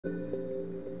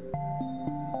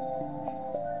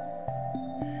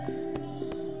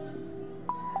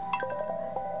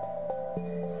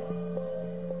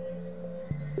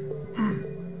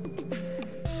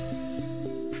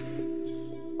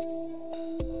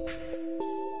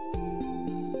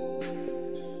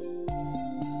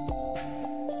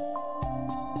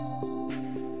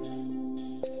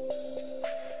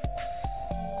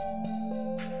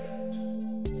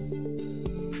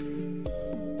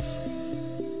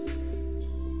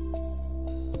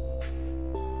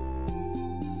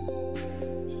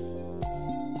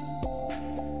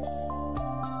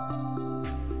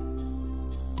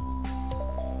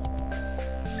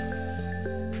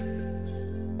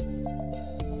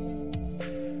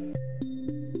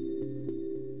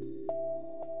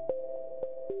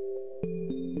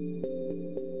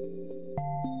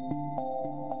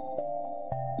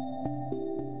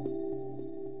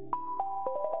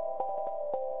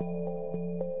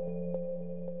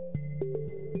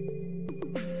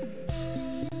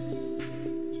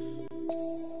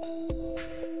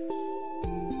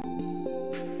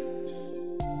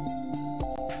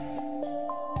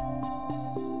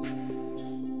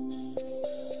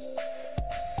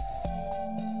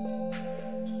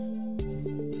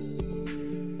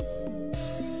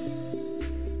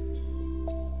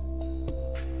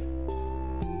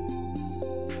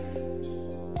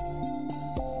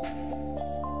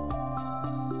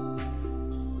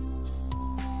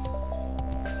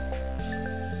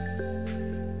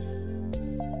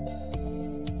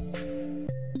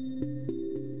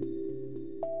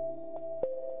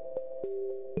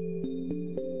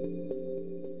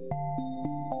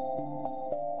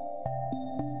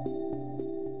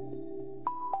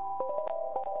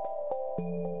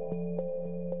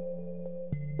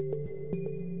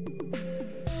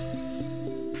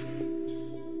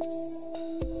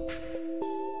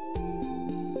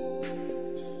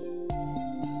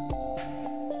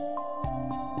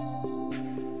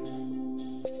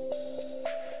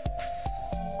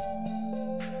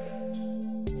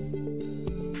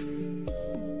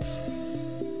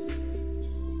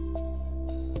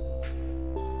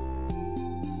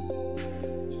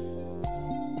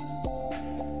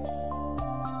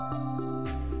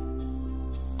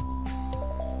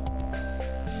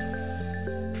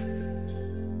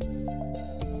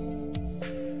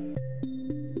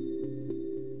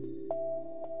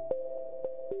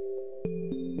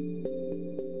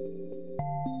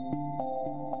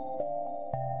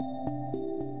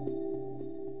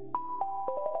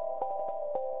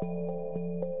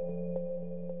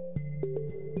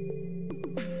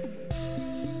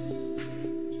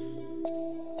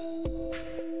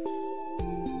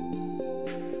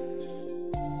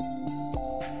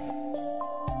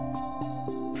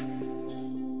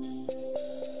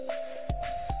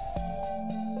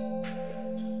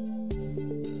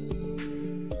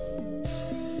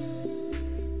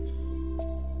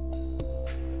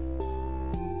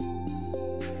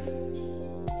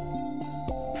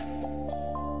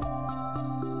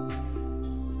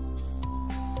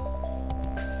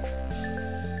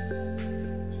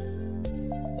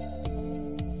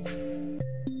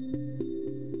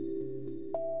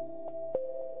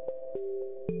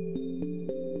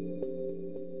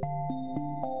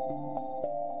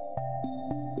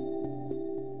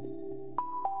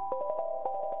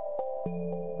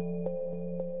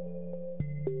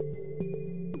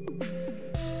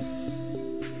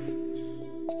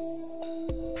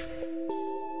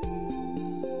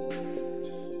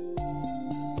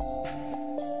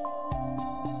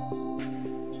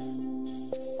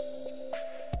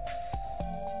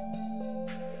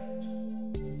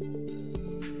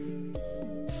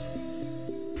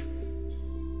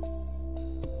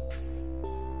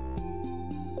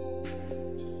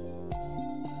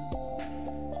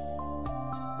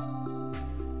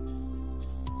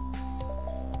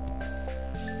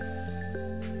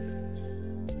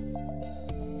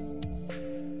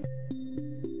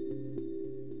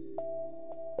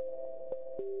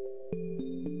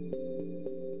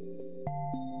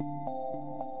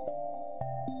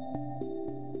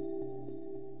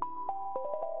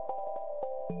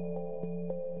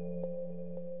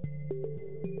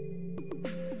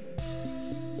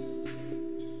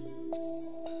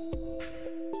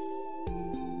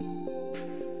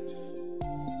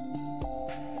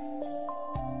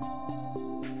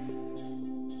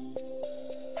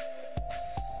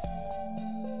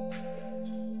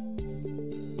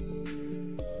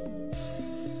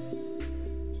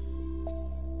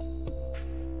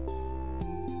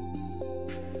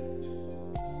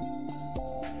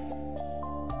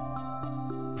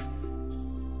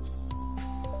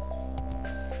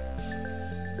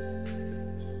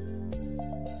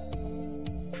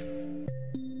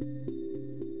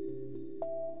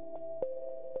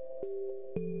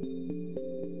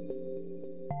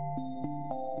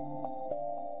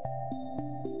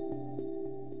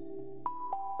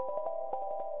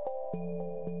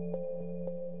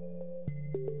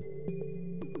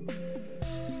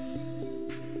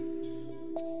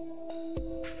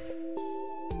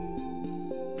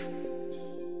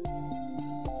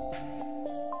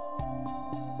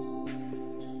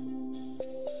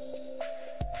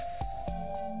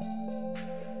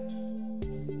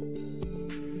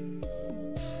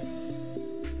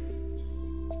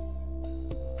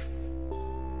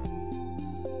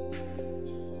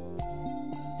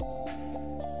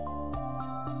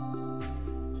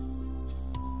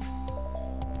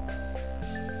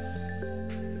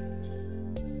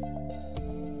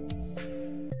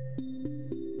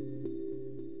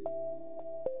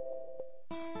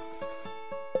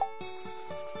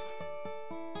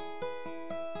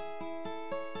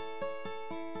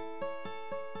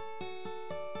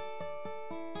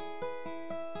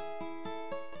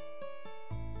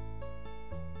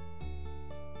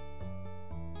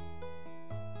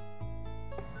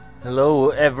Hello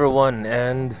everyone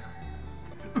and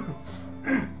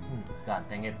God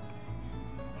dang it.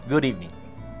 Good evening.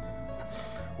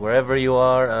 Wherever you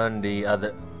are on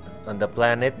the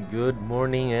planet, good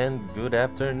morning and good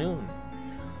afternoon.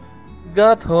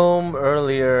 Got home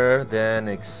earlier than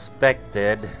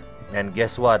expected and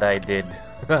guess what I did?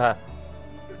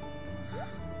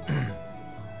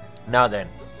 Now then.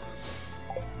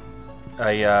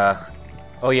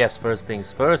 Oh yes, first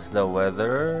things first, the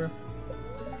weather.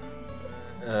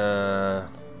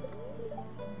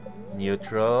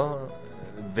 Neutral,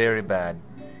 very bad.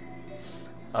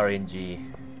 RNG.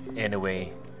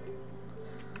 Anyway.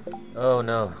 Oh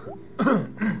no.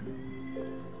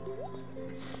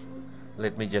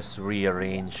 Let me just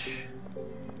rearrange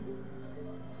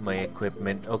my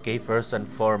equipment. Okay, first and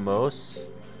foremost,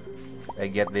 I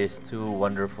get these two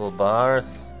wonderful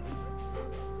bars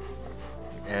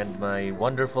and my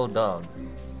wonderful dog.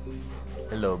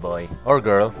 Hello, boy or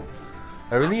girl.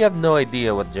 I really have no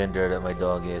idea what gender that my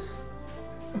dog is.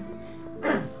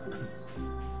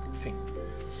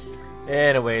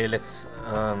 Anyway, let's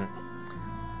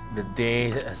the day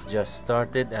has just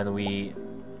started and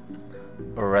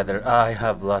or rather I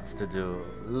have lots to do.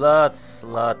 Lots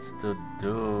to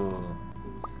do.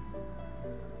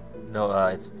 No,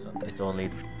 it's only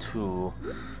 2.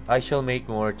 I shall make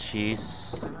more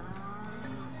cheese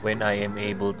when I am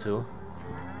able to.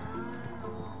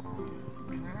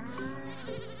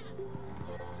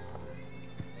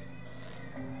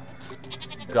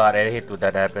 God, I hate when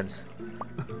that happens.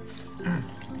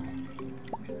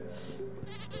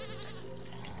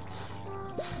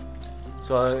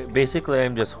 So basically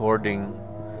I'm just hoarding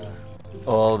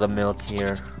all the milk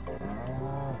here.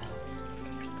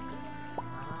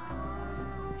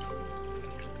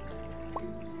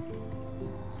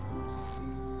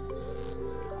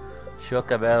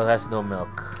 Chocobel has no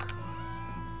milk.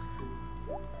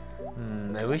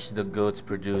 I wish the goats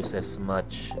produce as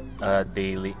much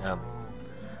daily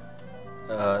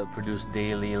produce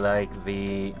daily like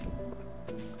the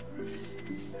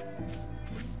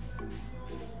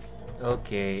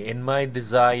Okay, in my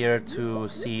desire to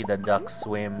see the ducks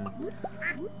swim,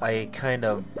 I kind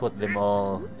of put them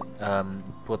all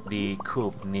put the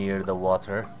coop near the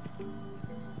water.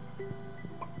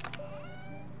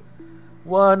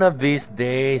 One of these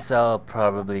days I'll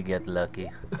probably get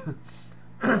lucky.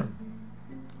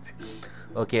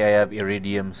 Okay, I have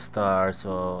iridium star,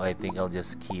 so I think I'll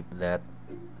just keep that.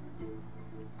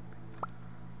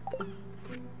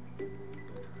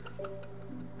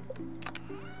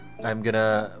 I'm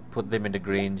gonna put them in the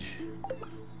grange.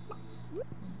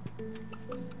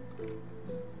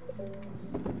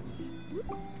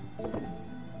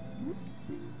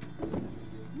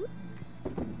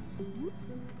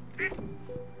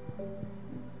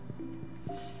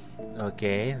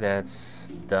 Okay, that's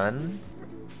done.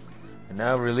 And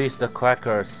now release the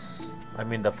quackers. I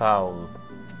mean the fowl.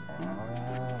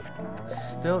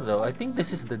 Still though, I think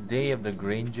this is the day of the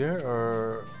Granger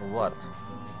or what?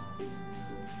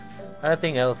 I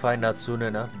think I'll find out soon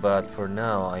enough, but for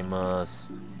now I must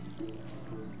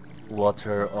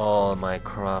water all my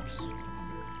crops.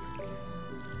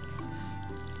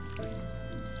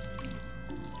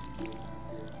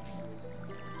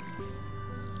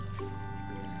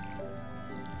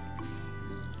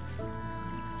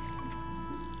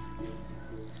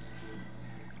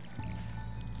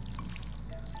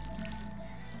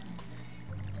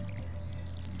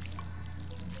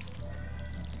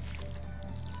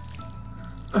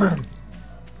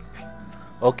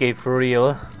 Okay, for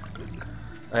real.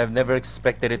 I have never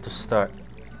expected it to start.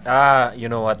 Ah, you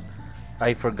know what?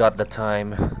 I forgot the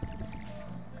time.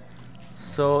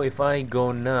 So if I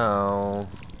go now...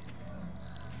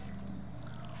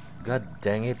 God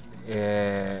dang it.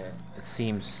 It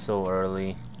seems so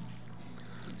early.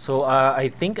 So I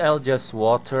think I'll just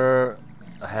water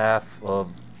half of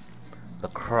the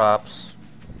crops.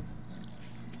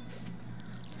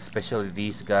 Especially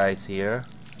these guys here.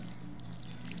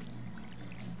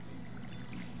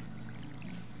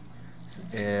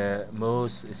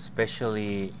 Most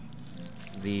especially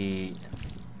the...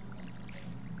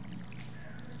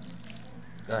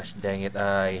 Gosh dang it,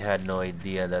 I had no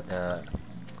idea that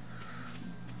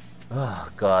oh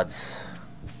gods.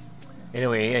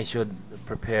 Anyway, I should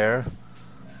prepare.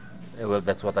 Well,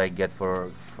 that's what I get for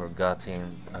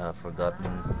forgotten.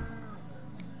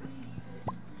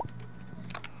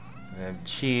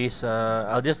 Cheese.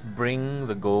 I'll just bring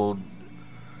the gold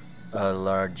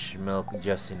large milk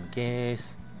just in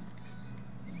case.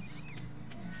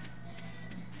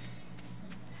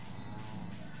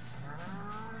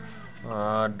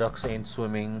 Ducks ain't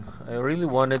swimming. I really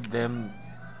wanted them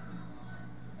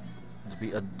to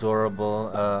be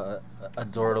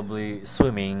adorably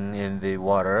swimming in the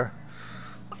water.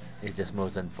 It's just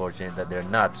most unfortunate that they're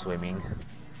not swimming.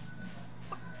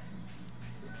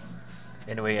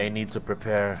 Anyway, I need to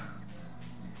prepare.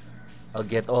 I'll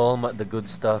get all the good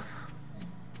stuff.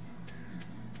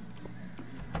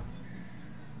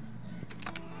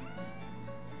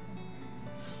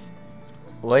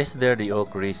 Why is there the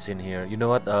oak reeds in here? You know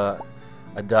what? A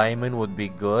diamond would be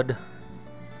good.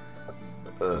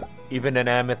 Even an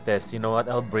amethyst. You know what?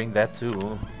 I'll bring that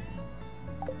too.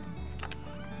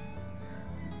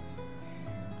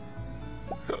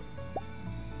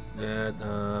 That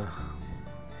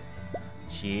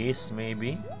cheese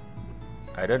maybe?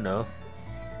 I don't know.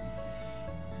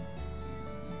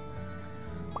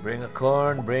 Bring a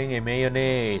corn, bring a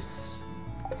mayonnaise.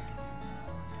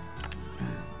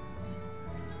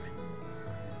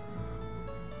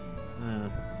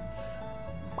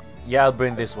 Yeah, I'll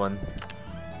bring this one.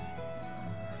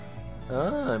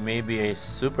 Maybe a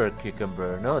super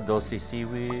cucumber. No, dulce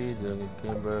seaweed,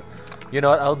 cucumber. You know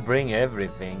what? I'll bring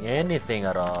everything. Anything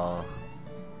at all.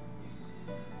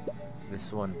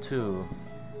 This one too.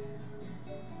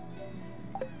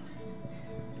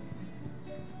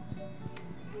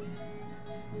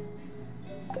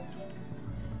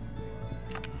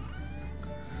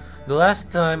 The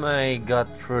last time I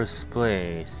got first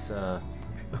place,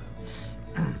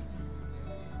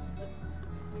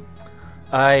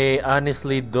 I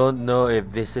honestly don't know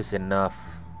if this is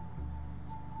enough.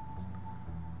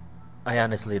 I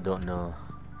honestly don't know.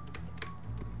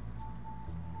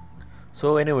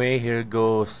 So anyway, here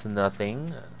goes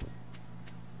nothing.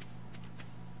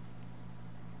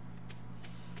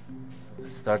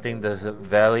 Starting the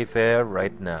valley fair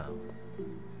right now.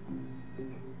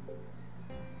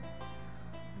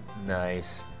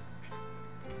 Nice.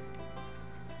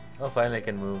 Oh, finally I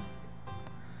can move.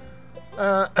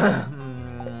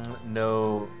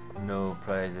 No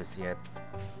prizes yet.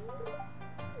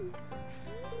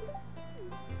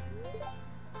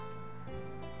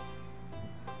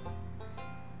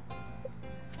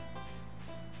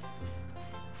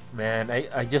 Man,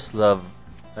 I just love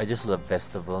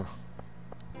festival.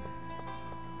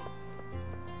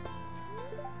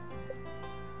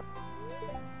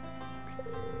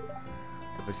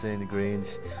 The percent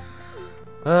Grange.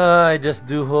 I just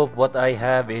do hope what I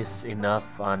have is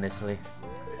enough, honestly.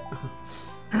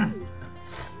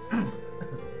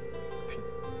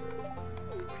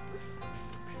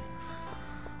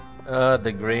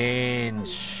 The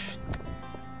Grange.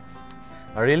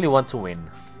 I really want to win.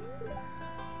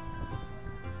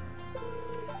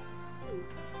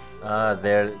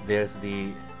 There's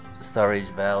the storage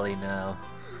valley now.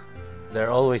 They're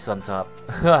always on top.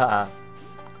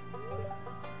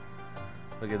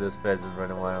 Look at those pheasants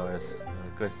running wild.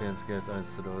 questions get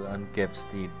answered unkept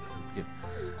steed.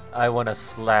 I wanna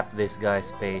slap this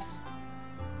guy's face.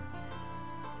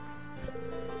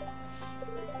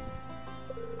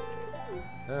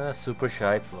 Super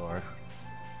shy floor.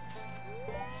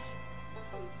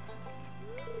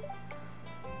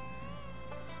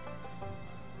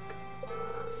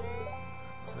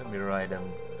 Let me ride him.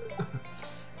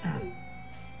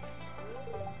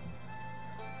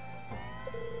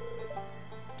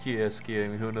 Kia is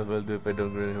scaring me. Who knows what I'll do if I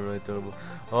don't really ride turbo?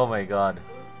 Oh my god.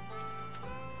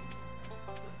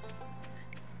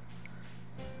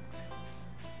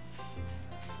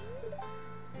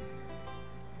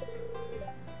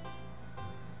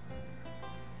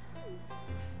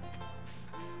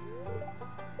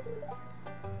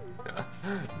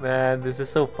 Man, this is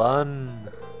so fun.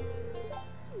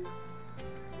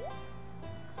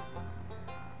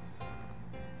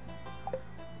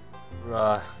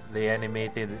 The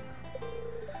animated,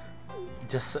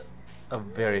 just a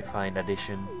very fine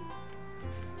addition.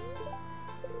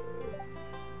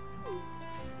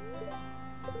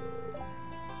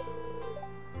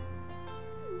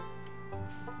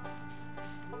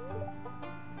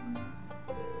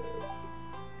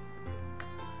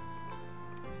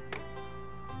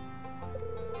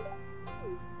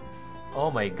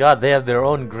 Oh my god, they have their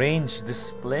own Grange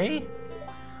display?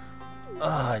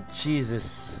 Ah,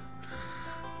 Jesus.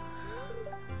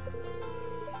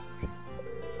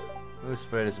 Whose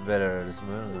spread is better? This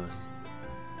Merlos.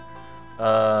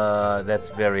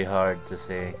 That's very hard to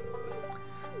say.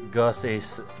 Gus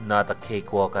is not a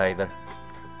cakewalk either.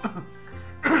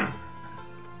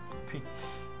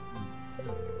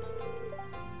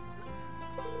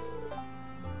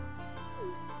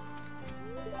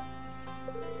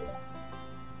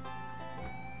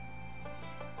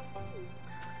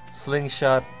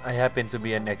 Slingshot, I happen to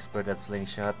be an expert at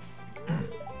slingshot.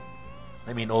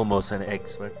 I mean, almost an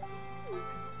expert.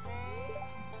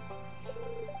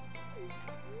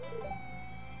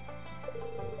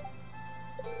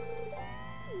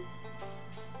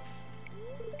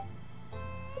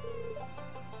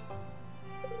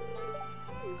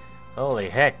 Holy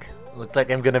heck, looks like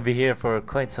I'm gonna be here for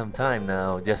quite some time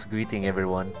now, just greeting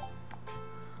everyone.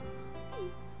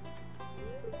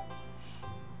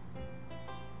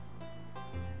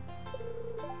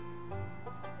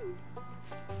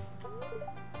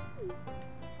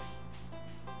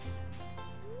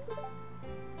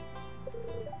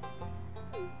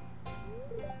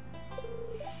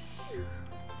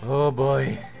 Oh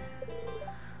boy.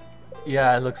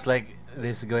 Yeah, it looks like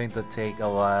this is going to take a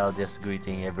while just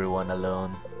greeting everyone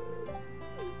alone.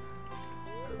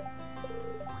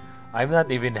 I'm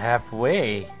not even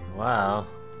halfway. Wow.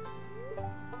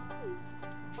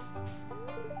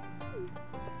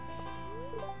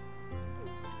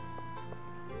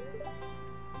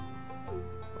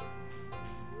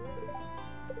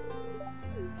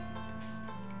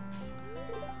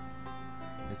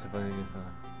 It's a funny good fun.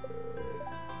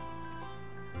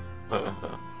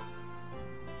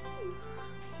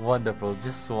 Wonderful,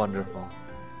 just wonderful.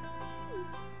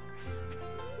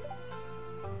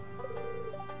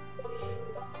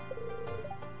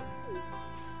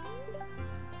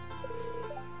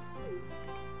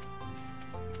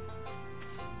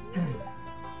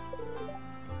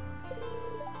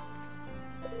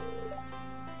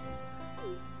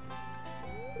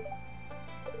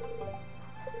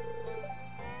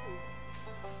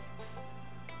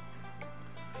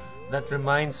 That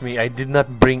reminds me, I did not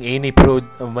bring any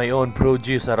of my own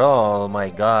produce at all. My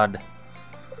god.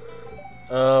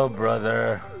 Oh,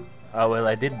 brother. Well,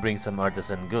 I did bring some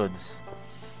artisan goods.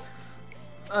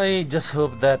 I just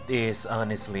hope that is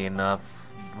honestly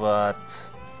enough, but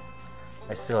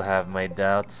I still have my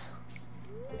doubts.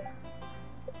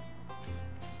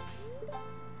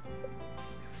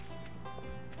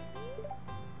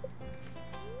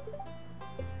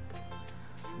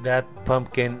 That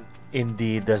pumpkin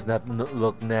indeed does not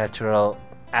look natural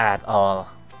at all.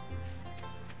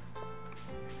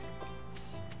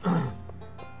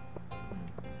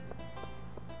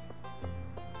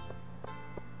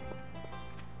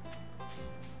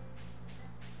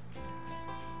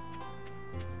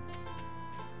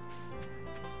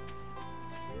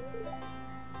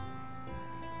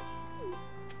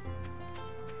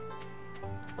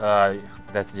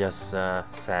 That's just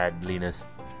sad, Linus.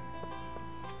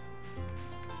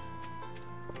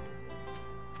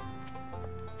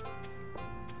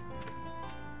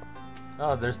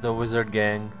 Oh, there's the wizard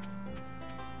gang.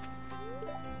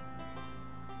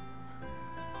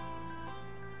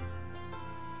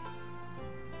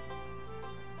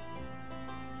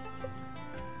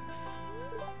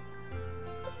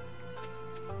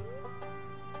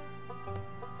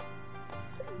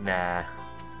 Nah.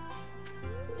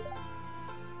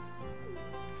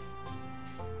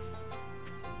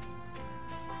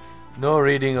 No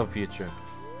reading of future.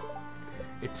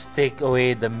 It's take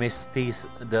away the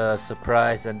the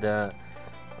surprise and the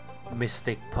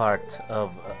mystic part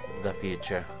of the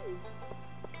future.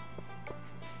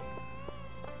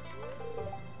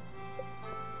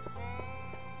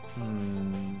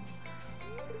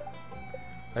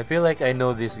 I feel like I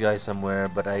know this guy somewhere,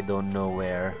 but I don't know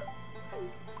where.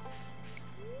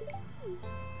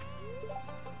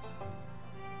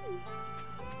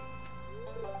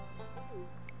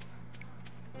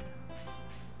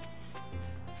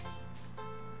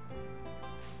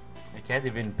 I can't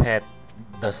even pet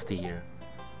Dusty here.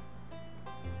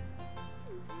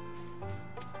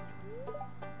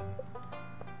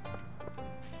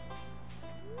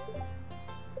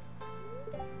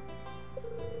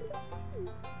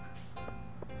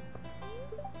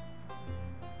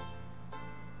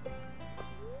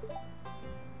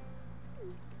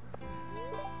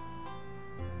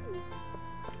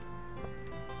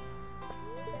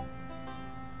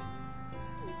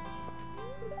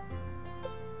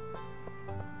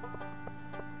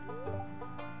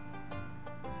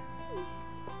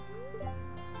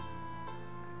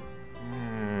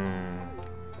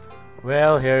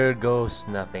 Well, here goes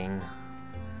nothing.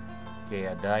 Okay,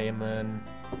 a diamond.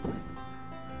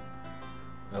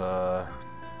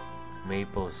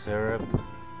 Maple syrup.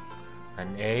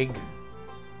 An egg.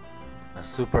 A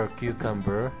super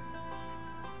cucumber.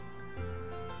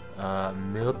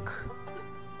 Milk.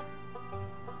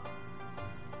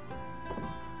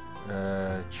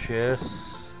 Cheese.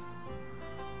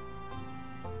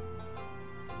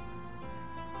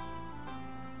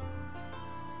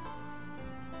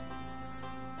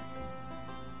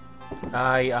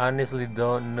 I honestly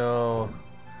don't know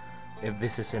if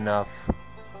this is enough.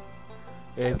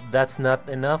 If that's not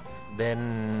enough,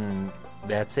 then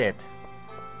that's it.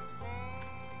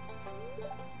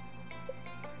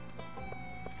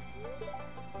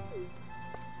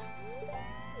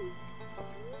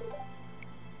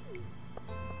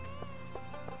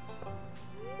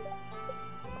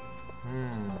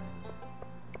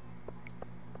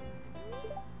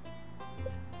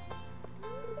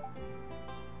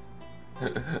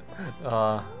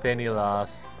 Penny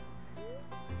loss.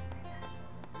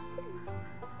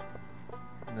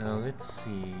 Now let's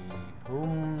see.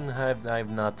 Whom have I've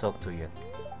not talked to yet?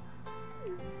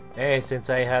 Hey,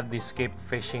 since I have the skip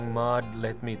fishing mod,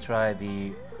 let me try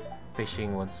the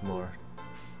fishing once more.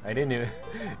 I didn't even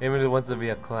Emily wants to be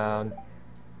a clown.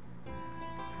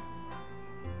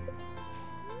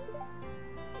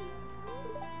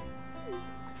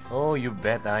 Oh, you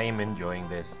bet I am enjoying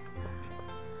this.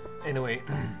 Anyway,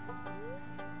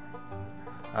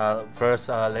 first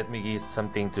let me get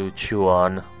something to chew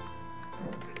on.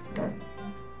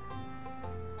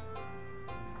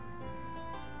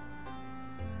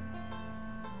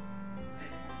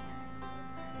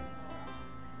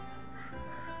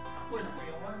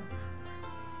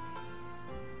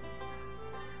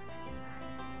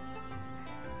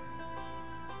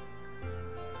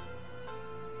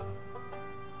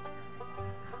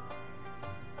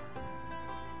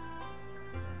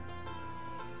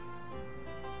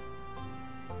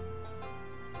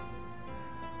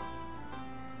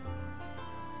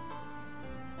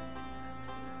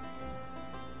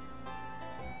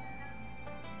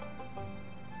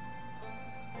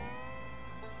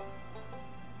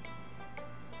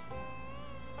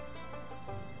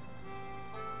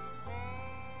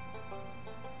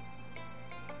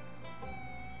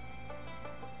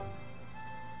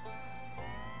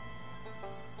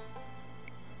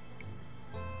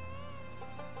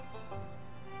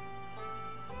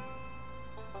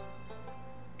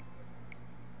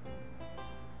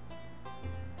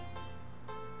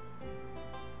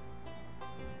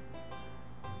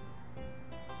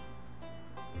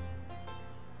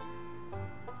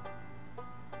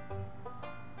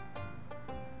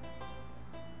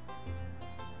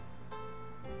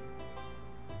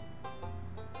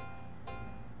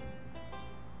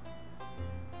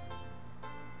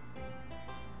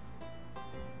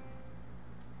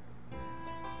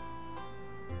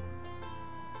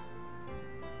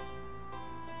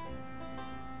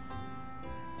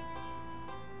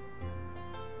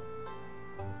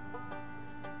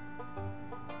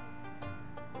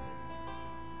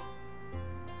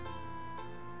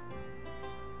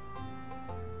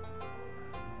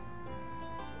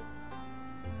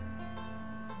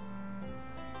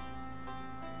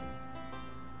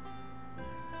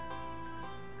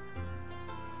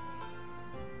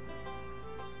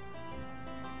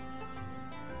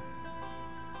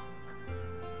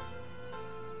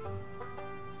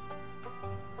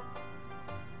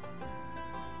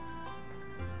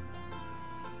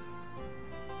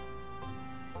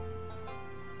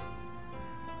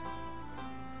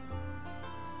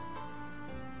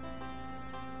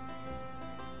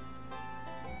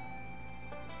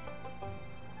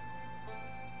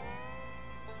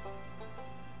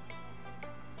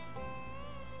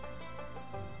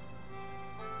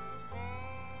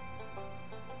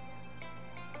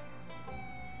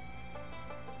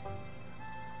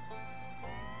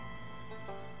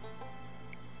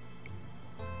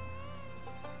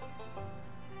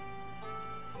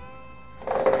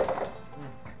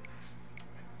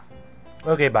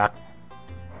 Okay, back.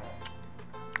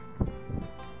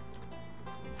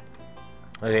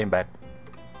 Okay, back.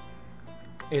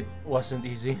 It wasn't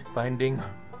easy finding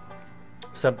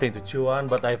something to chew on,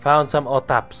 but I found some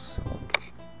otaps.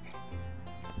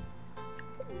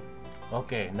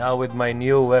 Okay, now with my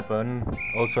new weapon,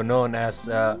 also known as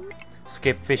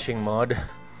skip fishing mod,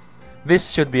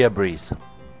 this should be a breeze.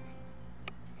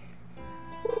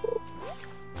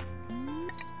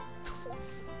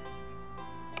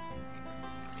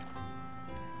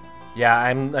 Yeah,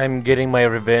 I'm getting my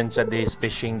revenge at this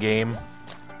fishing game.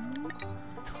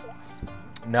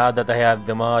 Now that I have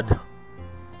the mod.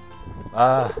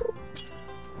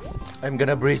 I'm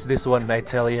gonna breeze this one, I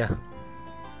tell ya.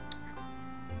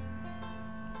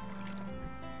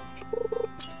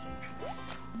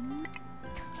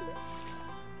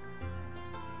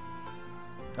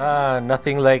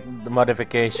 Nothing like the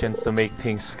modifications to make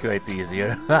things quite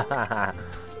easier.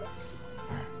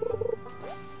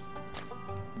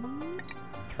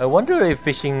 I wonder if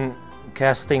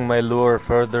casting my lure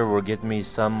further will get me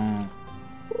some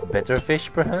better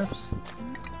fish, perhaps?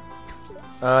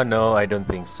 No, I don't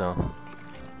think so.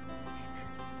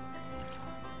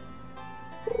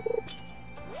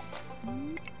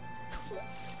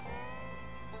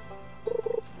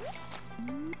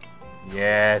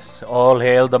 Yes, all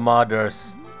hail the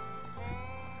modders.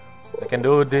 I can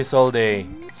do this all day.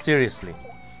 Seriously.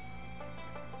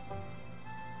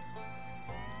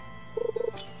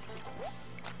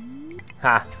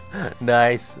 Ha!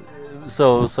 Nice.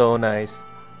 So nice.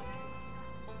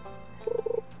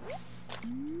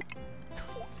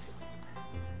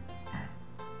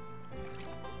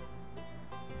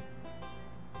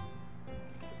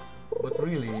 But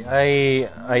really,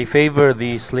 I favor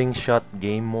the slingshot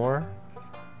game more.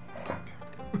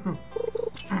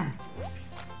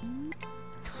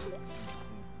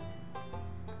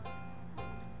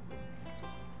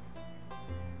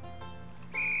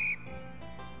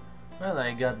 Well,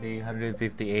 I got the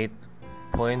 158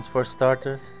 points for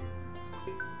starters.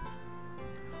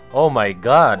 Oh my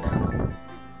god!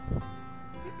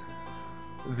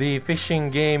 The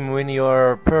fishing game, when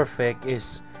you're perfect,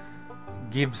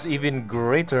 gives even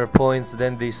greater points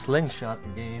than the slingshot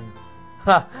game.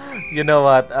 Ha! You know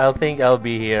what? I think I'll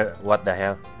be here. What the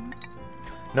hell?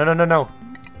 No.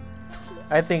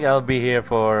 I think I'll be here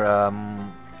for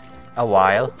a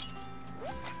while.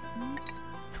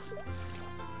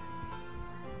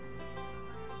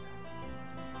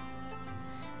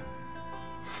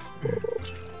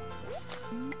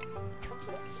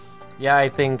 Yeah, I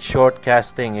think short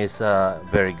casting is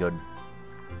very good.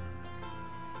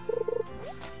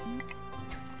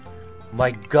 My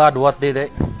god, what did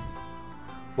I...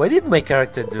 Why did my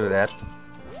character do that?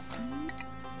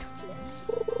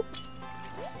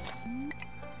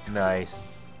 Nice.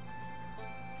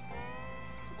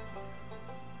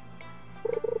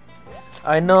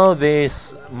 I know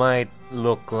this might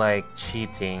look like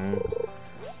cheating,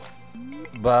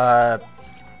 but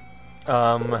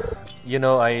you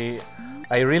know, I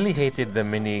really hated the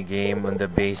mini game on the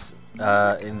base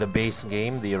in the base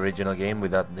game, the original game,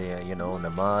 without the the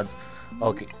mods.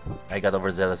 Okay, I got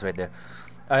overzealous right there.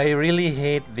 I really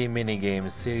hate the mini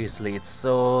games. Seriously, it's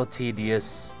so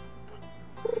tedious.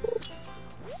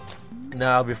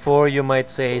 Now, before you might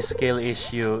say skill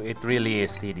issue, it really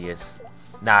is tedious.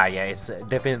 Nah, yeah, it's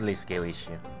definitely skill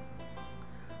issue.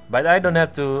 But I don't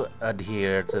have to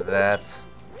adhere to that.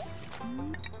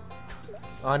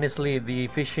 Honestly, the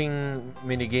fishing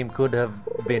minigame could have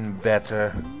been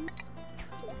better.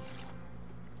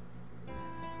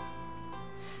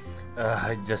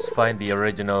 I just find the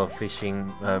original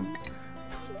fishing,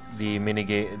 the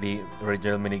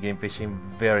original minigame fishing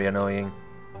very annoying.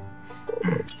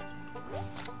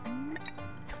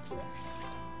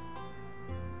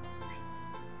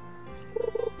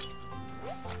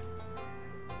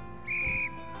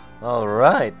 All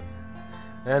right.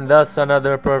 And thus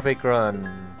another perfect run.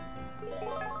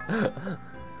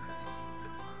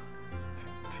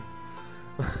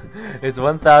 It's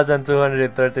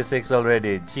 1236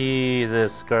 already.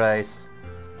 Jesus Christ.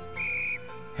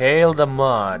 Hail the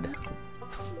mod.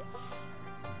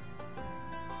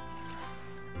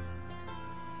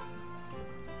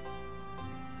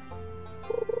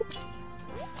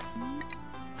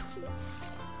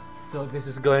 So this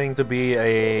is going to be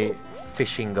a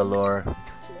fishing galore.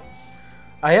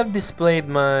 I have displayed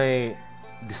my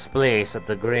displays at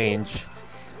the Grange.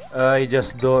 I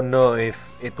just don't know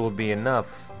if it will be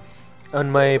enough. On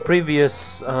my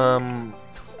previously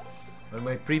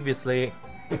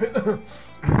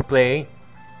play,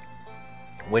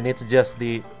 when it's just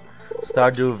the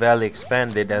Stardew Valley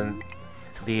expanded and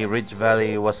the Ridge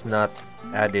Valley was not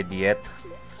added yet,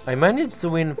 I managed to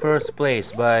win first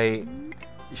place by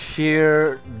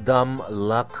sheer dumb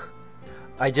luck.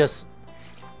 I just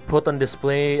put on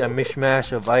display a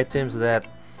mishmash of items that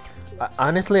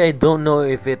honestly I don't know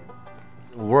if it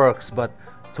works, but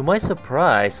to my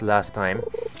surprise last time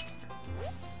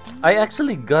I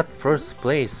actually got first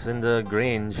place in the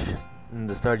Grange in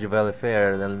the Stardew Valley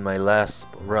Fair than my last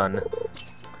run.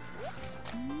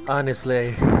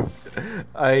 Honestly,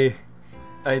 I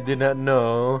I did not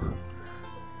know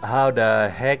how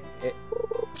the heck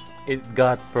it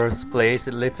got first place.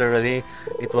 It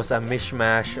was a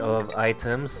mishmash of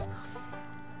items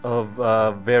of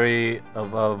varying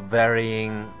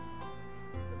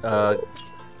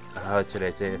how should I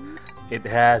say it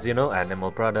has, you know,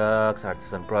 animal products,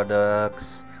 artisan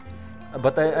products,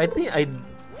 but I think I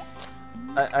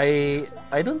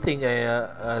don't think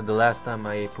the last time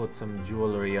I put some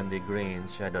jewelry on the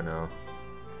Grange. I don't know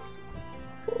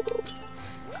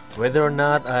whether or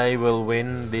not I will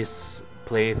win this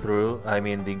playthrough. I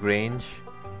mean the Grange.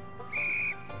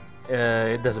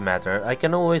 It doesn't matter. I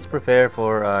can always prepare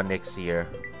for next year.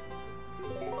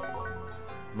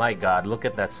 My God, look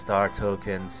at that star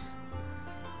tokens.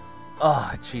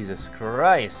 Oh, Jesus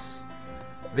Christ.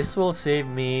 This will save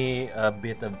me a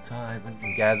bit of time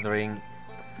in gathering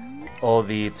all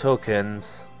the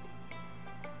tokens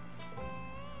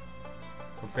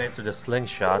compared to the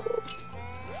slingshot.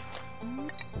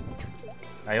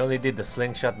 I only did the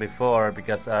slingshot before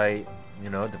because you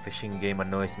know, the fishing game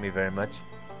annoys me very much.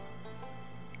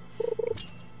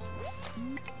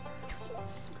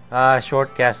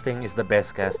 Short casting is the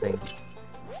best casting.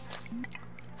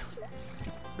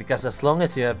 Because as long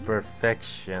as you have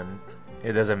perfection,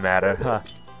 it doesn't matter. Huh.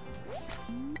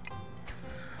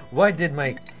 Why did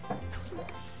my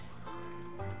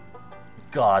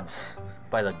gods,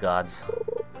 by the gods.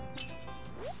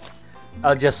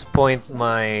 I'll just point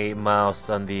my mouse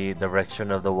on the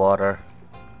direction of the water.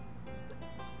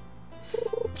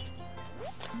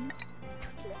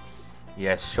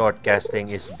 Yes, short casting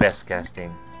is best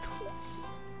casting.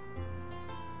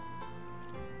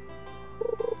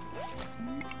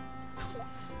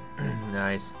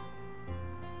 Nice.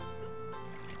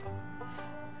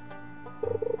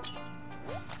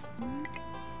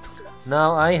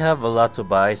 Now I have a lot to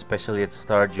buy, especially at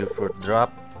Stardew Fruit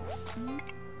Drop.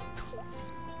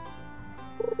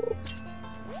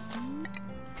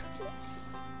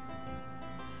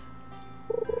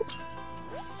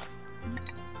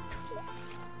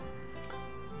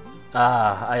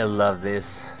 Ah, I love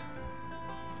this.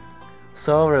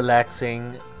 So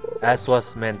relaxing, as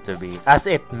was meant to be. As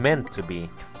it meant to be.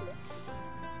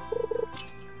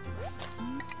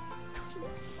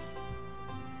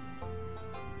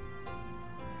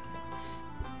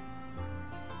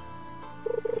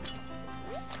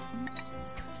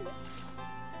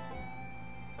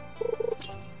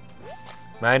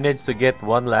 Managed to get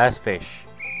one last fish.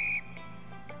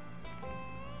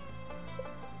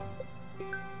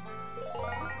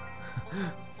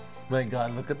 My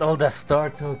God, look at all the star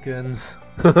tokens.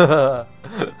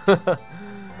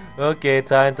 Okay,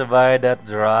 time to buy that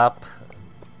drop.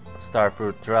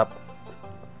 Starfruit drop.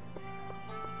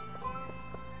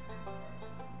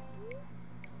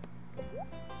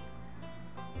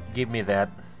 Give me that.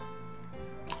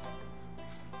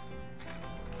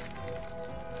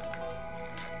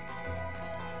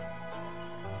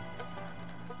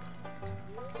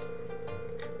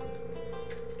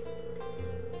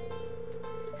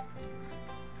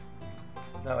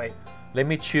 No, wait. Let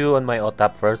me chew on my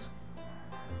OTAP first.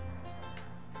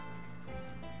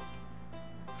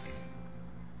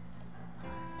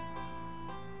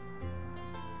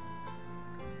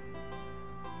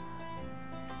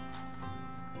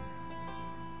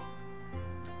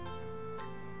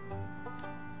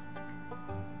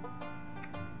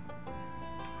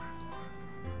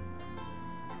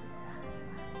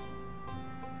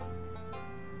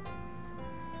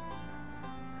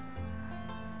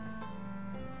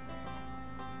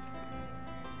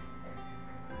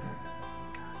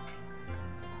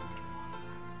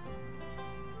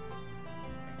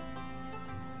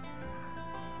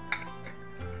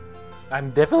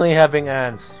 I'm definitely having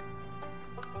ants.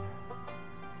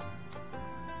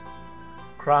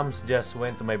 Crumbs just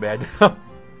went to my bed.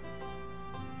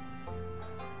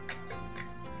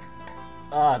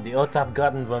 Ah, the OTAP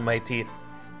got into my teeth.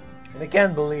 And I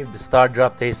can't believe the star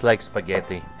drop tastes like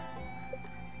spaghetti.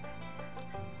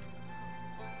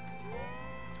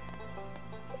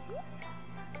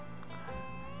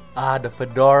 Ah, the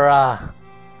fedora.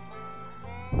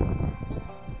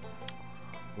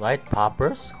 Light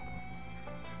poppers?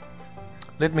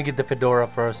 Let me get the fedora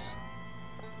first.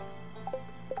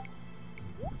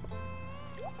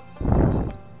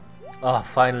 Oh,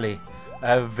 finally,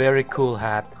 a very cool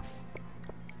hat.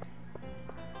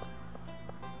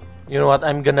 You know what?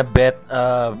 I'm gonna bet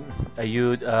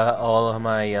all of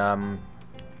my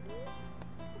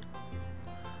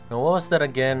No, what was that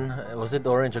again? Was it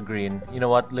orange or green? You know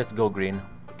what? Let's go green.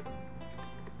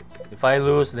 If I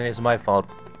lose, then it's my fault.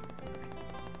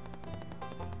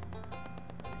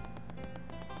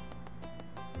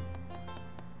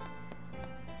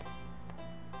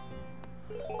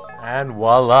 And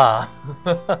voila!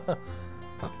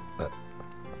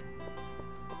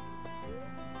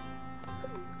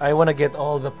 I wanna get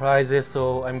all the prizes,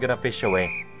 so I'm gonna fish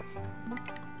away.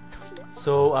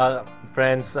 So,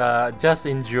 friends, just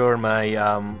endure my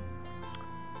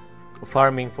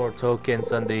farming for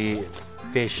tokens on the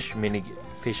fish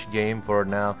game for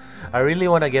now. I really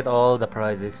wanna get all the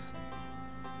prizes.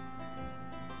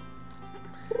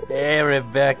 Hey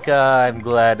Rebecca, I'm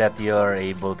glad that you're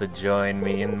able to join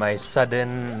me in my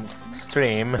sudden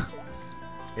stream.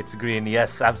 It's green,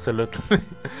 yes, absolutely.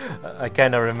 I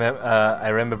kind of remember. I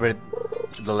remember it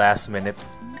the last minute,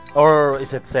 or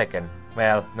is it second?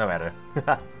 Well, no matter.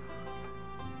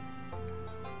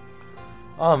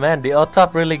 Oh man, the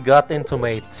top really got into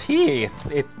my teeth.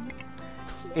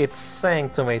 It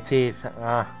sank to my teeth.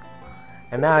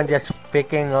 And now I'm just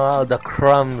picking all the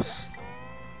crumbs.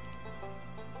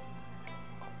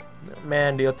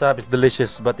 Man, the top is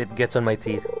delicious, but it gets on my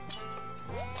teeth.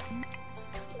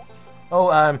 Oh,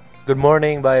 good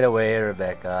morning, by the way,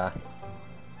 Rebecca.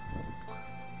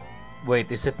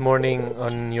 Wait, is it morning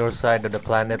on your side of the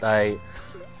planet? I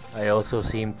also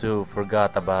seem to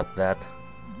forgot about that.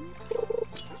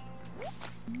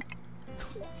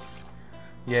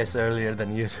 Yes, earlier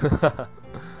than usual.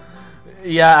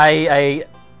 Yeah,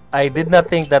 I did not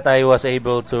think that I was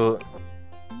able to.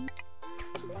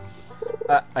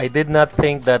 I did not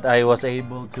think that I was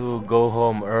able to go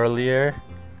home earlier,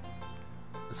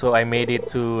 so I made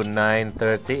it to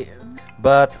 9:30.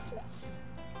 But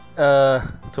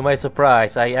to my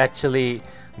surprise, I actually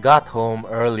got home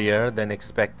earlier than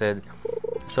expected.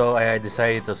 So I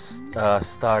decided to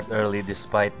start early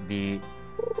despite the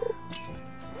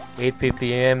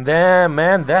 8:50 a.m. Damn,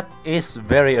 man, that is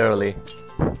very early.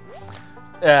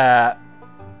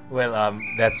 Well,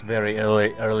 that's very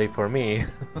early for me.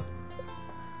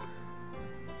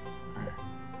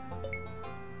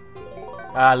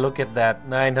 Look at that,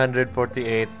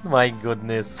 948. My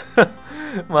goodness.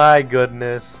 My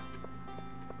goodness.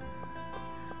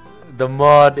 The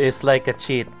mod is like a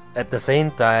cheat. At the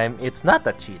same time, it's not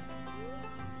a cheat.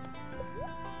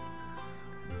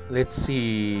 Let's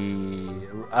see.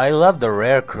 I love the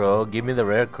rare crow. Give me the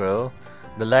rare crow.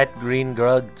 The light green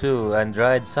grug too. And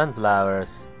dried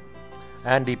sunflowers.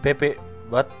 And the pepe.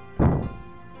 What?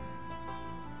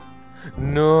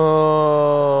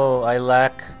 No, I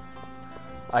lack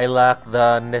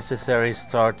the necessary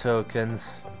star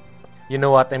tokens. You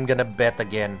know what? I'm gonna bet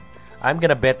again. I'm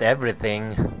gonna bet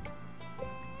everything.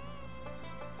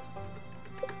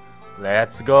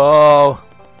 Let's go.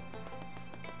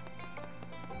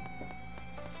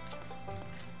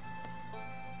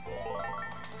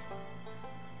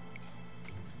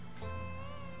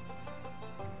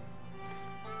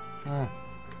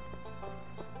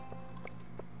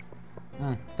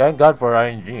 Thank God for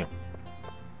RNG.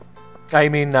 I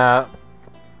mean,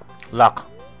 luck.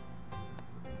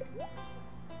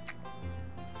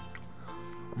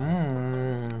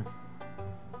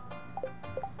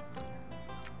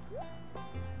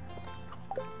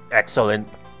 Excellent.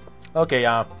 Okay,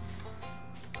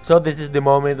 so this is the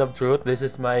moment of truth. This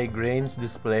is my grains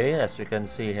display, as you can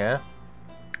see here.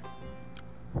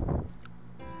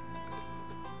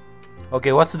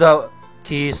 Okay, what's the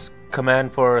keys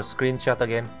command for a screenshot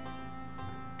again?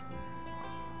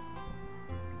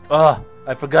 Oh,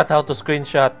 I forgot how to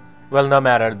screenshot. Well, no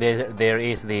matter. There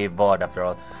is the VOD after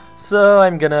all. So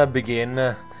I'm gonna begin,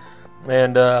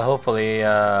 and hopefully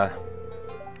I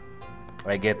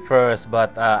get first,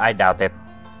 but I doubt it.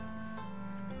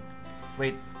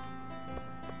 Wait.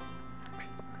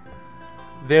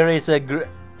 There is a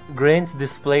grains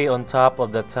display on top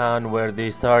of the town where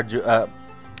the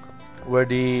where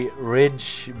the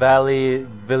Ridge Valley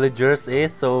villagers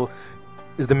is. So,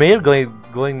 is the mayor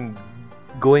going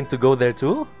to go there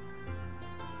too?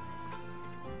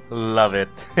 Love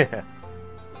it.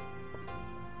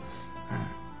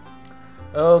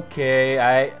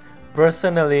 Okay,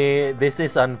 personally, this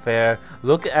is unfair.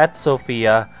 Look at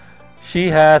Sophia. She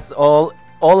has all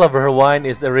of her wine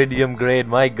is iridium grade.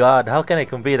 My God, how can I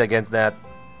compete against that?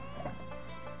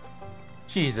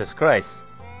 Jesus Christ.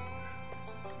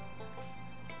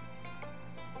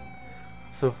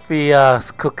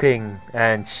 Sophia's cooking,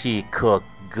 and she cooked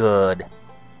good.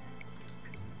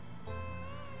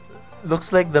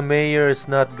 Looks like the mayor is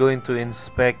not going to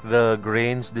inspect the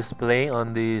grains display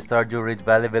on the Stardew Ridge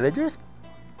Valley villagers.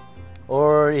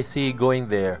 Or is he going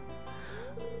there?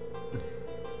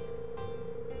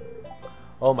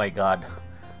 Oh my god.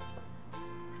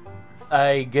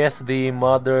 I guess the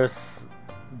mothers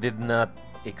did not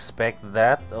expect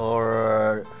that,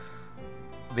 or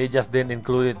they just didn't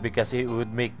include it because it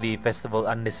would make the festival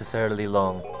unnecessarily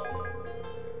long.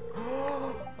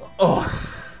 Oh!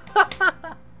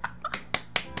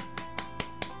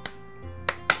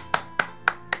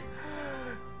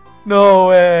 No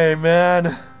way,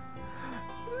 man!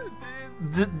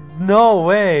 No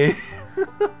way!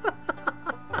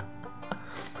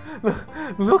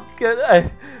 Look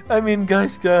at I mean,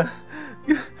 guys,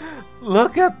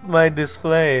 look at my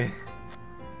display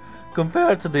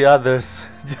compared to the others.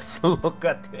 Just look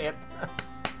at it.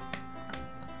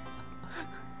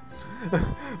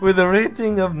 With a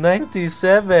rating of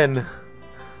 97.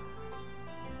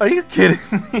 Are you kidding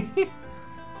me?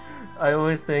 I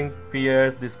always think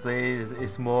Pierre's display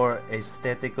is more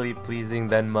aesthetically pleasing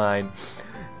than mine.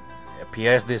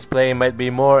 Pierre's display might be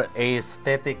more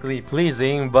aesthetically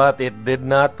pleasing, but it did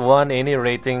not want any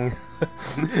rating,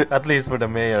 at least for the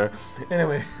mayor.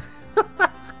 Anyway,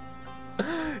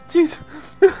 jeez,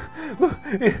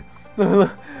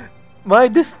 my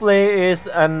display is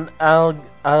an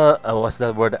what's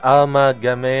that word?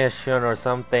 Amalgamation or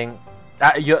something.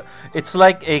 It's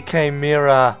like a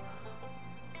chimera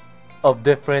of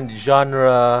different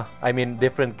genre, I mean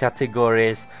different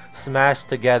categories smashed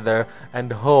together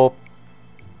and hope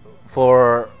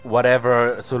for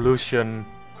whatever solution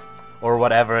or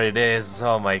whatever it is.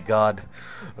 Oh my god.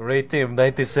 Rating of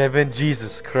 97,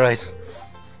 Jesus Christ.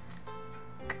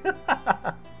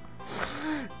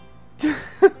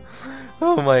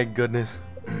 Oh my goodness.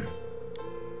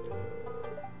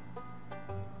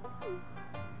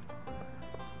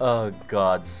 Oh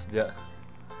gods.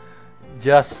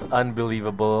 Just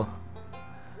unbelievable.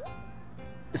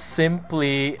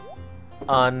 Simply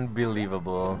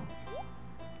unbelievable.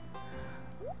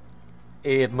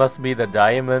 It must be the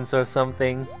diamonds or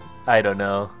something. I don't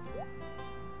know.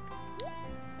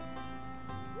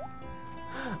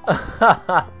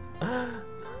 I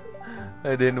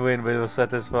didn't win, but it was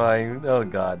satisfying. Oh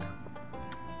god.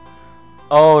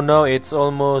 Oh no, it's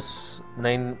almost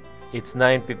 9. It's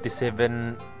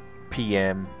 9:57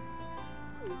 p.m.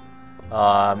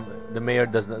 The mayor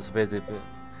does not specify.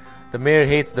 The mayor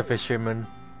hates the fisherman.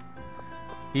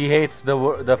 He hates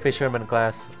the fisherman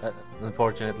class,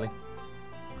 unfortunately.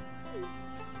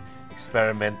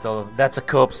 Experimental. That's a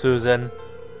cope, Susan.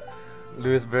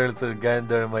 Louis barrel to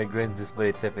gander my grain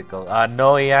display. Typical.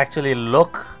 No, he actually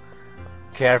look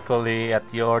carefully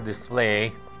at your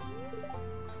display.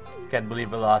 Can't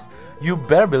believe I lost. You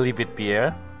better believe it,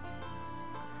 Pierre.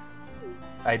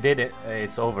 I did it.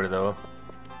 It's over though.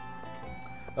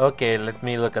 Okay, let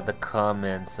me look at the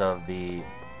comments of the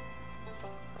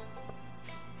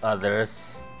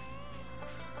others.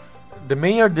 The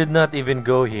mayor did not even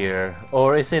go here.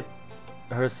 Or is it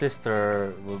her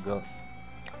sister will go?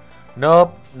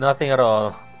 Nope, nothing at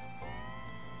all.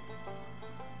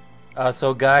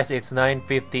 So guys, it's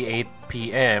 9:58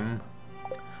 p.m.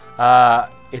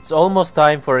 It's almost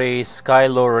time for a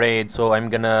Skylo raid, so I'm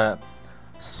gonna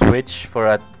switch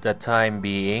for the time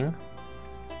being.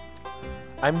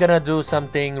 I'm gonna do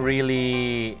something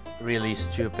really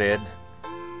stupid.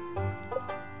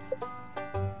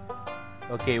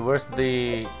 Okay, where's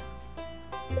the...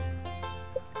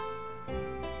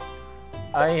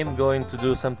 I am going to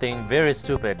do something very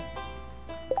stupid.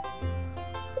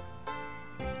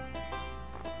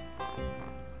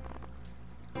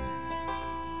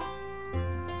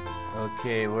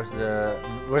 Okay, where's the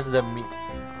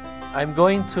I'm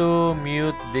going to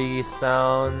mute the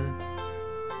sound.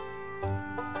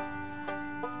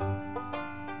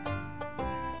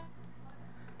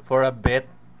 For a bit,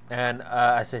 and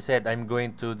as I said, I'm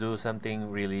going to do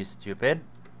something really stupid.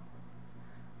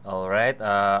 Alright,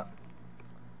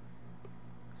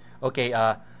 okay,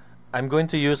 I'm going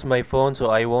to use my phone, so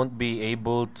I won't be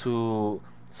able to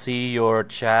see your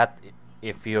chat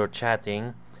if you're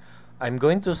chatting. I'm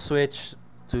going to switch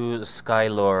to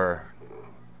Skylore.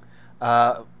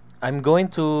 I'm going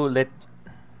to let...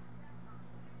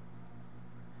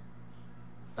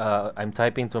 I'm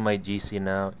typing to my GC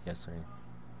now. Yes, sorry.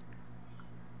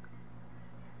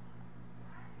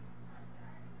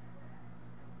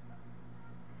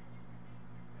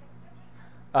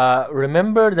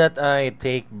 Remember that I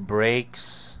take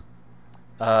breaks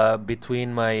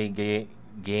between my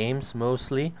games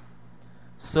mostly.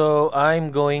 So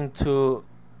I'm going to...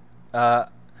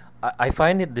 I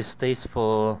find it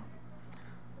distasteful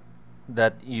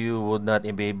that you would not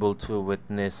be able to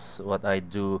witness what I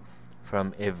do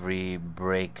from every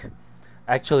break.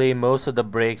 Actually, most of the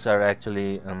breaks are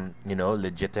actually,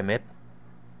 legitimate.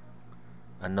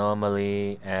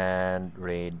 Anomaly and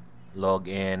raid. Log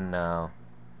in now.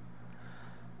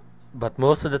 But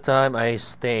most of the time I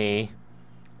stay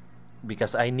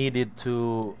because I needed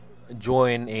to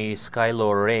join a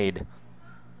Skylore raid.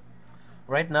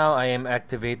 Right now I am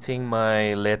activating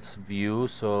my Let's View,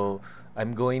 so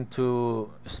I'm going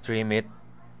to stream it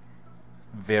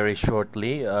very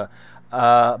shortly.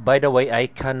 By the way, I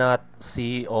cannot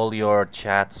see all your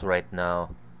chats right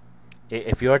now.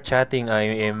 If you're chatting,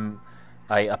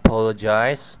 I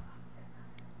apologize.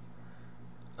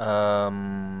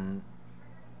 Um,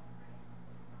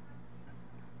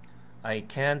 I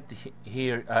can't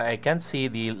hear. I can't see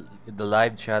the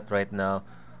live chat right now.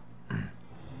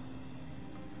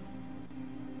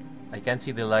 I can't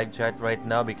see the live chat right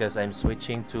now because I'm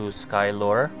switching to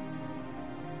Skylore.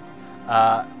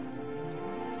 Uh,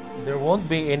 there won't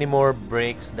be any more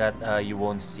breaks that you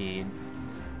won't see.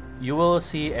 You will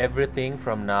see everything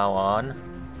from now on.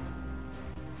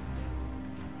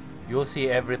 You'll see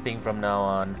everything from now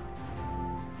on.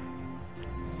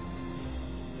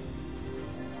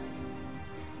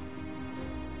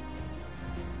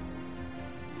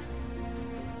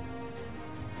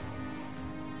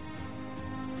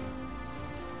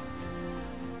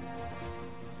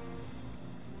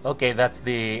 Okay, that's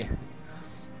the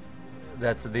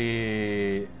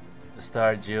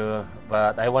Stardew,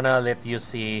 but I wanna let you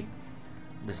see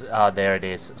this. Ah, there it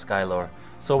is, Skylore.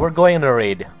 So we're going on a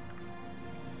raid.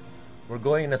 We're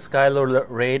going in a Skylore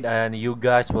raid, and you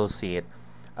guys will see it.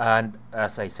 And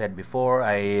as I said before,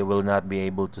 I will not be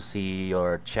able to see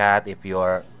your chat if you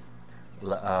are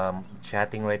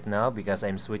chatting right now because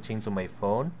I'm switching to my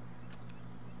phone.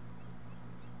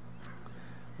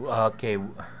 Okay.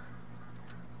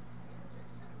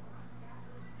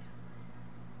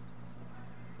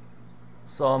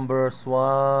 Somber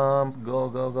Swamp. Go,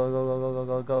 go, go, go, go, go, go,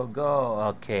 go, go, go.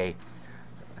 Okay.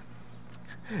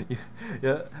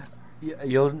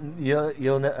 you,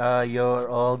 you're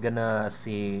all gonna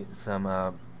see some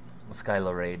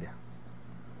Skylar raid.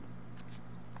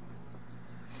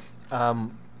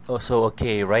 Also,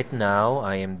 okay, right now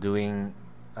I am doing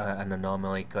an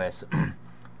anomaly quest.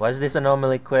 What's this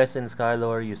anomaly quest in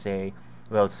Skylore? You say,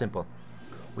 well, it's simple.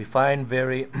 We find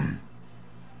very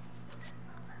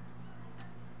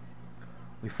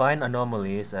we find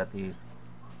anomalies at the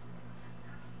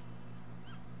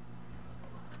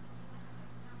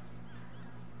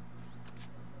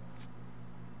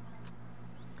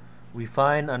we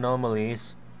find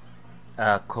anomalies,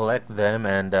 collect them,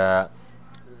 and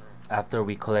after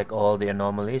we collect all the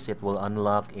anomalies, it will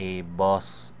unlock a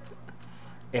boss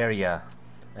area,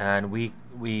 and we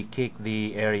kick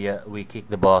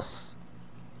the boss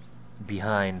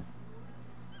behind.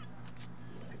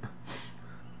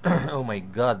 Oh my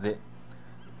god,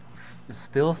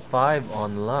 still 5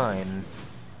 online.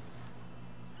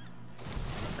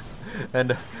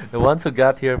 And the ones who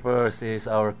got here first is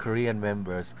our Korean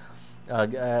members.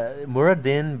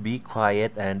 Muradin Be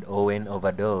Quiet and Owen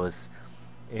Overdose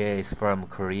is from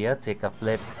Korea. Take a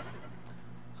Flip.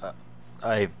 Uh,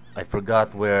 I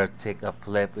forgot where Take a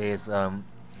Flip is.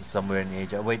 Somewhere in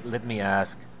Asia. Wait, let me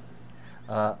ask.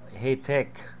 Hey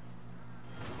Tech,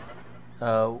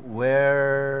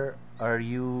 where are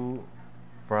you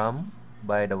from,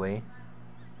 by the way?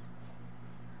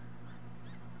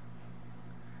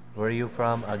 Where are you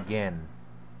from again?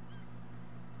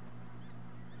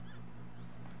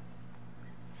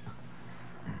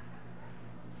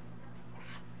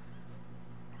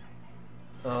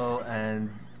 Oh, and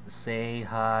say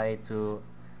hi to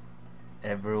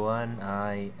everyone.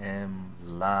 I am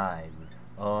live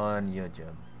on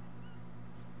YouTube.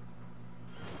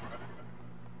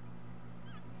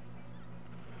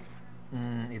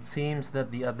 It seems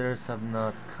that the others have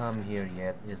not come here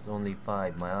yet. It's only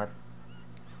 5, Mayat.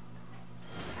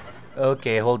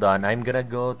 Okay, hold on. I'm gonna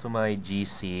go to my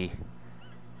GC.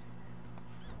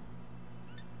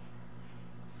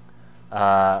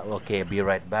 Okay, be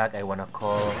right back. I wanna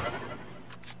call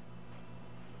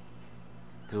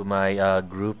to my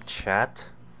group chat,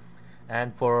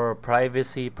 and for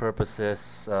privacy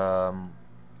purposes,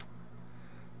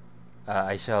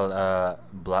 I shall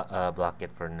block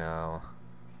it for now.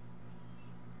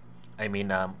 I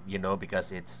mean,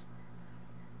 because it's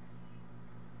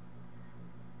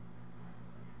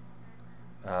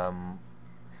um,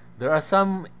 there are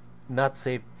some not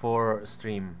safe for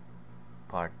stream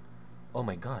part. Oh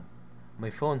my god, my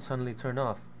phone suddenly turned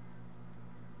off.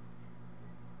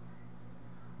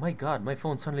 My god, my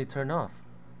phone suddenly turned off.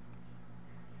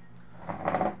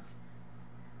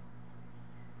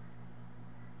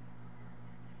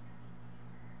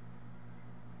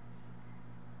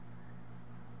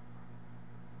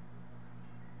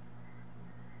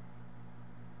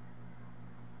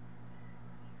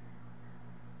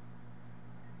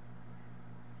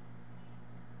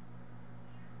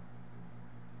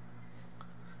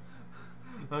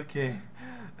 Okay,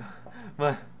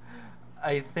 but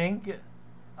I think,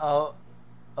 oh,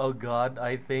 oh God,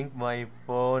 I think my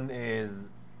phone is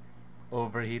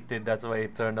overheated. That's why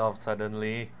it turned off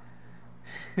suddenly.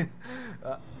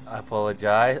 I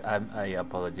apologize. I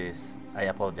apologize. I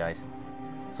apologize.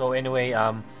 So anyway,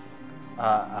 uh,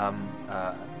 um,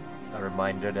 uh, a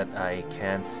reminder that I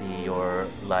can't see your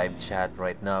live chat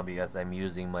right now because I'm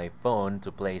using my phone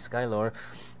to play Skylore,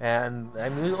 and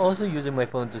also using my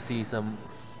phone to see some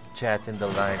chats in the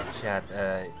live chat.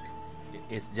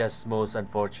 It's just most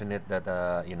unfortunate that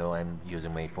I'm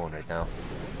using my phone right now.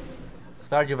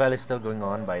 Stardew Valley is still going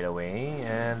on, by the way,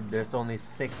 and there's only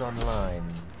 6 online.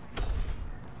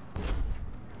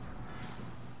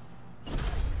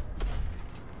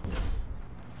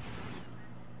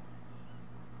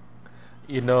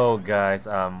 Guys,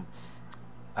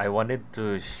 I wanted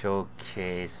to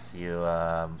showcase you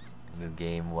the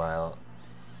game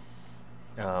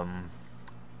um,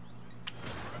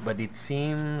 but it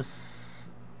seems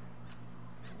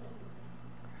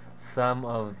some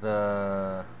of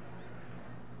the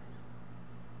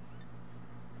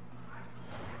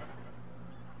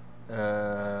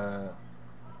uh,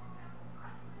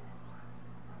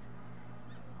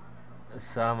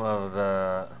 some of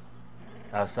the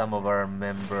some of our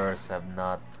members have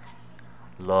not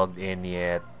logged in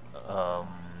yet. Um,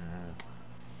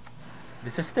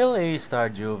 this is still a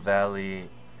Stardew Valley,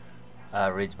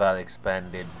 Ridge Valley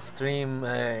expanded stream.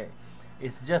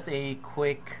 It's just a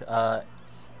quick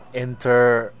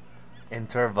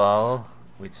interval,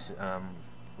 which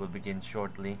will begin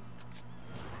shortly.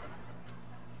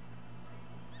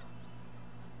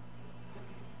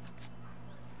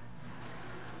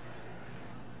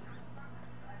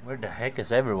 Where the heck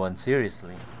is everyone?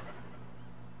 Seriously.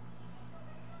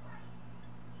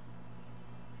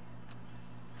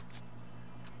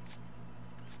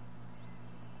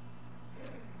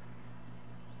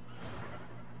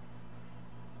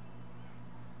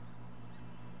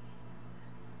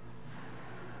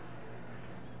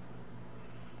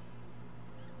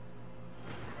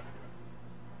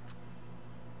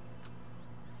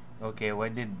 Okay, why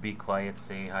did Be Quiet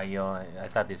say hi yo? I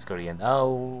thought it's Korean.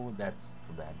 Oh, that's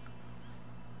too bad.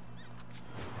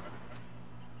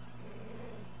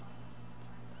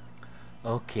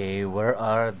 Okay, where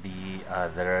are the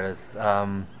others?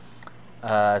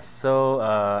 So,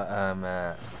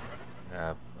 uh,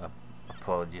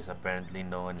 apologies. Apparently,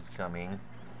 no one is coming.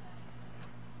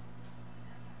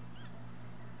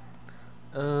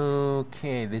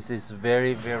 Okay, this is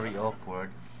very, very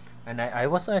awkward. And I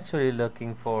was actually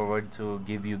looking forward to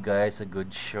give you guys a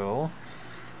good show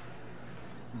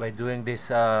by doing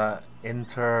this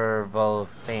interval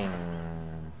thing.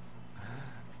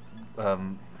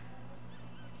 Um,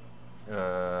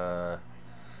 uh,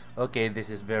 okay, this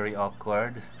is very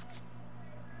awkward.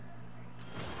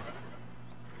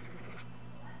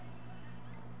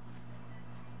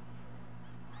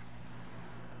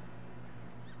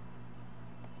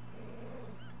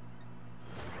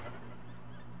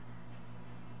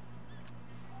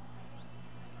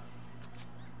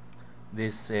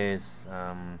 This is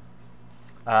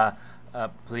uh,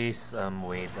 please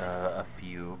wait a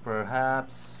few.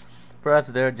 Perhaps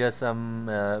they're just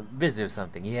busy or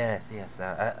something. Yes, yes,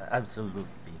 absolutely.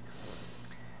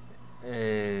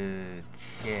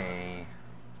 Okay.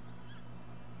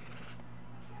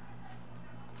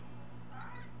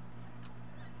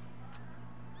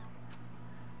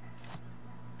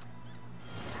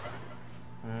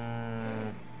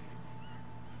 Mm,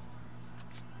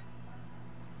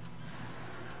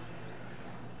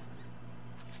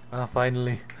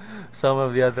 finally, some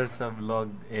of the others have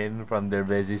logged in from their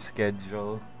busy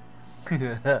schedule.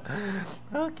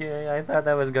 Okay, I thought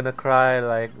I was gonna cry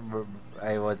like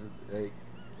I was like,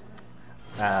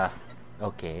 uh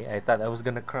okay, I thought I was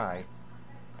gonna cry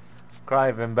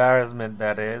of embarrassment.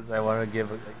 That is, I want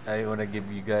to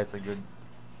give you guys a good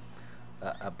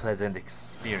a pleasant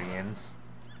experience.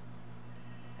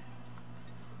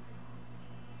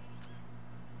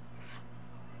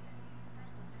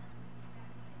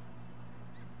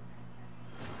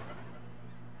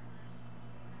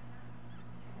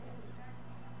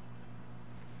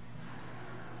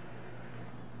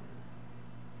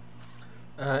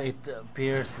 It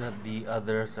appears that the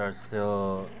others are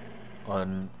still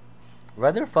on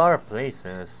rather far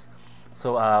places.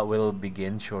 So we'll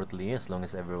begin shortly as long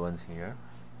as everyone's here.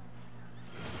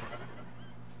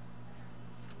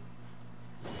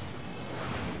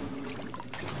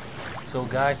 So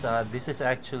guys, this is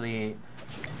actually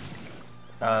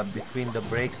between the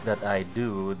breaks that I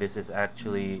do. This is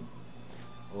actually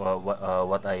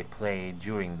what I play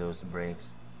during those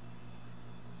breaks.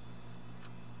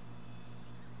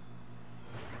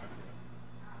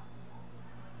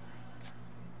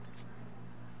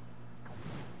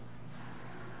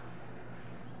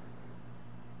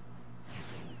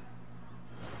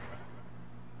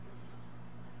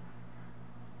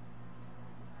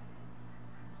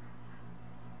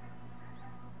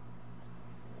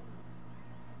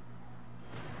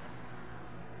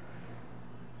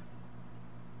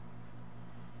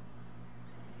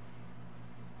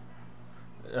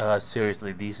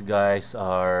 Seriously, these guys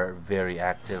are very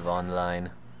active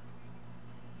online.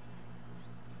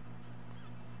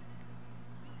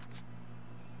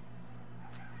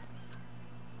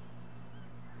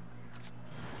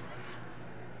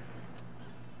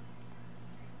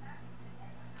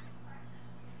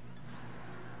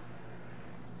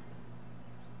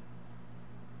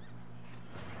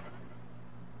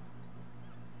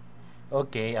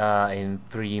 Okay, in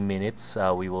 3 minutes,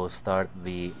 we will start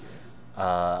the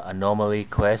anomaly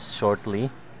quest shortly.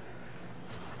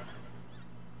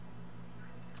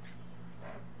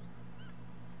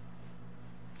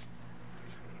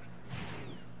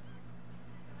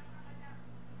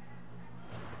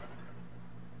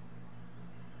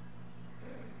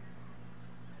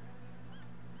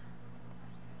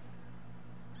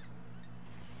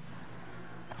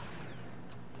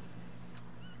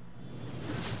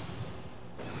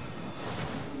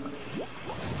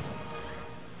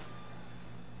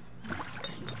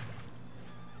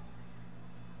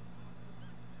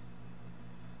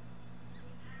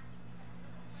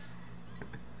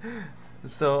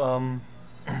 So,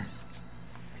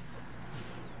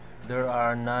 there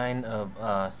are 9 of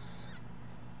us.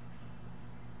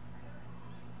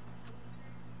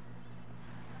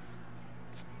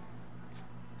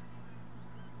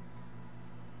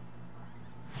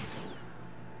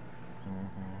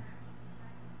 Mhm.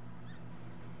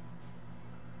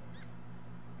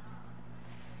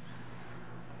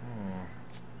 Hmm.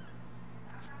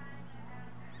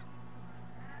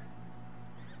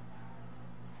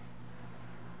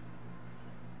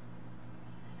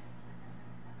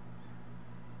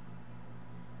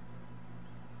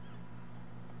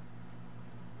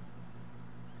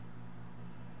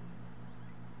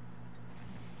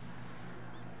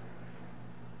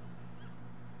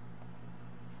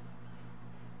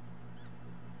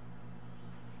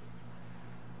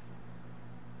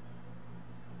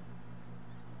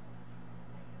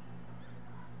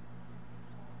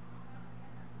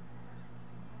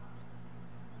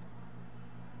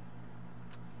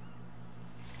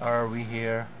 Are we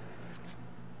here?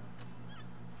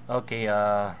 Okay,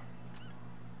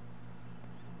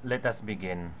 let us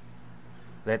begin.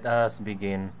 Let us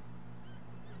begin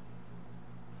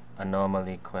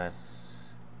anomaly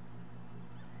quest.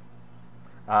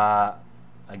 Uh,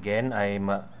 Again,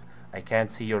 I can't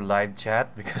see your live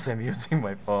chat because I'm using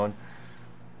my phone.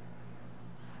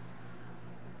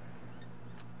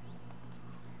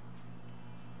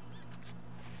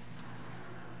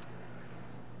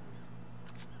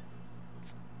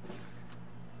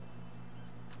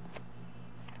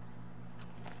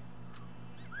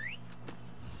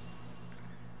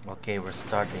 Okay, we're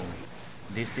starting.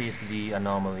 This is the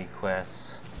anomaly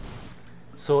quest.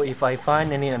 So if I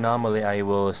find any anomaly, I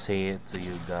will say it to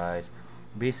you guys.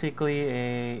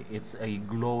 Basically, it's a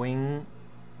glowing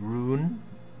rune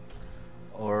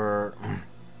or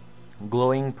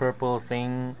glowing purple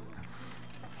thing,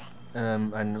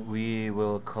 and we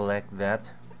will collect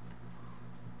that.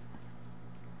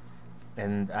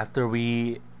 And after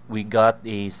we got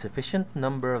a sufficient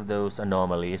number of those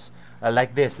anomalies,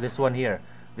 like this one here.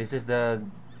 This is the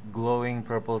glowing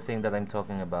purple thing that I'm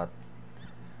talking about.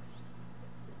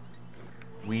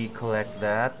 We collect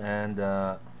that, and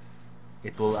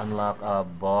it will unlock a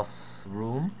boss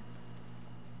room.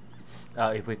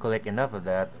 If we collect enough of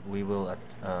that, we will.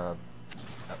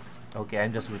 Okay,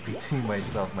 I'm just repeating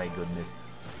myself. My goodness.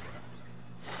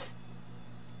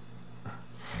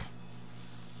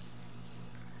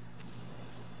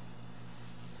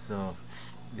 So,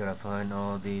 gotta find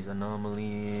all these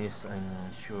anomalies.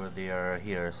 I'm sure they are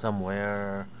here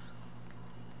somewhere.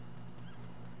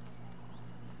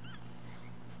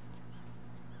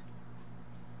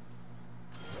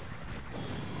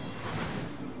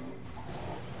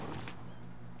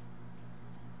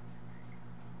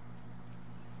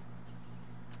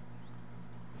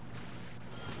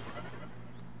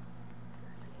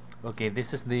 Okay,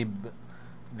 this is the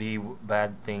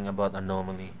bad thing about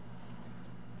anomaly.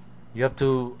 You have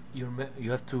to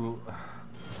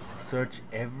search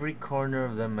every corner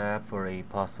of the map for a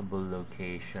possible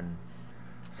location.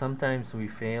 Sometimes we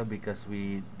fail because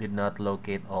we did not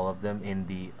locate all of them in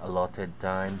the allotted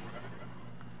time.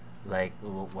 Like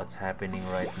what's happening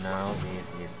right now,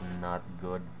 this is not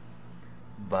good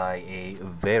by a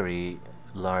very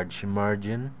large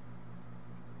margin.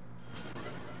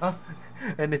 Oh,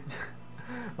 and it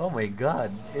oh my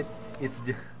god,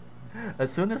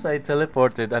 as soon as I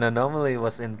teleported, an anomaly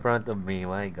was in front of me.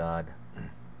 My god.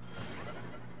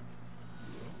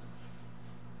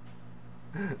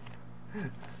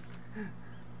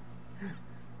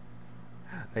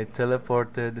 I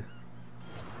teleported.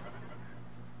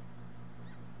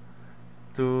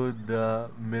 to the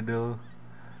middle,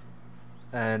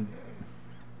 and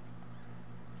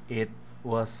it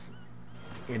was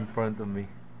in front of me.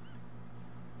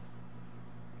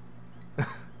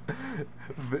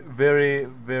 Very,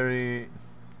 very,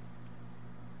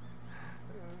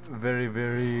 very,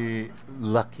 very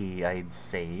lucky, I'd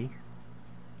say.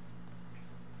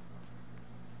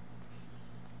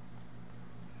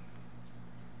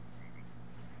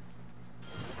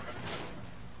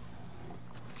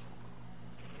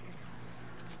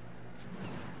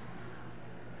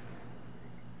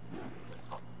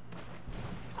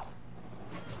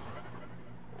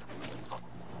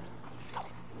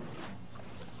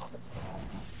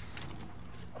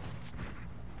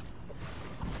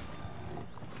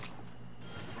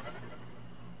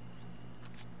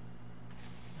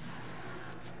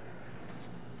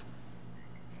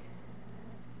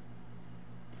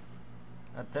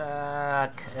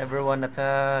 Attack! Everyone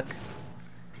attack!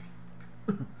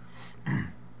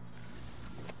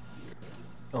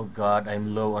 Oh god,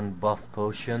 I'm low on buff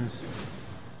potions.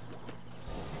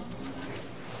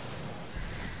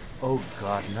 Oh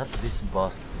god, not this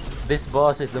boss. This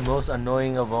boss is the most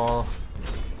annoying of all.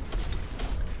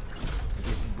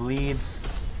 It bleeds.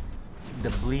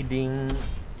 The bleeding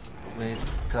with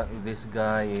this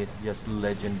guy is just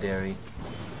legendary.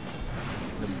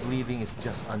 The bleeding is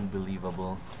just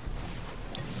unbelievable.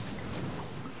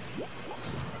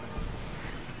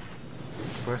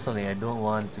 Personally, I don't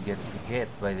want to get hit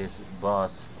by this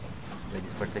boss, by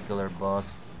this particular boss.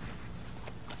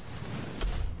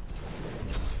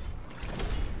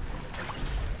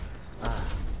 Ah.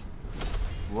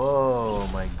 Whoa,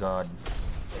 my god.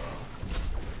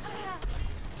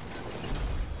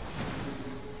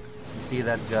 You see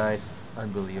that, guys?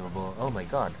 Unbelievable. Oh my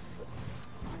god.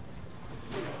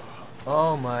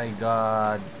 Oh my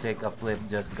god. Take a flip,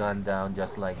 just gone down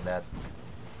just like that.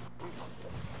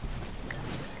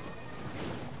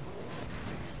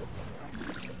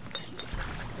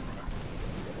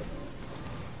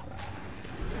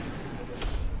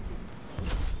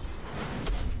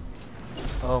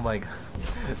 Oh my god.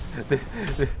 the,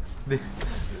 the, the,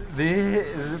 the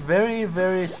very,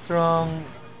 very strong.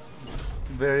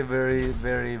 Very, very,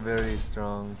 very, very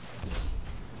strong.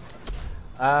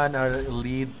 And our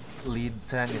lead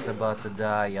tank is about to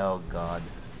die. Oh god.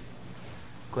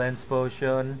 Cleanse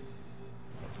potion.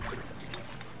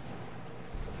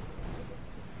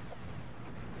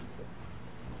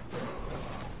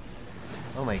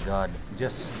 Oh my god.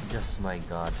 Just my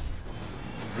god.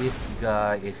 This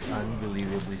guy is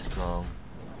unbelievably strong.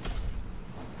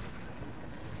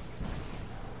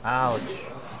 Ouch.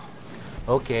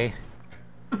 Okay.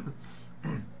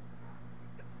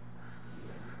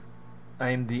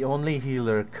 I'm the only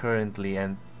healer currently,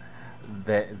 and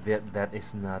that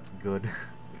is not good.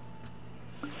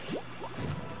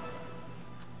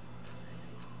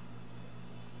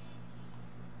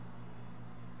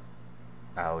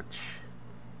 Ouch.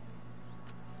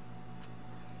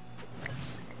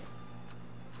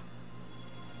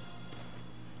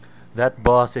 That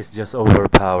boss is just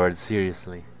overpowered,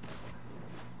 seriously.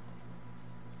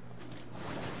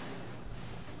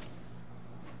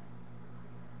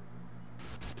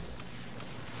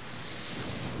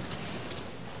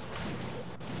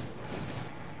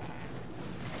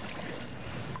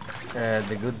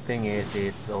 The good thing is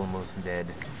it's almost dead.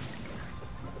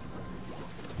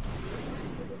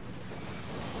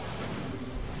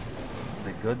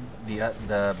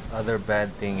 The other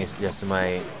bad thing is just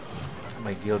my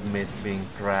guild mates being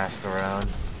thrashed around.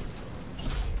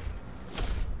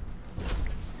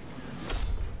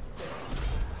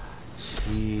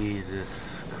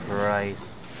 Jesus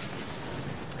Christ.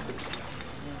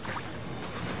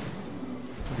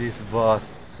 This boss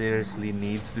seriously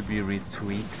needs to be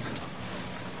retweaked.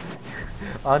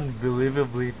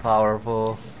 Unbelievably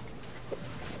powerful.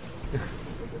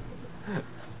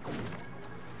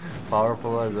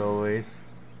 Powerful as always.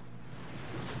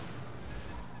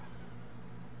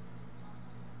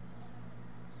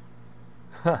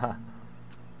 Haha.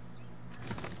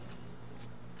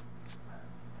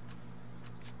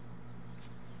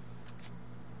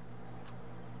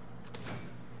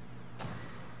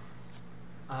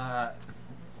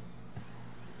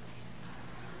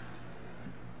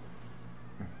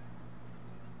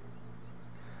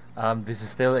 This is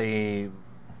still a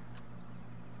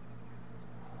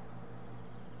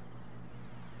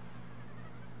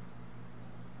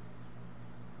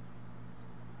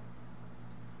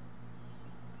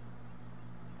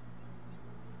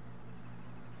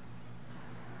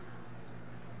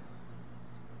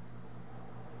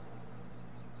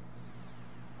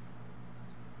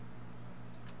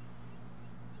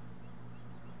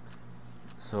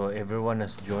So everyone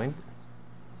has joined.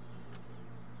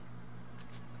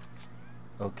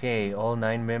 Okay, all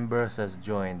 9 members has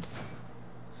joined.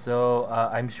 So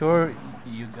I'm sure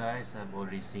you guys have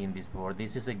already seen this before.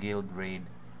 This is a guild raid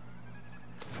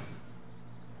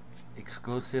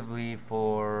exclusively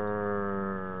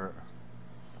for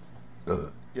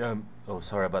yeah. Oh,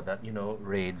 sorry about that. You know,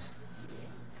 raids.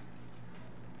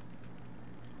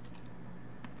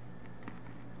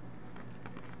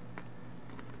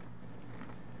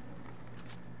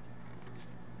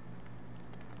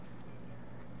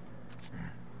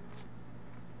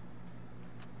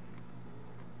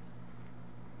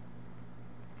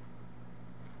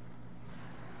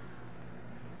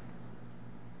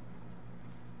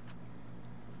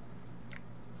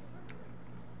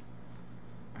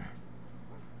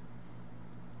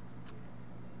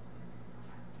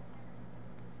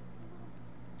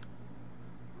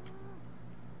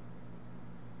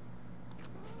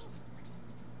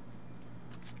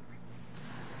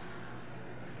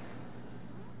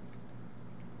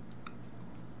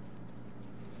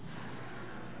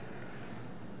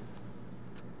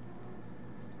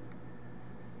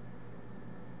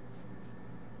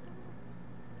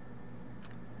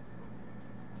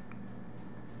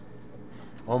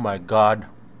 Oh my god.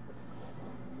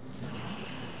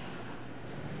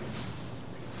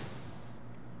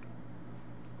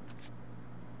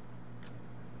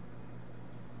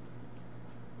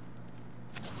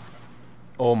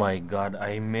 Oh my god,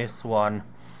 I missed one.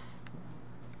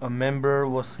 A member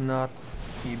was not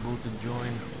able to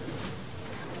join.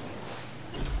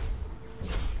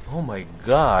 Oh my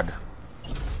god.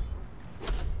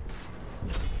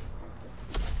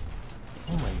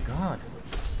 Oh my god.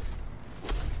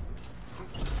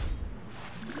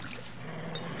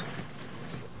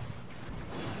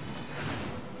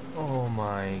 Oh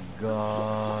my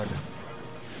god.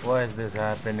 Why is this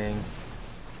happening?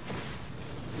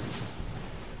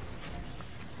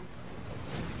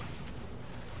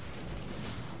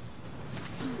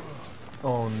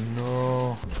 Oh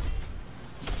no.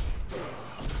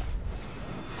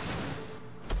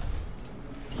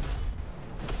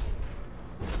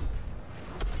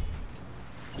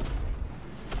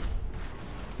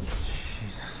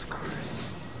 Jesus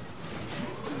Christ.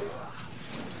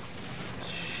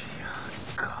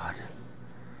 God.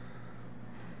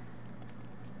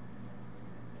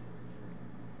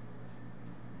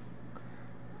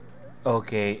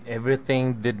 Okay,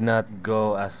 everything did not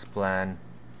go as planned.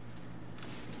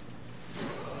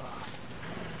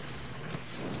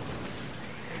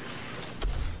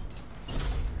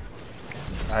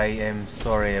 I am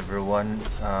sorry everyone.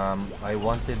 I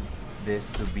wanted this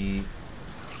to be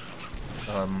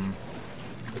uh,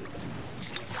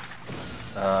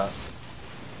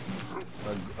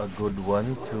 a good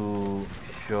one to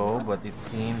show, but it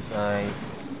seems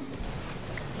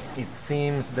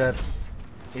that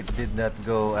it did not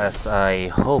go as I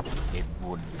hoped it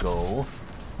would go.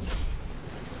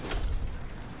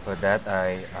 For that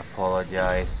I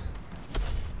apologize.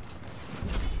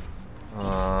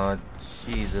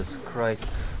 Jesus Christ.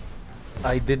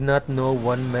 I did not know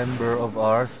one member of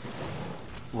ours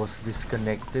was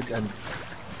disconnected, and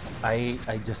I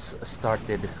just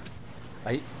started.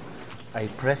 I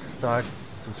pressed start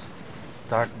to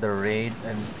start the raid,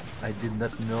 and I did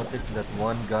not notice that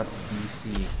one got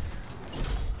DC.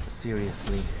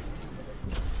 Seriously.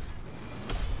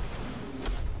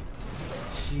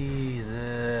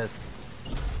 Jesus.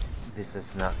 This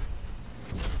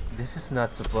is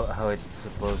not how it's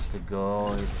supposed to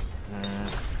go.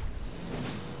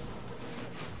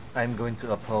 I'm going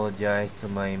to apologize to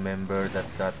my member that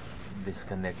got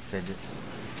disconnected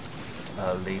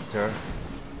later.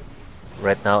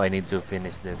 Right now I need to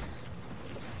finish this.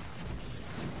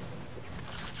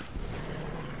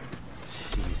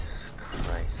 Jesus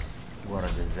Christ. What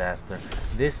a disaster.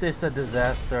 This is a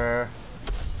disaster.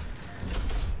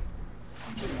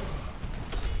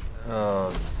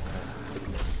 Oh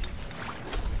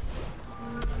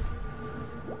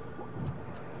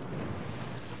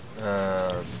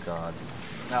God.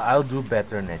 I'll do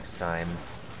better next time.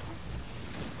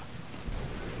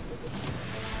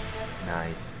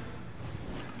 Nice.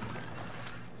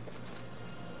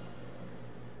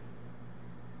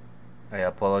 I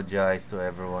apologize to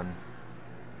everyone.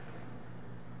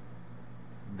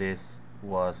 This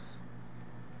was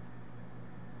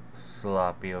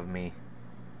sloppy of me.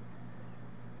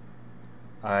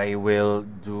 I will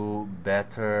do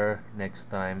better next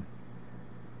time.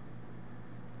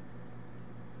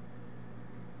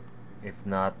 If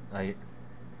not, I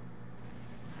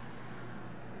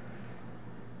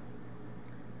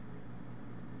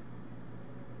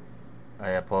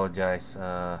apologize.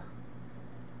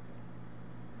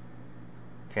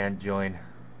 Can't join.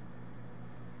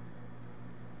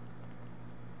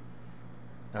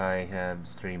 I have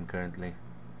stream currently.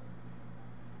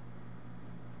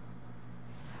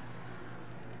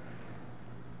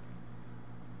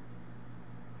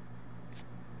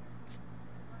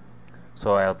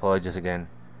 So I apologize again.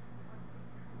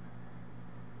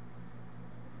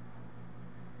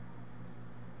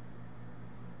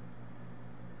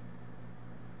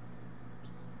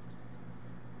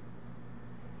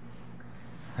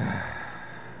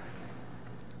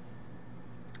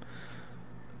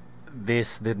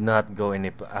 This did not go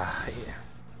any yeah.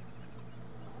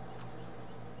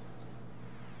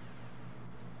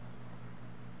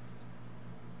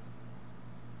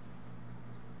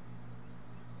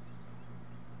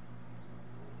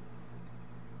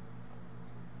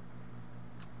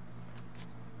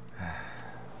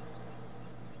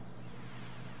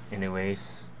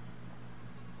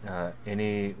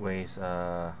 Anyways,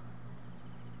 I'll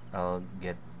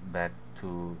get back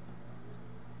to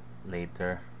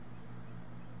later.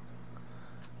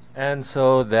 And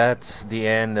so that's the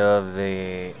end of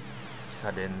the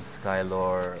sudden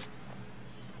Skylore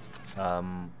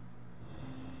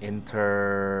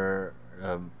inter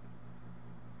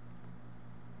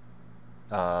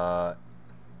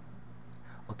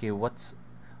okay, what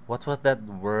was that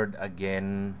word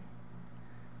again?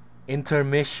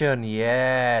 Intermission,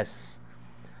 yes.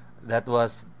 That's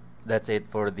it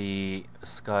for the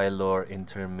Skylore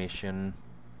intermission.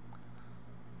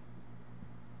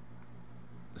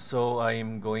 So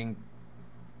I'm going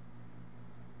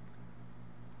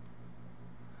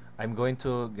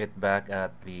to get back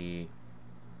at the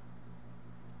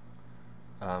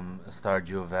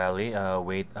Stardew Valley.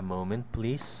 Wait a moment,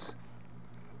 please.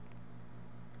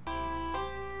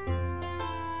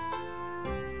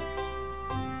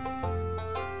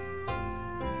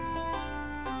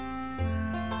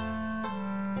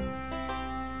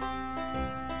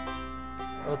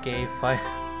 Okay,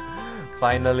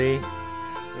 finally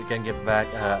we can get back.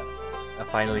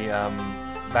 Finally,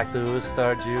 back to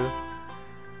Stardew,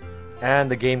 and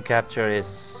the game capture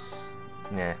is,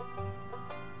 yeah.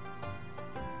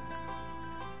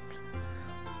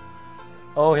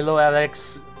 Oh, hello,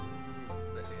 Alex.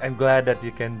 I'm glad that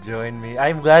you can join me.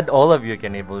 I'm glad all of you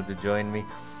can able to join me.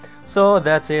 So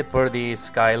that's it for the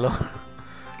Skylore.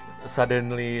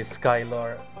 Suddenly,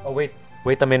 Skylore. Oh wait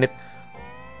a minute.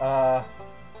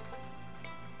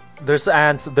 There's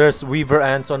ants. There's weaver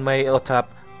ants on my top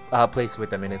place.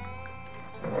 Wait a minute.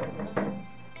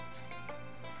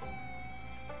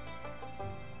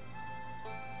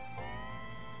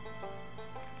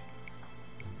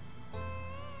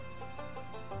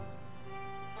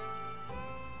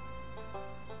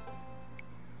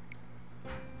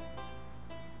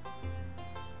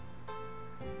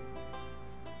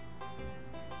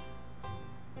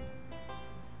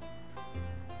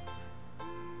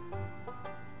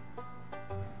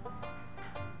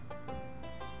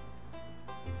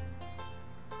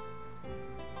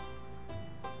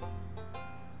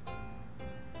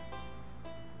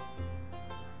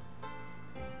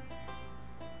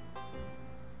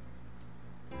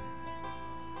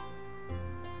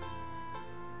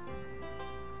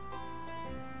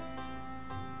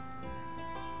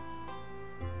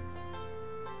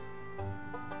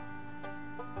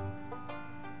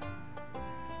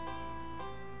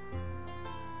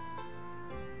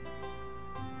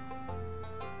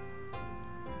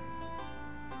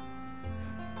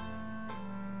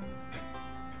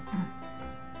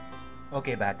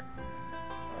 Okay, back.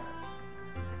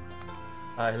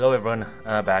 Hello everyone,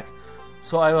 back.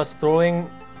 So I was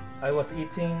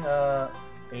eating a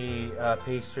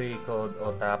pastry called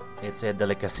otap. It's a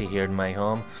delicacy here in my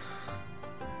home,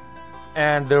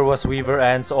 and there was weaver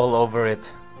ants all over it.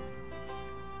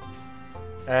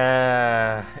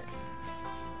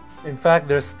 In fact,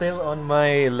 they're still on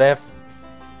my left,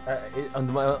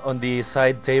 on the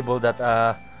side table that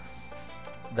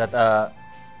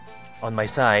on my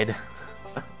side.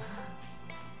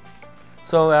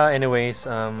 So anyways,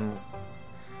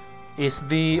 is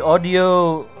the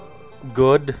audio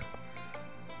good?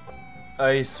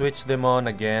 I switched them on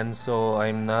again, so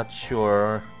I'm not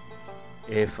sure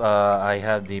if I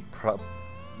have the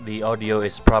audio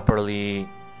is properly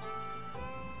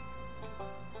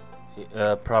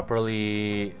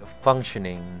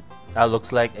functioning.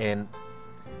 Looks like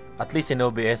at least in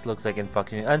OBS looks like in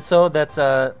functioning. And so that's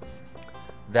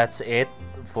it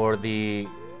for the.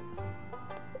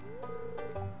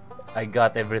 I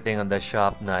got everything on the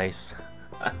shop, nice.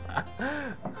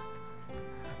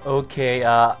 Okay,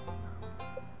 I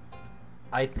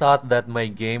thought that my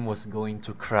game was going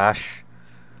to crash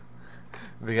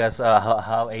because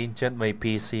how ancient my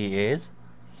PC is.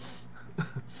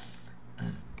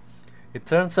 It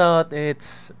turns out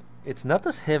it's not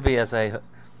as heavy as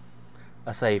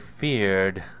I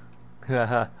feared.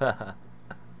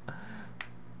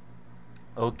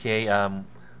 Okay,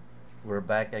 we're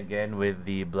back again with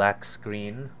the black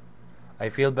screen. I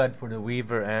feel bad for the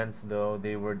weaver ants though.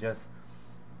 They were just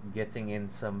getting in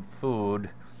some food,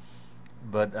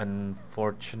 but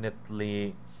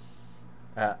unfortunately,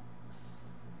 uh,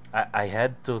 I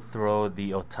had to throw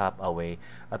the otap away.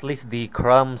 At least the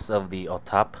crumbs of the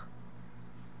otap.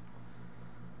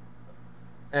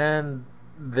 And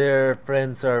their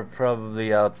friends are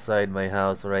probably outside my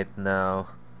house right now.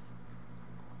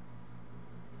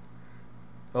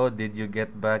 Oh, did you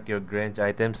get back your Grange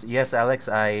items? Yes, Alex,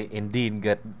 I indeed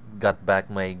got back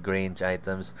my Grange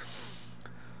items.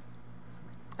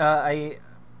 Uh, I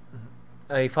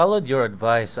I followed your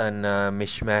advice on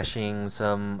mishmashing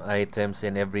some items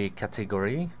in every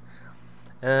category,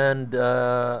 and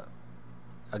I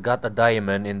got a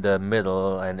diamond in the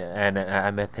middle and an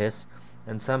amethyst,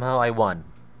 and somehow I won.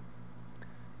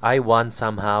 I won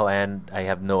somehow, and I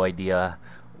have no idea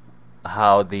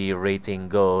how the rating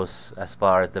goes as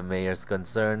far as the mayor's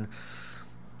concerned.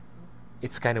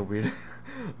 It's kind of weird,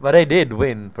 but I did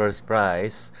win first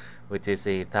prize, which is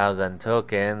 1,000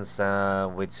 tokens,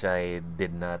 which I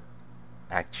did not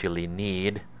actually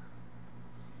need,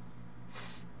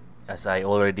 as I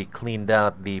already cleaned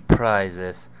out the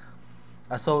prizes.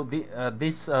 So the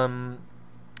this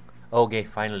okay,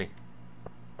 finally.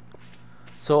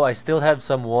 So I still have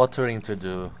some watering to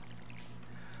do.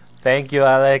 Thank you,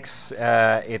 Alex.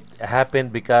 It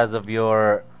happened because of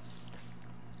your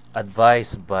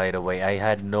advice, by the way. I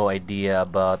had no idea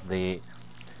about the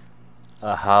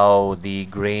how the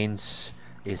grains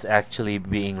is actually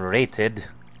being rated.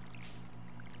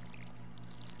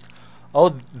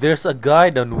 Oh, there's a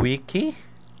guide on Wiki?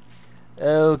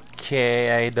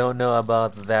 Okay, I don't know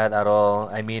about that at all.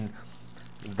 I mean,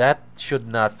 that should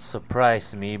not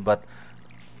surprise me, but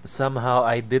somehow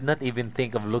I did not even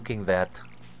think of looking that.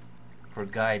 For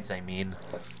guides, I mean.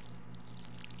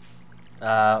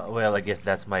 Well, I guess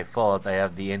that's my fault. I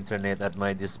have the internet at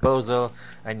my disposal,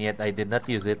 and yet I did not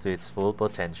use it to its full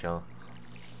potential.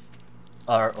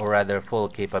 Or rather, full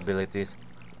capabilities.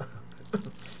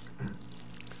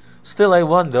 Still, I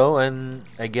won though, and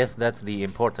I guess that's the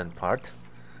important part.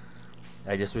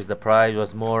 I just wish the prize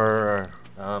was more.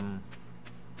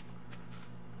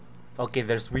 Okay,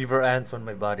 there's weaver ants on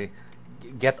my body.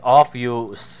 Get off,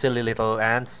 you silly little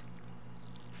ants.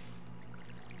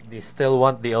 They still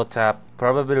want the OTAP.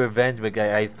 Probably revenge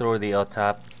because I threw the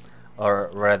OTAP, or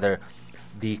rather,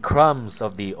 the crumbs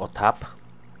of the OTAP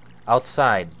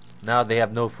outside. Now they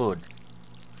have no food.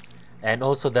 And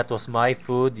also that was my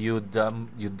food, you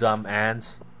dumb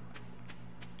ants.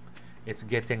 It's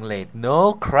getting late.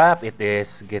 No crap, it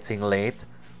is getting late.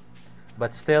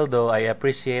 But still though, I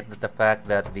appreciate the fact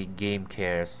that the game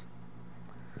cares.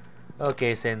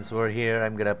 Okay, since we're here,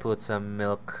 I'm gonna put some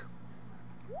milk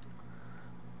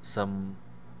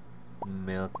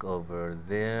over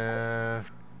there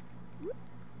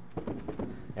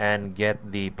and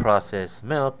get the processed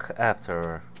milk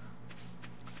after.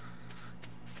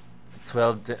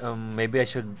 12 maybe I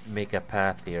should make a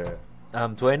path here.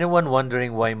 To anyone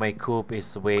wondering why my coop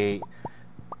is way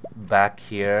back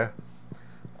here,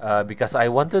 because I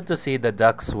wanted to see the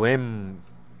ducks swim,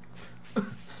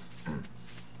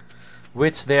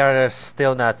 which they are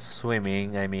still not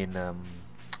swimming. I mean,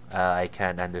 I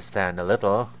can understand a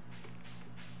little.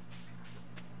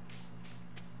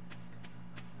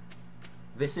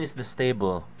 This is the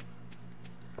stable.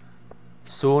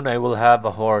 Soon I will have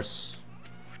a horse.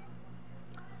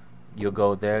 You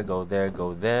go there, go there,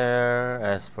 go there.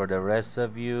 As for the rest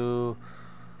of you,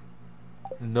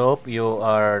 nope, you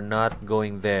are not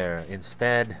going there.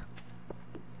 Instead,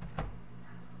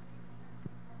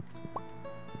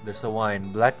 there's a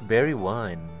wine, blackberry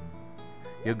wine.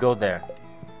 You go there.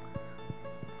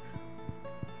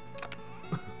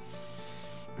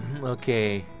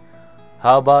 Okay,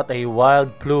 how about a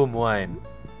wild plume wine?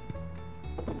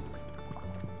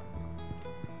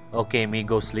 Okay, me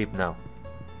go sleep now.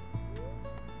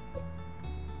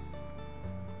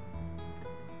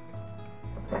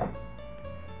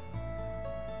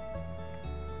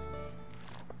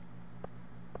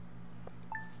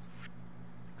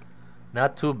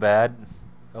 Not too bad.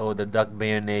 Oh, the duck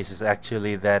mayonnaise is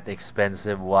actually that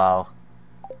expensive. Wow.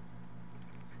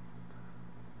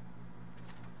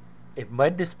 If my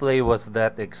display was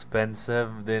that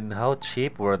expensive, then how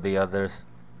cheap were the others?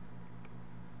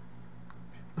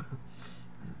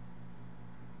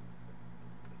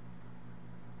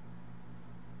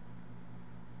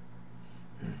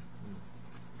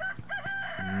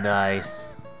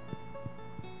 Nice.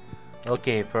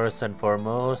 Okay, first and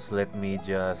foremost, let me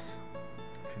just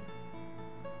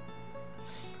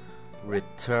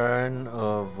return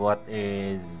of what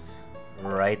is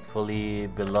rightfully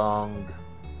belong.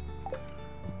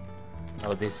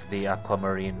 Oh, this is the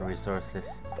aquamarine resources.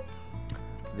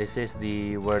 This is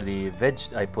the where the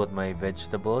I put my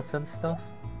vegetables and stuff.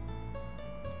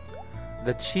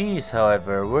 The cheese,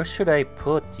 however, where should I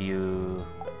put you?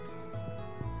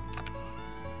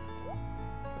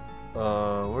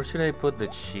 Where should I put the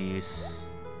cheese?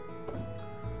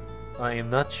 I am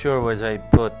not sure where I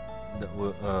put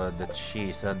the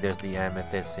cheese. And there's the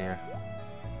amethyst here.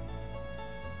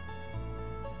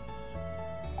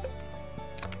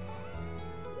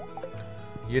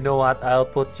 You know what? I'll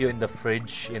put you in the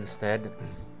fridge instead.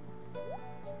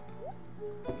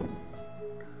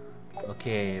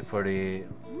 Okay, for the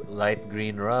light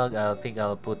green rug, I think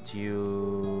I'll put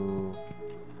you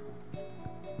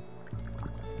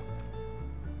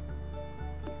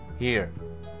here.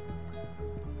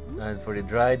 And for the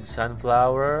dried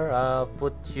sunflower, I'll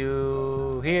put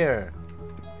you here.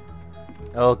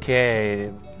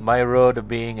 Okay, my road of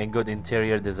being a good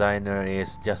interior designer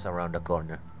is just around the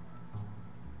corner.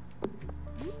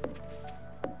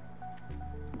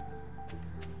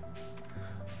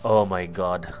 Oh my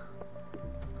god.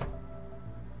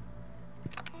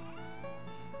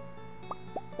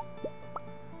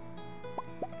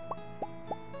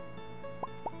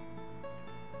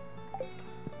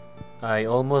 I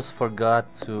almost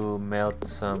forgot to melt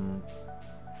some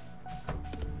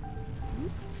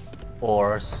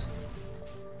ores.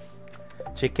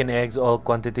 Chicken eggs, all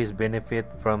quantities benefit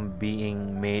from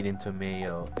being made into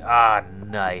mayo. Ah,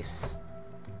 nice.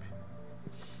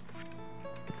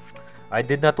 I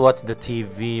did not watch the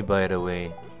TV, by the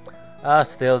way. Ah,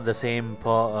 still the same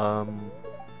oh,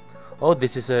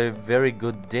 this is a very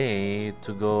good day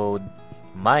to go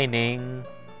mining.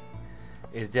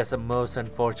 It's just most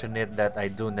unfortunate that I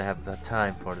don't have the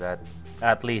time for that.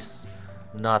 At least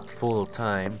not full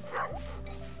time.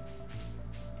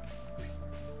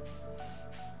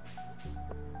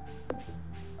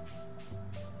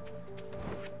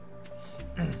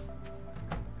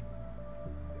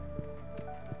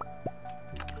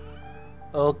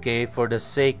 Okay, for the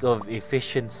sake of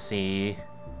efficiency,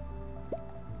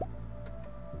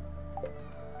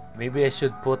 maybe I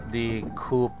should put the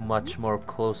coop much more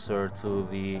closer to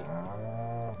the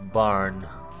barn.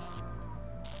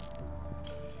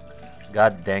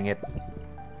 God dang it.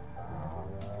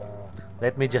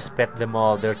 Let me just pet them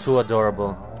all, they're too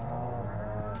adorable.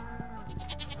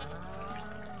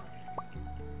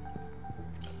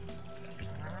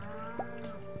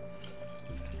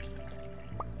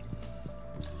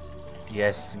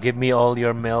 Yes, give me all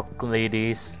your milk,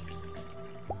 ladies.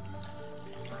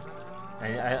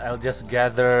 And I'll just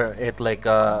gather it like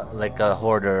a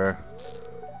hoarder.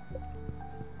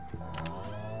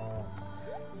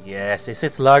 Yes, is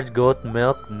it large goat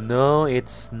milk? No,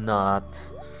 it's not.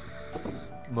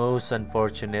 Most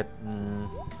unfortunate.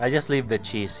 I just leave the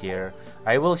cheese here.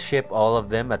 I will ship all of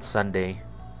them at Sunday.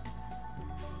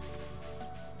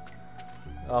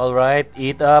 Alright,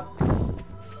 eat up.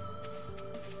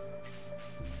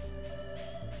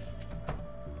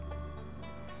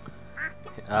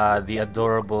 The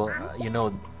adorable, you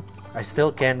know, I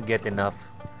still can't get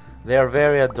enough. They are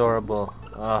very adorable.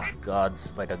 Oh, gods,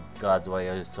 by the gods, why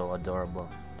are you so adorable?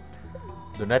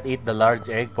 Do not eat the large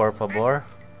egg, por favor.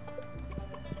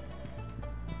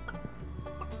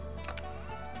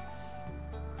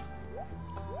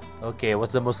 Okay,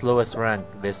 what's the most lowest rank?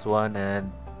 This one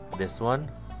and this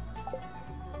one.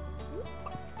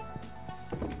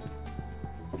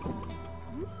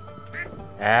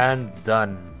 And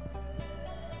done.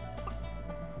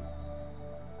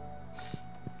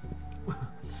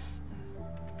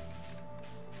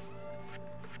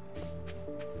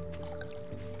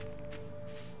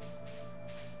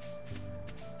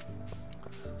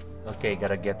 Okay,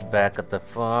 gotta get back at the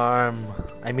farm.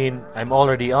 I mean, I'm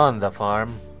already on the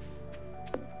farm.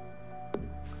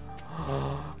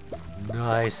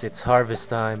 Nice, it's harvest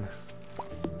time.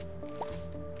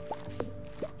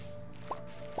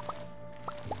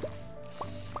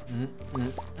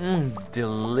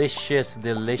 Delicious,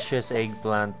 delicious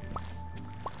eggplant.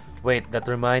 Wait, that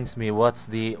reminds me, what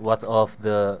of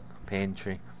the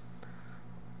pantry?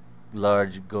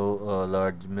 Large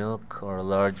milk or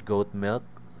large goat milk.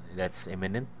 That's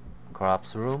imminent.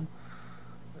 Crafts room.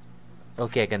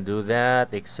 Okay, I can do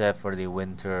that except for the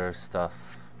winter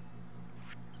stuff.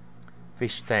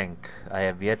 Fish tank. I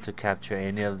have yet to capture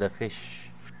any of the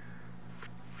fish.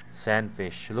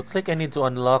 Sandfish. Looks like I need to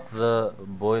unlock the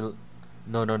boil.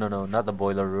 No, not the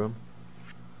boiler room.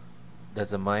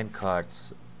 There's a mine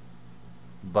carts.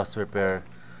 Bus repair.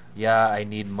 Yeah, I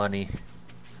need money.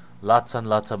 Lots and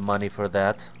lots of money for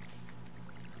that.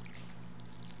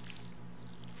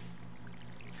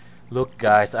 Look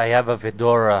guys, I have a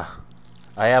fedora.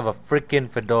 I have a freaking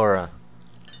fedora.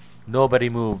 Nobody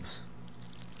moves.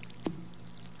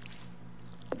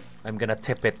 I'm gonna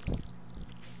tip it.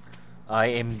 I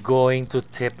am going to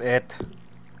tip it.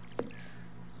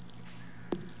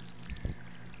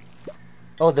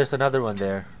 Oh, there's another one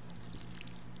there.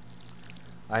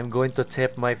 I'm going to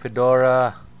tip my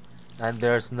fedora, and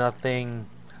there's nothing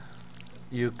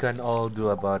you can all do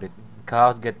about it.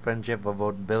 Cows get friendship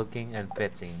about milking and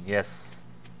petting. Yes.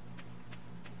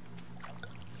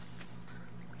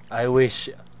 I wish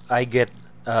I get.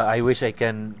 I wish I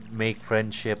can make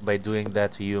friendship by doing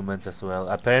that to humans as well.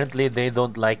 Apparently, they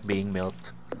don't like being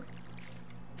milked.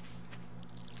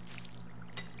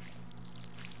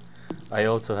 I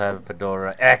also have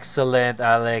fedora. Excellent,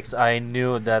 Alex. I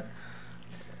knew that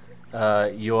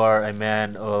you are a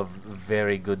man of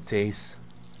very good taste.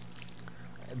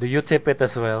 Do you tip it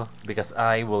as well? Because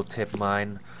I will tip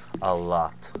mine a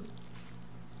lot.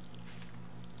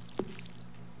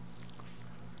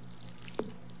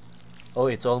 Oh,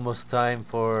 it's almost time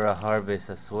for a harvest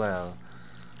as well.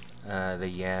 The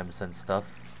yams and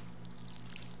stuff.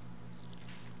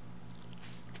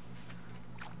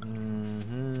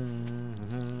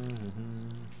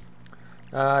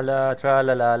 La la tra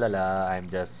la la la la. I'm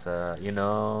just you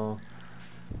know,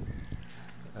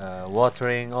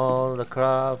 watering all the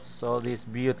crops, all these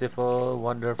beautiful,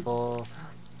 wonderful.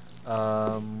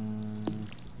 The,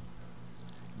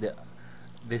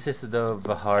 this is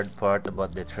the hard part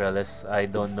about the trellis. I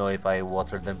don't know if I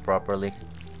watered them properly.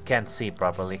 Can't see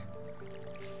properly.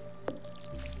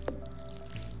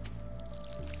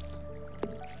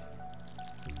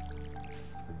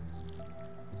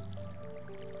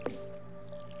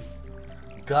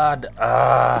 God,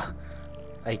 I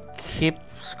keep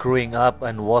screwing up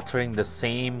and watering the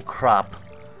same crop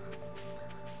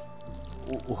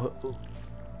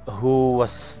who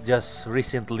was just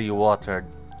recently watered.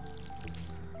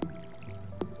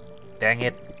 Dang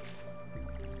it.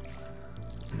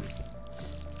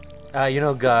 You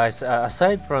know guys,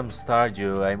 aside from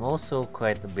Stardew, I'm also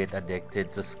quite a bit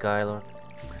addicted to Skylar.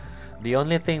 The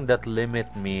only thing that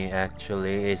limits me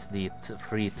actually is the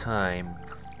free time.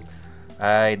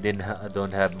 I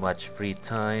don't have much free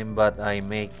time, but I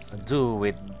make do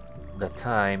with the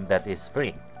time that is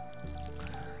free.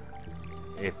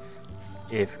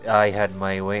 If I had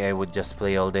my way, I would just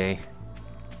play all day.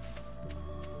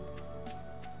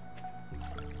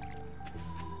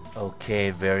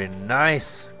 Okay, very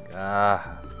nice.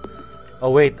 Oh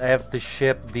wait, I have to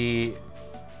ship the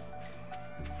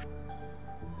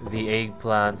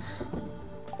eggplants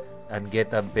and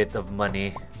get a bit of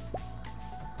money.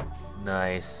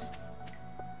 Nice.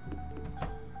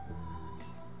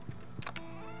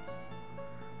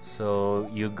 So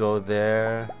you go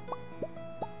there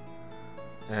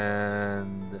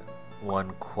and 1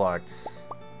 quartz.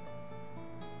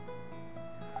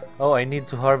 Oh, I need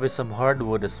to harvest some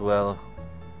hardwood as well.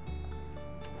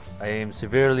 I am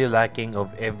severely lacking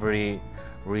of every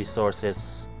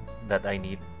resources that I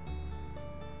need.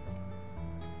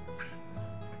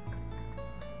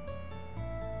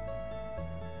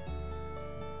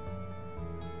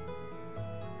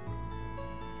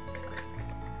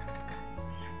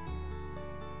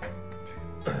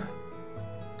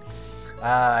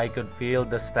 I could feel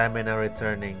the stamina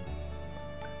returning.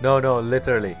 No,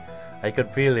 literally. I could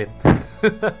feel it.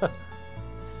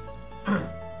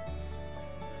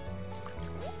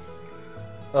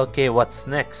 Okay, what's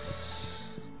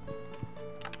next?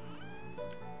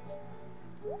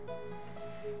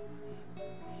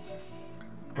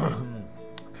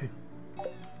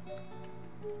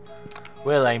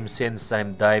 Well, since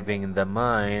I'm diving in the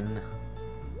mine,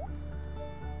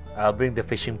 I'll bring the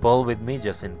fishing pole with me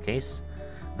just in case.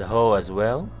 The hoe as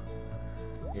well.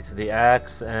 It's the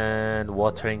axe and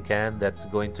watering can that's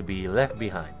going to be left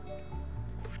behind.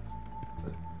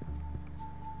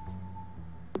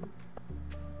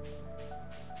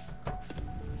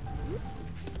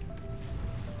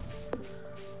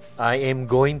 I am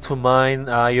going to mine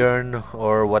iron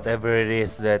or whatever it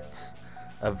is that's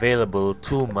available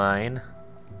to mine.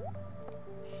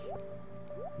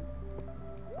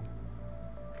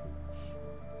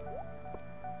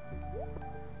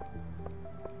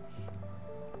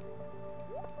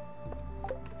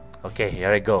 Okay,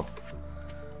 here I go.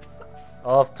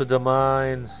 Off to the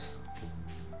mines.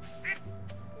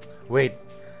 Wait,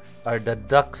 are the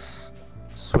ducks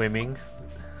swimming?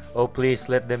 Oh, please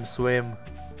let them swim.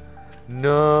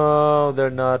 No,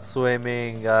 they're not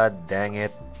swimming. God dang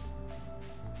it.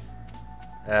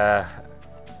 Uh,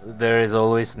 there is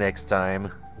always next time.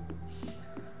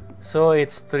 So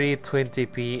it's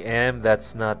 3:20 p.m.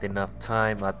 That's not enough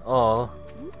time at all.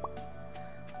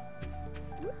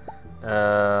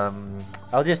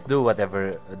 I'll just do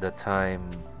whatever the time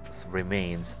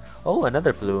remains. Oh,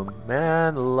 another plume.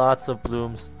 Man, lots of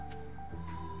plumes.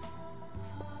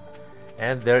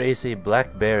 And there is a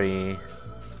blackberry.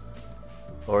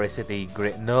 Or is it a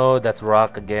great? No, that's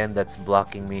rock again. That's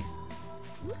blocking me.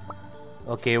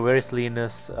 Okay, where is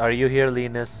Linus? Are you here,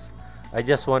 Linus? I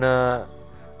just wanna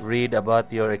read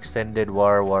about your extended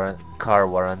car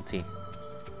warranty.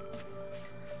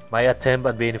 My attempt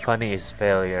at being funny is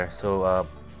failure, so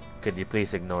could you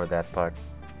please ignore that part?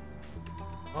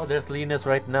 Oh, there's Linus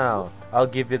right now. I'll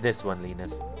give you this one,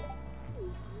 Linus.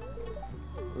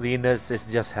 Linus is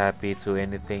just happy to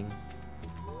anything.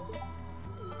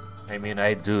 I mean,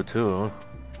 I do too.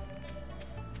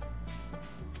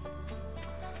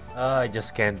 I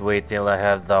just can't wait till I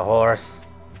have the horse.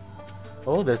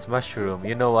 Oh, there's mushroom.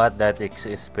 You know what? That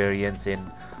experience in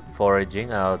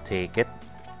foraging, I'll take it.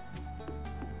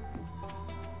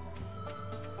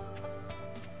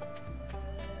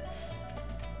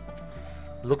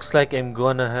 Looks like I'm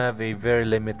gonna have a very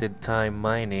limited time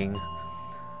mining.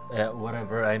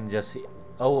 Whatever, I'm just...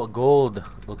 Oh, gold!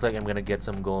 Looks like I'm gonna get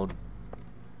some gold.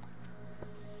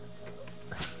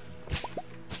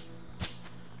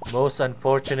 Most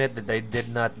unfortunate that I did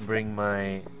not bring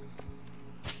my...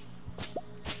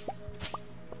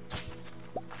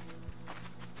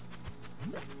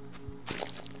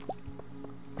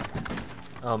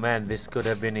 Oh man, this could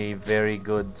have been a very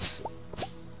good...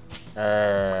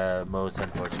 most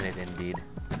unfortunate indeed.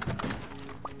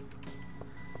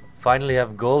 Finally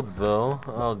have gold though.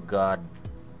 Oh god.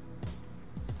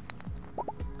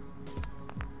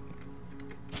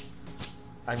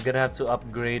 I'm gonna have to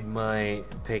upgrade my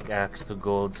pickaxe to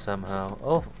gold somehow.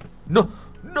 Oh no!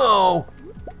 No!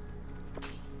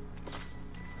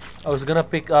 I was gonna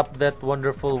pick up that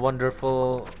wonderful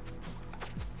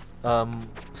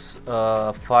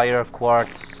fire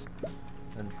quartz.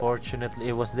 Unfortunately,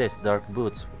 it was this dark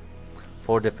boots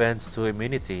for defense to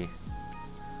immunity.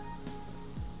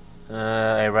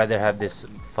 I rather have this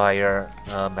fire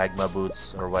magma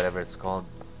boots or whatever it's called.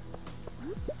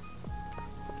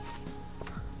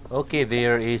 Okay,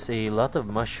 there is a lot of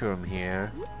mushroom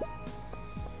here.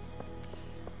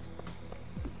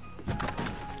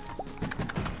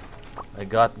 I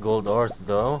got gold ores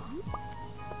though.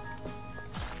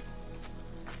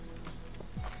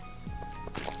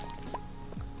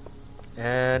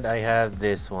 And I have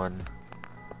this one.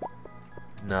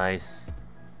 Nice.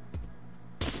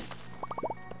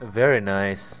 Very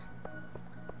nice.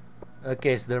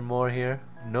 Okay, is there more here?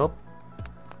 Nope.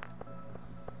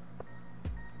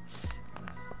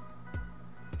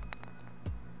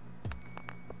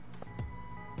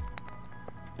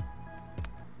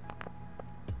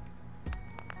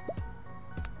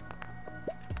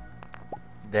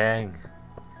 Dang.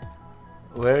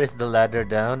 Where is the ladder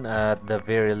down? At the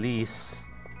very least,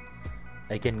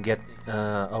 I can get...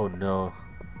 oh no.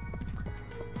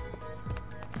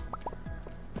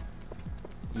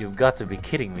 You've got to be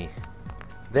kidding me.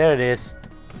 There it is.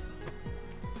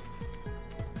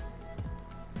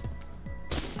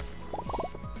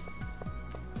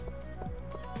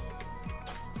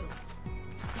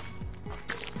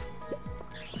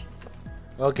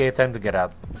 Okay, time to get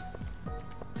out.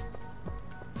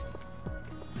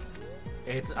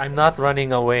 I'm not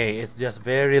running away, it's just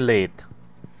very late.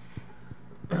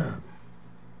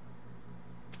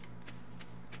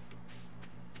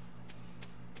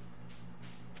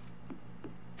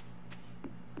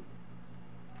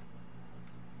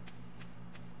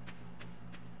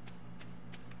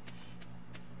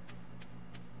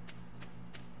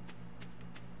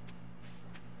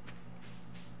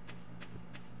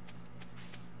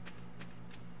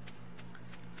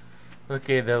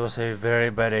 Okay, that was a very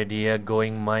bad idea,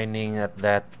 going mining at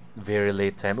that very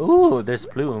late time. Ooh, there's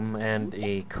plume and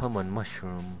a common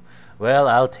mushroom. Well,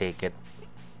 I'll take it.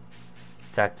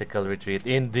 Tactical retreat,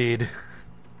 indeed.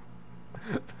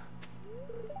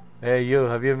 Hey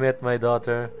you, have you met my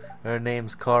daughter? Her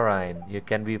name's Corine. You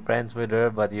can be friends with her,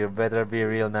 but you better be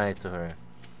real nice to her.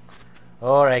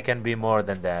 Or I can be more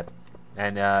than that.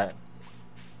 And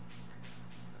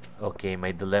okay,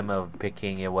 my dilemma of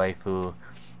picking a waifu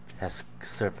has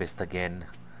surfaced again.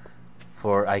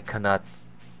 For I cannot...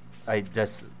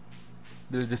 there's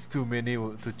just too many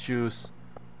to choose.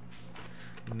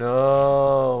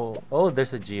 No! Oh,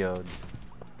 there's a geode.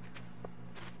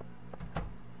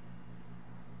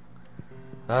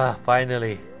 Ah,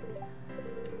 finally.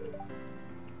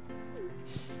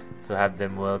 to have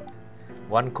them wilt.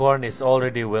 One corn is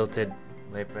already wilted.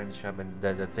 My friend Shaman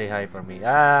doesn't say hi for me.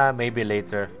 Ah, maybe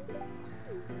later.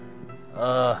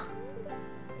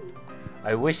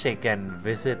 I wish I can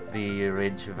visit the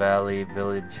Ridge Valley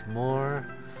village more.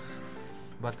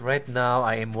 But right now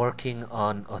I am working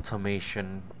on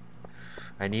automation.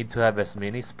 I need to have as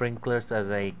many sprinklers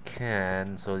as I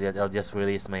can so that I'll just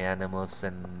release my animals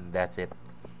and that's it.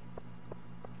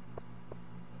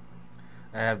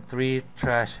 I have 3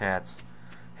 trash hats.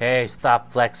 Hey, stop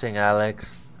flexing,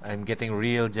 Alex. I'm getting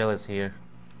real jealous here.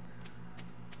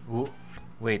 Ooh,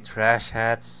 wait, trash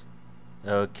hats?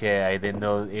 Okay, I didn't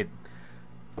know it.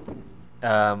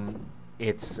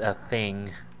 It's a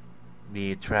thing.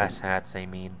 The trash hats, I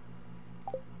mean.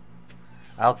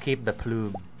 I'll keep the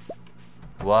plume.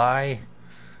 Why?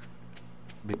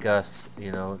 Because,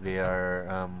 you know, they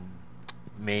are,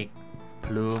 make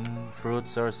plume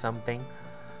fruits or something.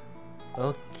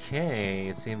 Okay,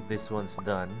 it seems this one's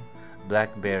done.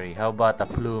 Blackberry. How about a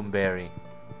plume berry?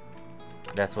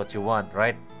 That's what you want,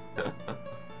 right?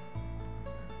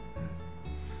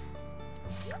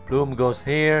 Plume goes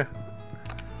here.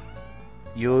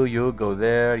 You go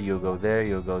there, you go there,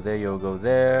 you go there, you go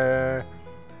there.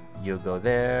 You go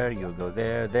there, you go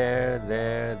there,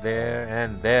 there,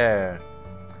 and there.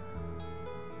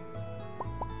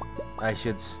 I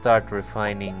should start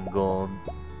refining gold.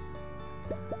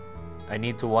 I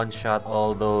need to one-shot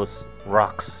all those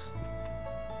rocks.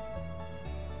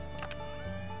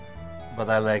 But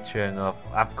I like chewing up.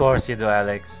 Of course you do,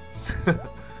 Alex.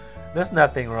 There's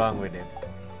nothing wrong with it.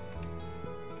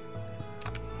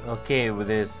 Okay, with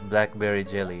this blackberry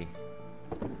jelly.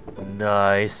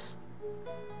 Nice.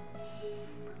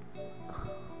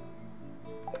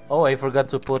 Oh, I forgot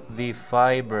to put the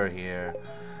fiber here.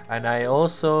 And I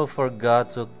also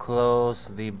forgot to close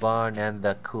the barn and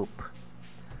the coop.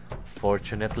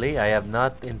 Fortunately, I have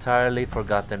not entirely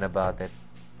forgotten about it.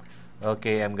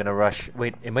 Okay, I'm gonna rush.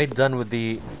 Wait, am I done with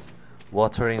the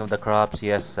watering of the crops?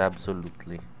 Yes,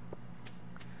 absolutely.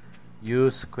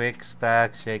 Use quick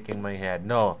stack, shaking my head.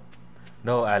 No,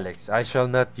 no, Alex, I shall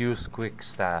not use quick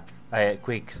stack.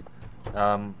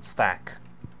 Stack.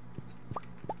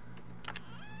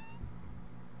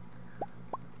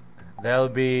 That'll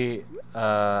be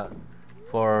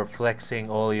for flexing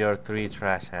all your 3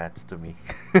 trash hats to me.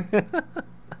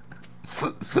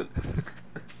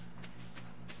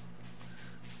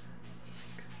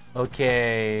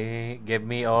 Okay, give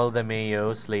me all the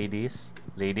mayos, ladies.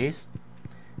 Ladies,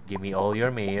 give me all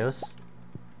your mayos.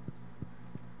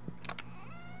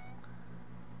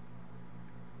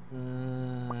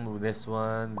 This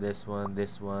one, this one,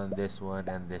 this one, this one,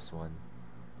 and this one.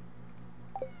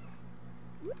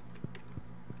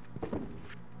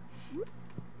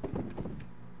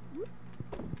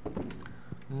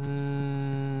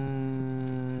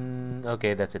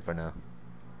 Okay, that's it for now.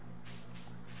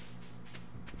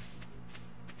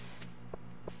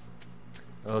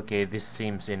 Okay, this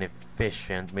seems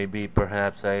inefficient. Maybe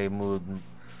perhaps I move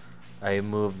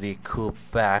the coop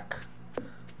back.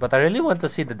 But I really want to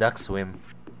see the duck swim.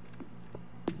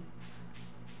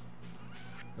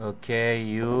 Okay,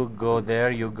 you go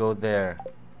there, you go there.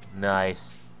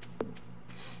 Nice.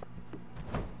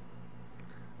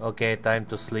 Okay, time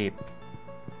to sleep.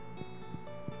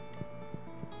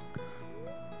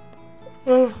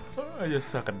 I just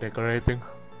suck at decorating.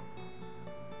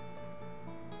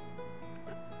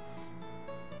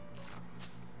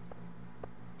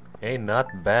 Hey, not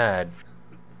bad.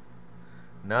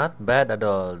 Not bad at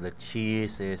all. The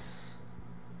cheese is...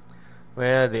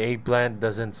 Well, the eggplant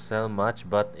doesn't sell much,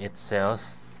 but it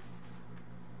sells.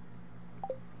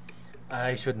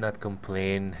 I should not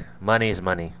complain. Money is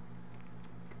money.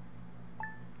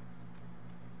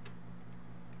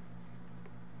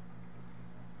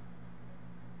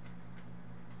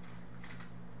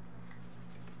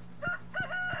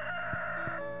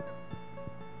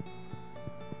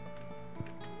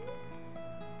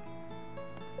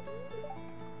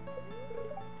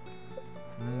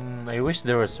 I wish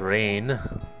there was rain.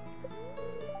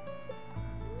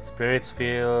 Spirits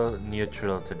feel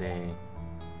neutral today.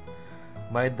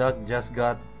 My duck just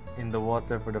got in the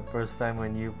water for the first time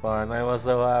when you farm. I was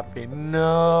so happy.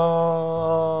 No!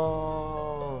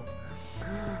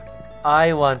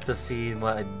 I want to see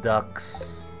my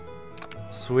ducks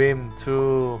swim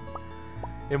too.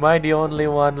 Am I the only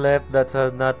one left that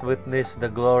has not witnessed the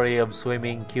glory of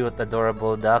swimming cute,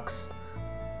 adorable ducks?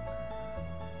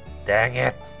 Dang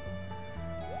it!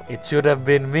 It should have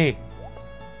been me.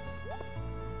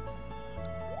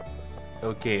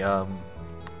 Okay,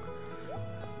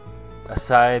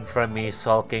 aside from me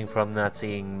sulking from not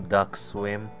seeing ducks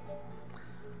swim,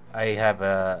 I have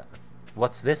a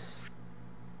What's this?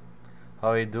 How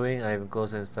are you doing? I have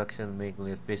close instruction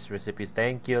making fish recipes.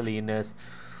 Thank you, Linus.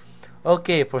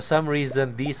 Okay, for some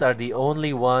reason these are the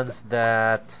only ones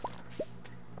that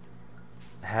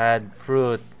had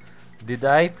fruit. Did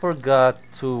I forgot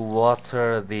to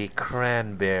water the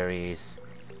cranberries?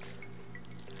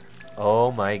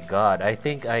 Oh my god, I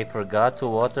think I forgot to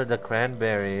water the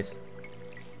cranberries.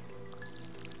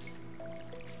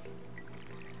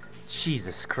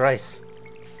 Jesus Christ.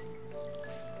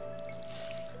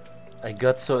 I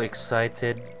got so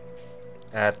excited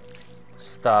at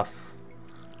stuff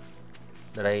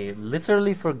that I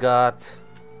literally forgot.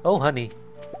 Oh, honey.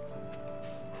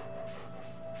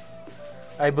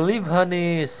 I believe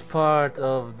honey is part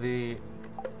of the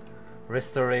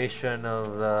restoration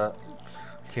of the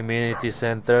community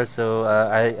center, so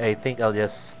I think I'll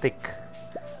just stick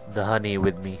the honey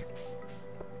with me.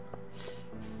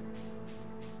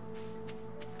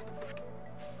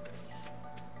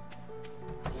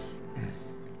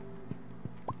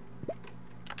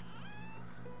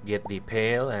 Get the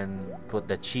pail and put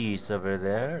the cheese over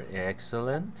there.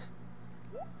 Excellent.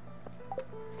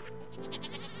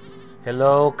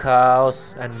 Hello,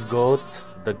 cows and goat,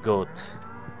 the goat.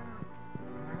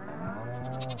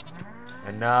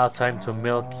 And now time to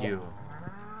milk you.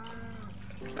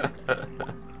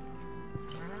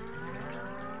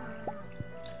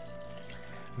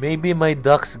 Maybe my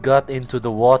ducks got into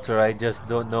the water. I just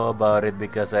don't know about it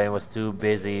because I was too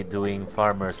busy doing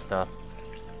farmer stuff.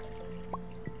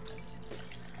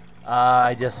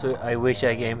 I wish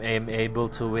I am able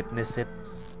to witness it.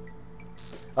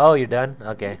 Oh, you're done?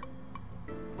 Okay.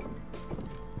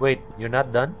 Wait, you're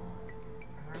not done?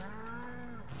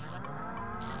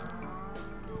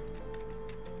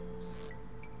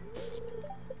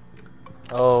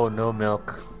 Oh, no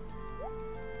milk.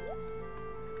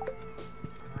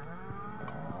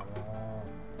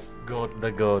 Goat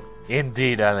the goat.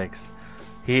 Indeed, Alex.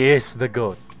 He is the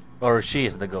goat. Or she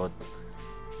is the goat.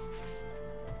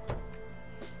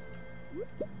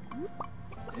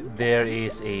 There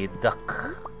is a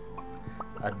duck.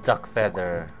 A duck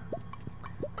feather.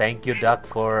 Thank you, duck,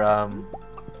 for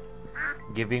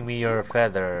giving me your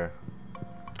feather.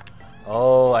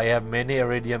 Oh, I have many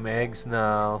iridium eggs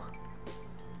now.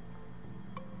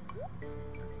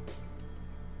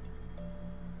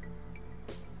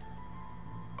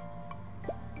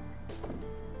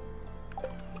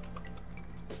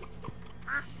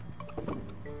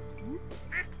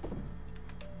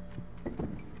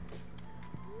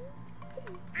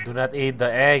 Do not eat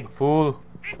the egg, fool.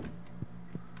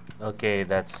 Okay,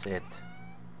 that's it.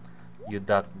 You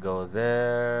duck go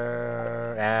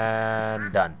there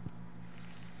and done.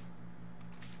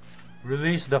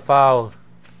 Release the fowl.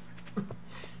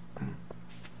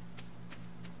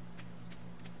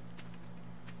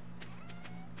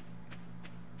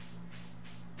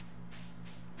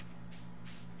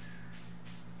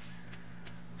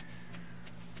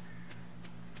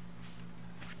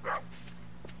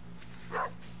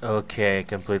 Okay,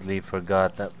 completely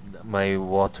forgot that my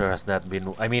water has not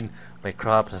been, I mean, my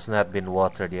crop has not been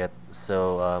watered yet,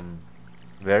 so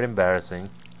very embarrassing.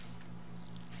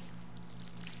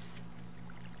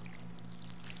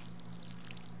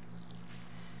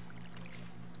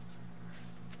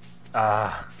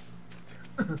 Ah.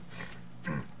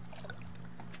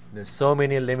 There's so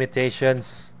many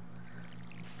limitations.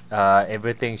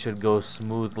 Everything should go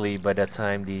smoothly by the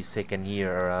time the second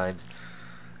year arrives.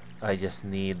 I just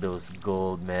need those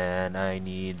gold, man. I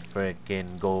need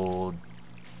freaking gold.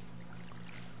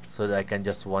 So that I can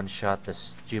just one-shot the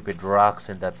stupid rocks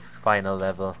in that final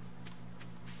level.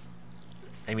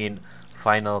 I mean,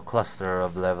 final cluster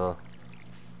of level.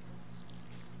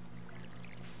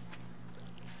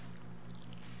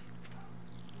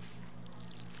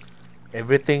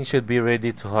 Everything should be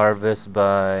ready to harvest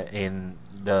by in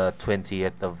the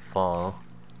 20th of fall.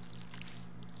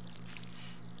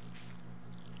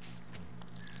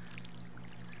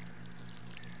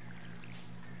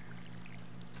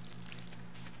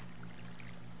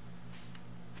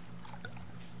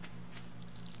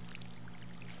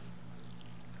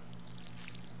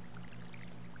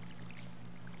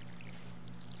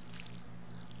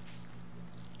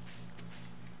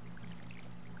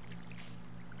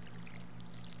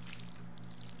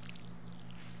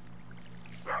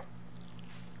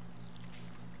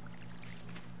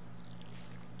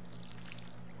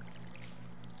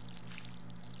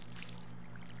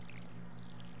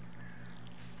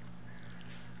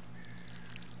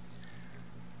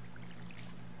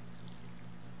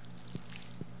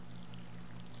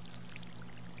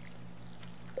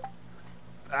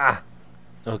 Ah!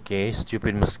 Okay,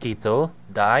 stupid mosquito.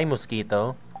 Die,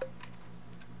 mosquito.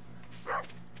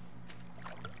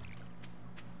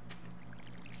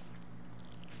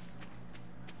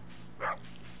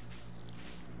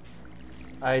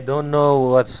 I don't know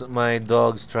what's my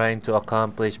dog's trying to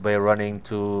accomplish by running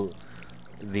to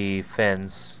the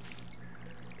fence.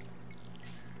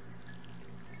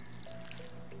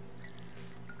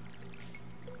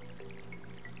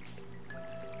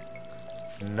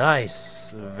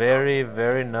 Nice, very,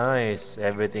 very nice.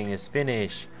 Everything is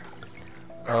finished.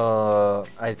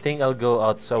 I think I'll go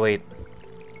out. So wait.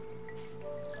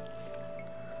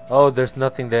 Oh, there's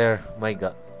nothing there. My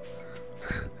God.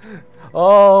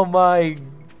 Oh my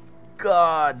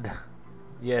God.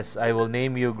 Yes, I will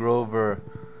name you Grover.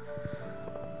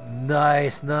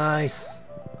 Nice, nice.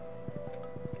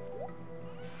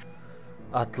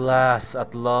 At last,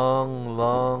 at long,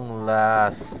 long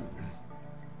last.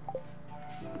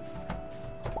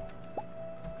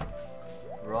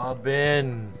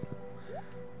 Robin,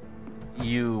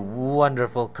 you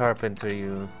wonderful carpenter,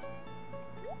 you.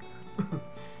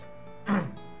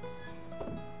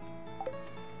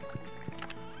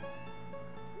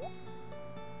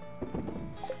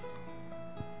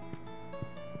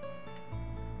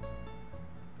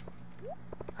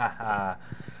 Haha.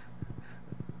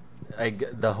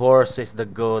 The horse is the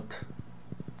goat.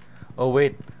 Oh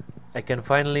wait, I can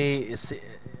finally see.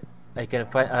 I can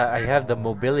find. I have the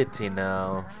mobility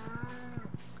now.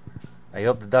 I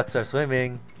hope the ducks are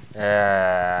swimming.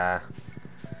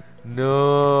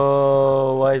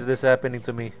 No. Why is this happening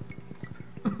to me?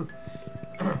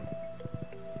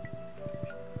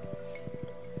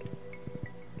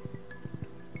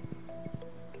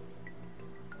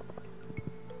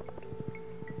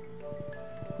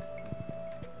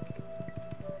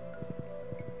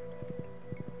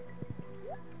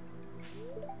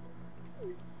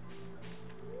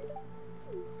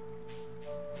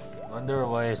 Wonder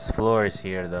why his floor is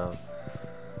here though.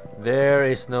 There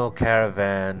is no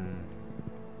caravan.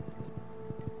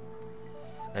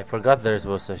 I forgot there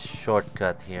was a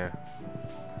shortcut here.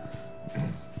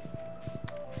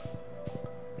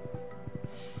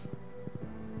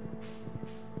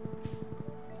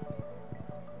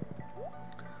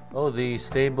 Oh, the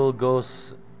stable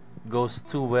goes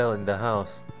too well in the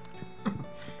house.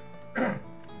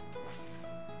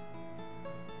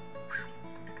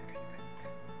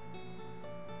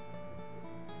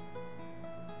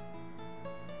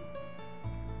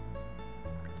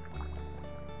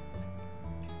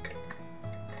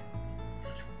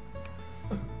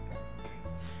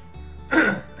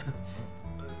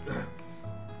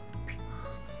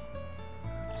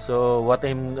 So what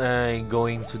am I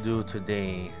going to do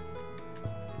today?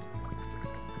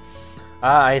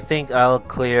 I think I'll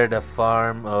clear the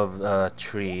farm of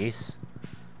trees.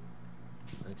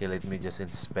 Okay, let me just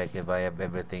inspect if I have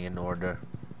everything in order.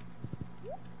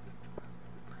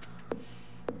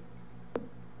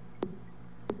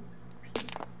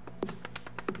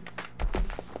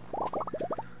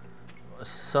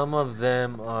 Some of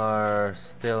them are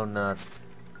still not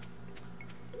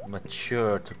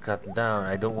mature to cut down.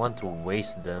 I don't want to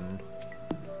waste them.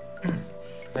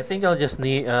 I think I'll just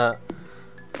need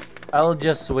I'll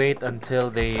just wait until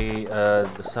they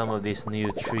some of these new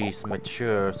trees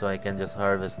mature so I can just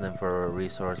harvest them for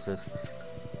resources.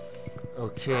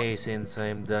 Okay, since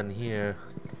I'm done here.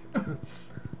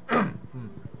 I'm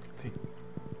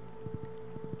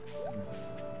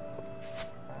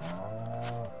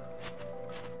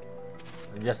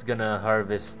just gonna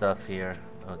harvest stuff here.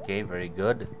 Okay, very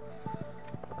good.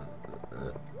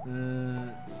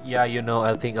 Yeah, you know,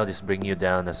 I think I'll just bring you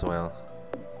down as well.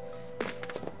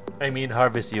 I mean,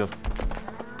 harvest you.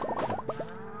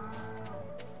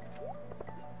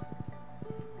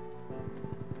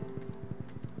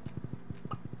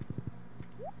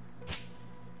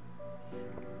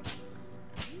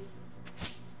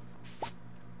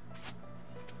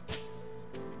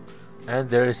 And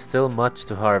there is still much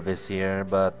to harvest here,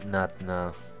 but not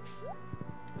now.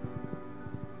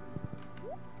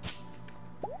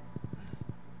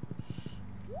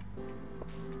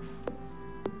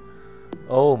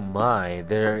 Oh my,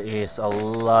 there is a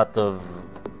lot of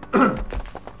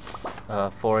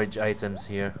forage items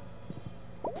here.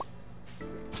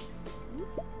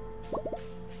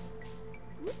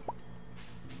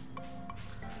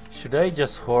 Should I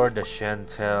just hoard the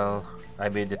chantel? I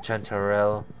mean the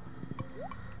chanterelle?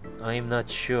 I'm not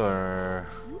sure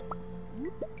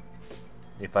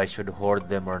if I should hoard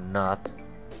them or not.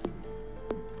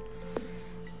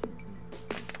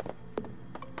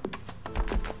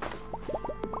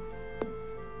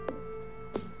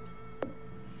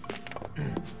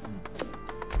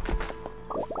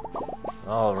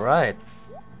 All right.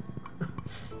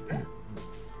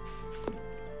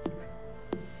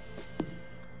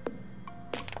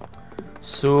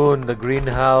 Soon the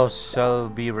greenhouse shall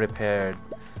be repaired.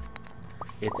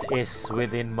 It is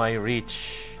within my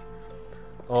reach.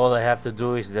 All I have to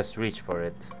do is just reach for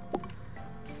it.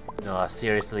 No,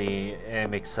 seriously,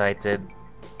 I'm excited.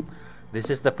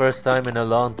 This is the first time in a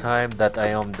long time that I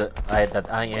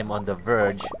am on the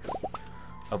verge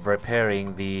of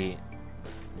repairing the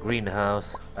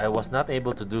greenhouse. I was not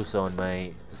able to do so on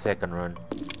my second run.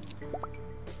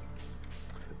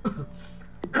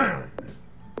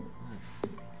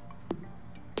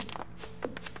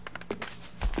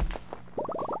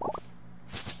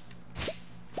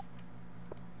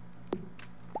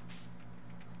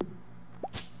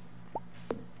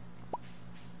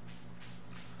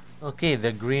 Okay,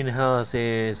 the greenhouse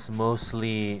is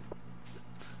mostly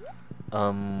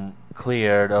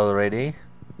cleared already.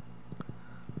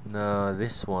 No,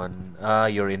 this one. Ah,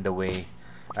 you're in the way.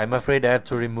 I'm afraid I have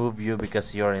to remove you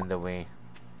because you're in the way.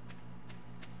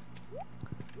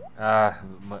 Ah,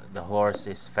 the horse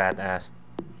is fat ass.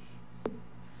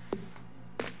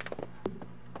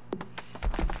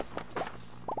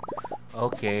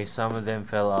 Okay, some of them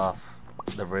fell off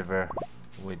the river.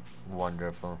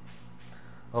 Wonderful.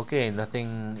 Okay,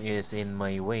 nothing is in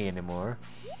my way anymore.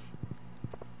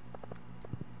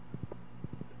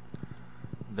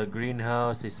 The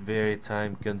greenhouse is very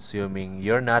time consuming.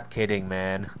 You're not kidding,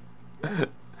 man.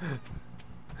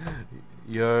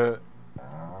 You're...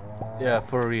 Yeah,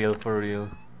 for real, for real.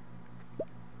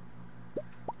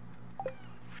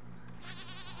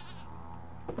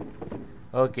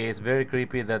 Okay, it's very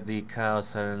creepy that the cow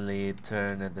suddenly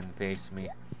turned and then faced me.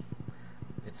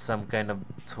 It's some kind of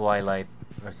twilight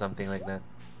or something like that.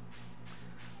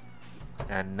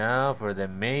 And now for the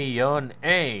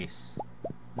mayonnaise.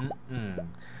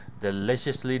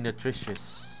 Deliciously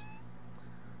nutritious.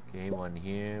 Okay, one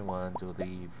here, 1, 2,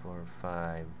 3, 4,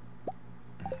 5.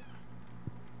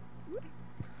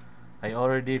 I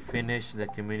already finished the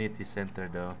community center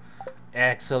though.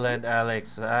 Excellent,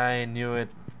 Alex. I knew it.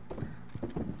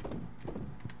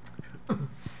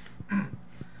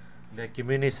 The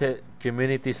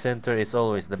community center is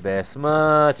always the best.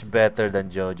 Much better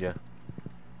than Georgia.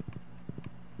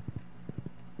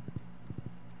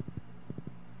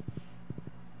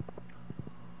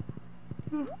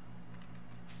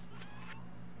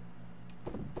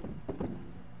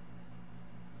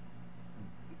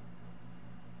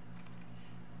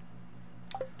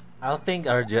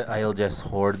 I'll just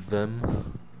hoard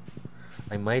them.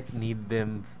 I might need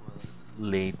them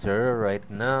later. Right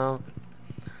now,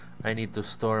 I need to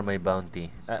store my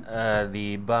bounty.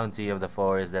 The bounty of the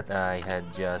forest that I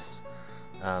had just,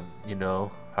 you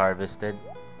know, harvested.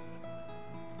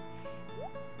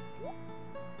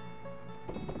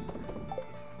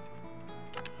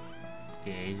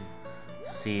 Okay,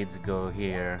 seeds go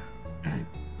here.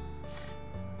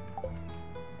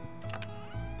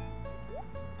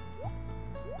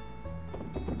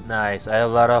 Nice, I have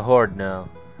a lot of hoard now.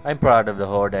 I'm proud of the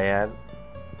hoard I have.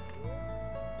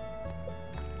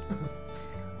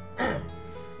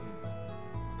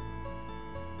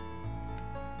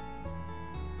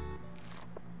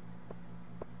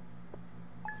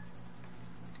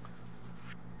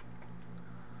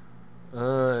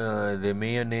 The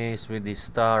mayonnaise with the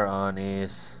star on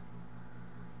is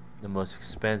the most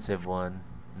expensive one.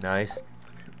 Nice.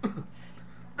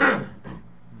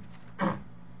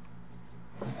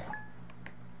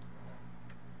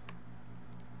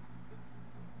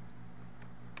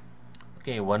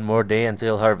 Okay, one more day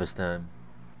until harvest time.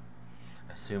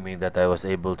 Assuming that I was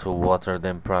able to water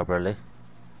them properly.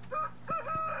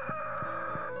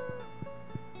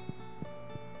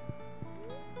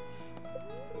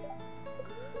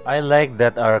 I like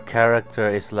that our character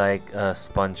is like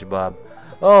SpongeBob.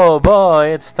 Oh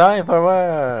boy, it's time for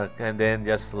work! And then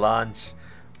just launch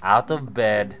out of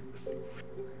bed.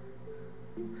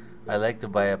 I like to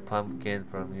buy a pumpkin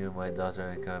from you, my daughter,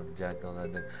 and come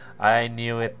jack-o'-lantern. I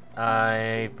knew it.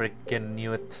 I freaking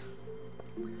knew it.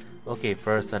 Okay,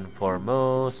 first and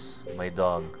foremost, my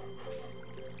dog.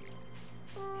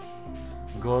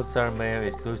 Gold Star Mayo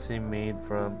exclusively made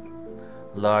from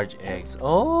large eggs.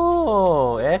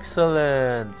 Oh,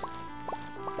 excellent.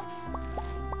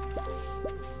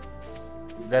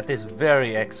 That is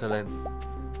very excellent.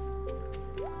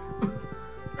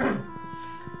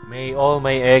 May all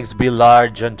my eggs be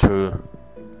large and true.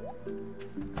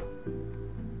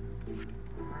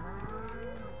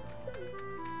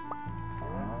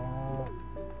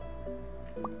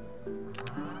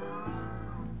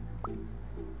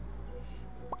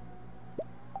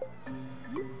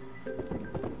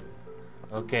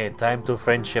 Okay, time to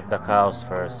friendship the cows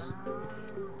first.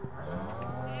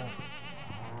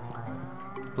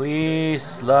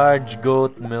 Please, large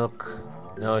goat milk.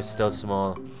 No, it's still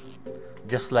small.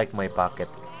 Just like my pocket.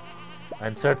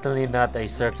 And certainly not a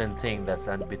certain thing that's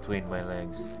between my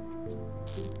legs.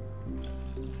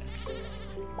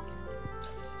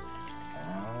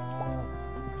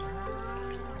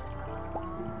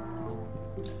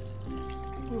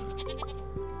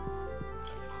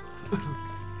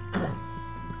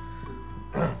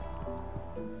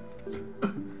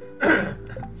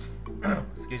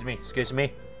 Excuse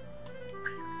me.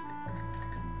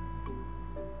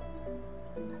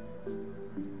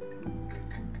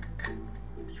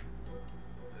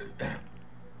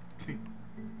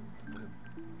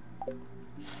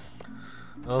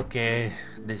 Okay,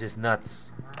 this is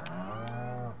nuts.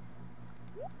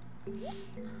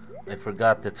 I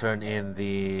forgot to turn in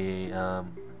the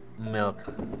milk.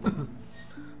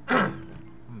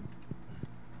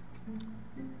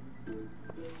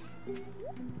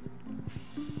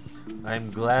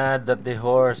 I'm glad that the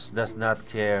horse does not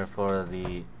care for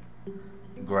the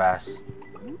grass.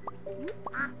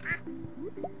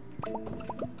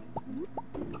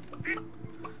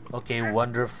 Okay,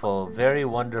 wonderful. Very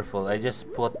wonderful. I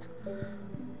just put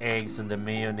eggs in the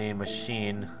mayonnaise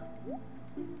machine.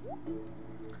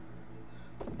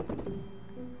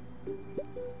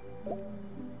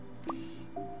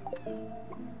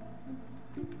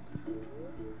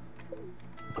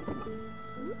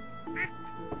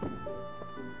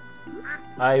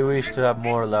 I wish to have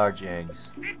more large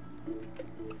eggs.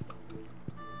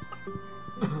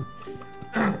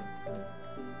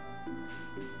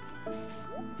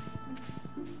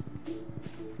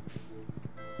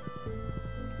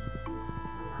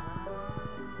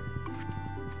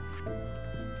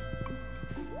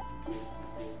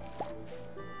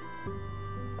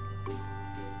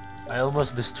 I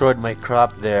almost destroyed my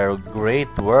crop there. Great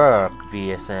work,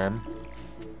 VSM.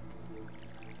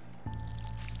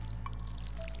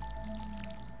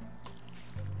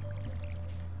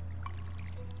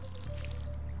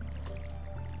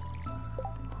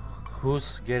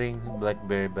 Who's getting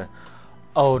blackberry?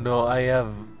 Oh no, I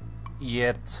have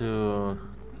yet to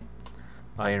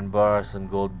iron bars and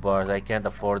gold bars. I can't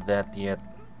afford that yet.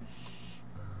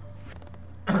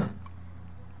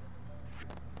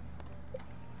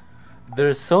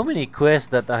 There's so many quests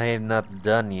that I have not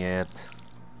done yet.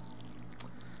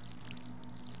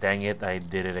 Dang it, I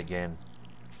did it again.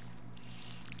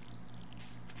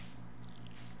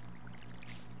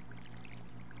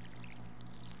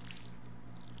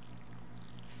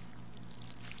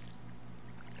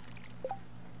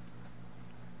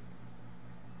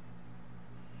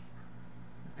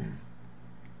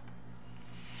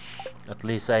 At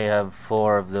least I have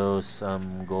 4 of those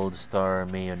gold star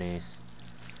mayonnaise.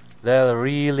 They'll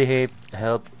really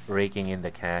help raking in the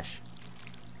cash.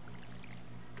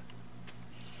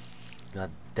 God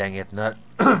dang it, not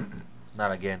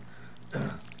not again.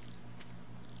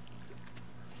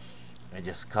 I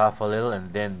just cough a little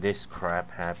and then this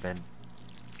crap happened.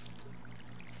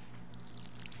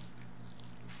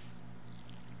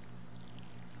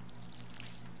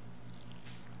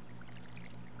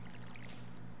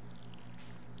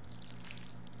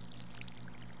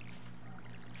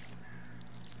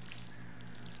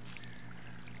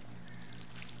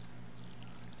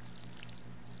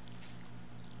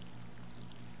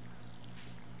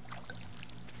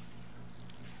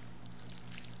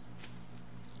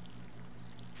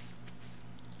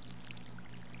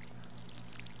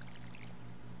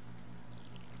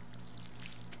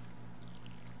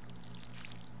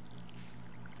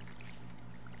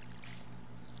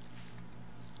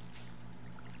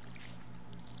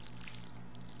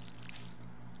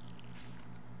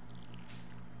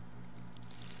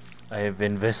 I've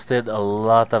invested a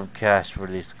lot of cash for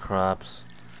these crops.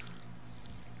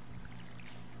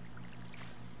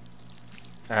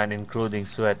 And including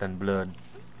sweat and blood.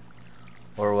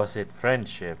 Or was it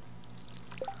friendship?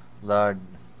 Large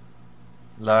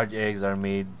eggs are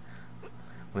made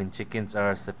when chickens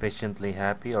are sufficiently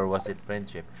happy, or was it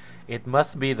friendship? It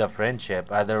must be the friendship,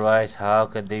 otherwise how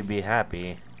could they be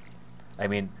happy? I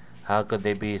mean, how could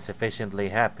they be sufficiently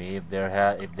happy if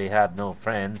they have no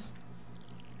friends?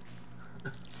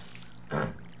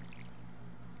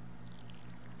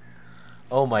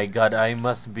 Oh my god, I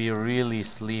must be really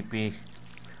sleepy.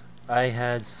 I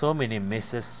had so many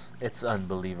misses, it's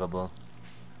unbelievable.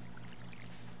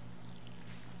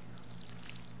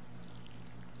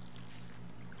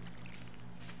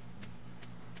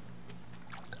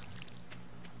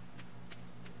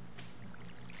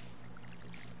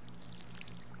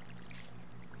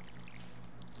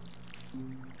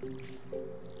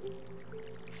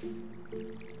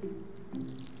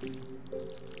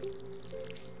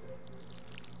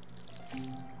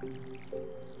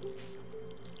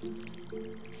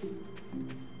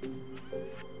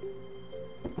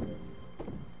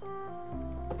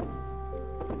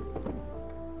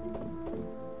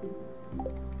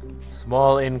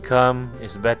 Small income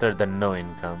is better than no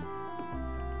income.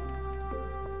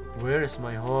 Where is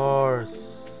my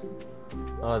horse?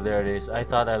 Oh, there it is. I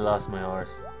thought I lost my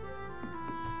horse.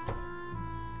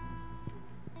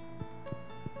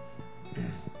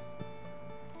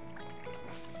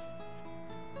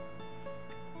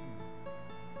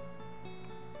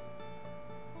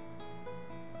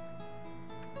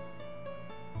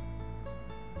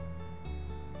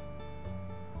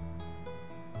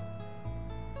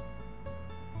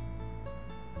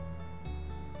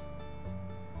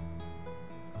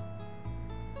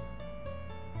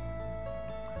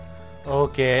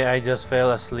 Okay, I just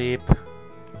fell asleep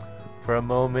for a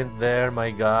moment there,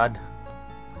 my god.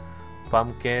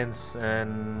 Pumpkins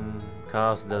and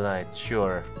cow's delight,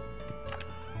 sure.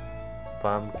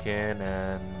 Pumpkin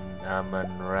and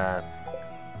almond wrath.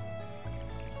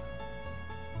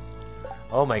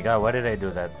 Oh my god, why did I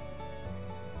do that?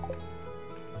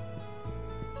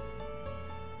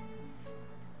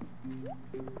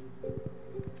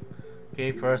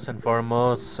 Okay, first and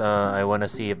foremost, I want to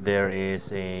see if there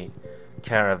is a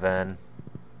caravan.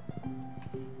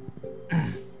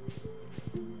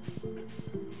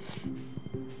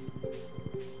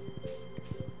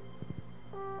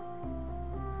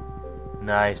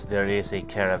 Nice, there is a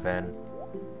caravan.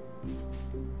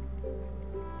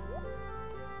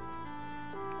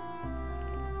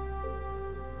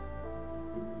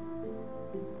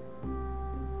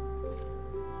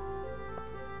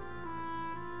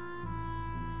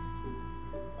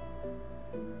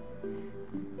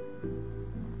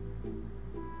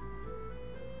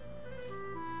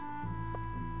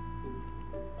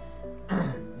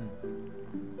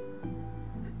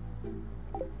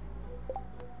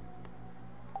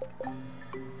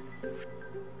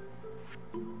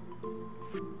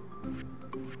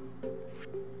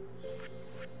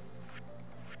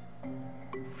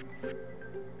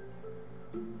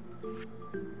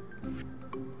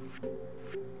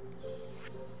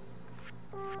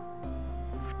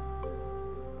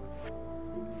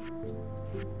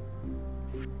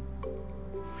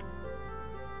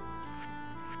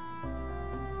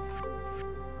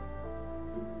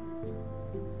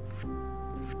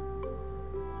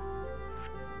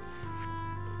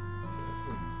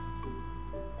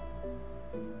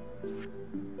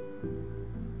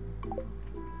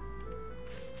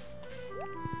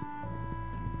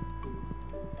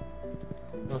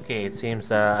 Okay, it seems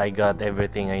that I got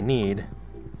everything I need.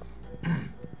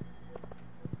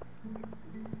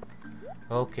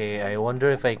 Okay, I wonder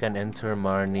if I can enter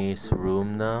Marnie's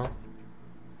room now.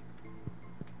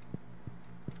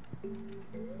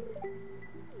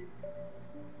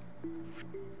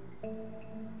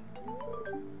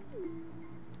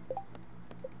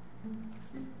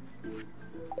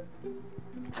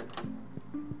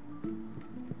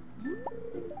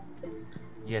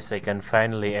 Yes, I can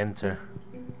finally enter.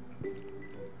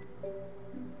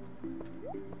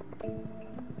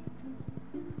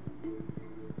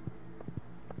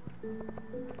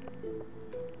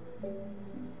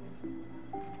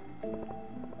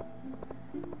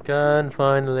 Can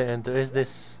finally enter. Is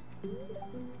this?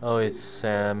 Oh, it's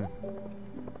Sam.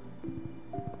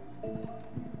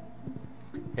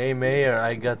 Hey Mayor,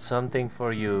 I got something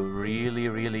for you. Really,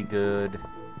 really good.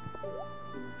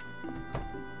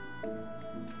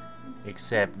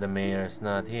 Except the mayor's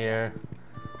not here.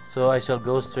 So I shall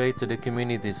go straight to the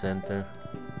community center.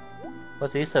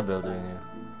 What's Isabel doing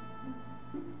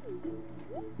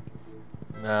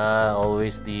here?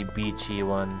 Always the beachy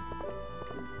one.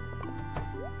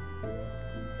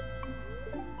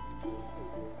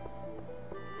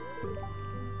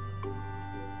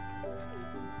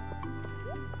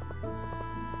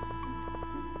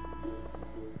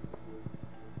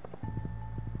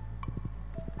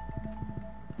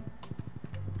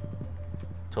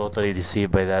 Totally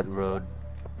deceived by that road.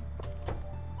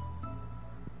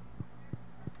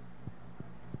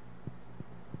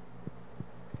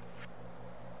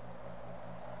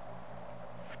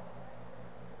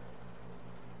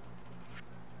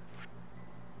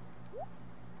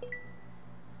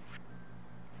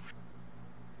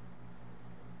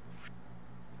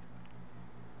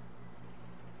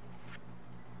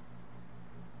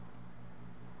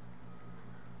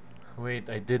 Wait,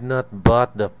 I did not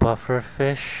bought the puffer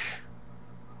fish.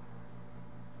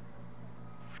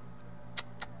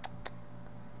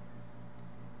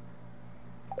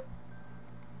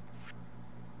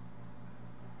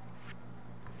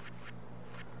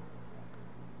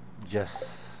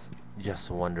 Just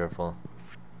wonderful.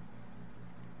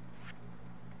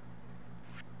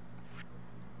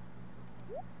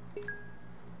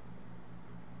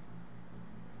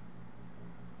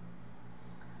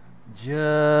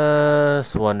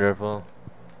 Just wonderful.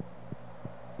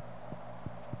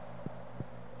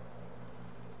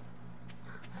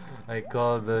 I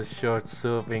call the short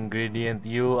soup ingredient.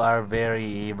 You are very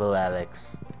evil,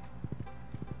 Alex.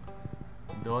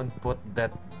 Don't put that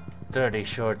dirty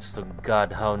shorts to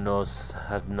God how knows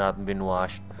have not been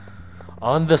washed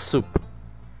on the soup.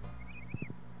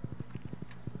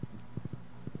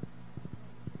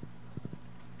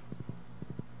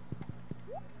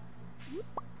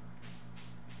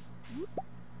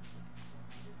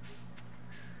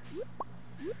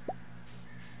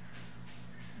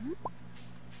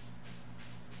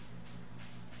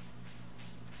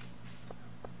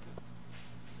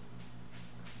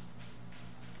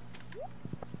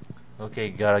 Okay,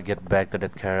 gotta get back to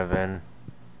that caravan.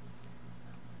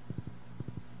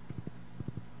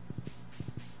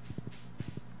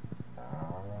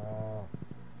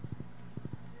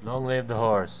 Long live the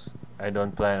horse. I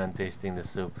don't plan on tasting the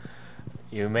soup.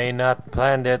 You may not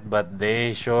plan it, but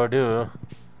they sure do.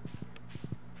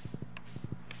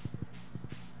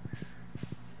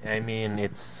 I mean,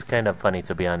 it's kind of funny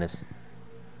to be honest.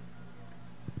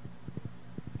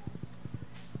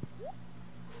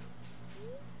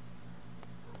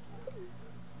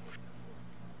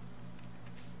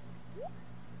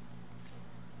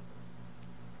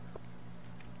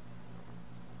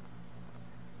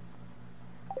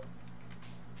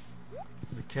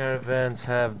 The caravans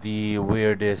have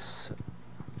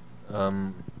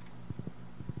um,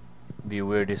 the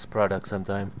weirdest product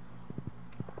sometimes.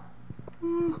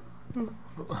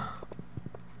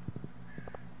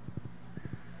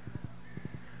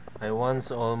 I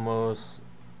once almost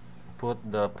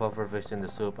put the pufferfish in the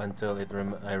soup until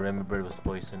I remember it was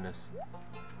poisonous.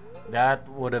 That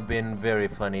would have been very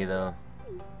funny though.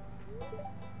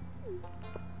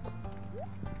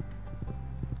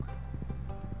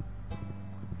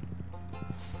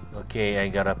 Okay, I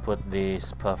gotta put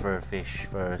this pufferfish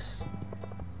first.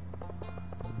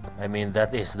 I mean,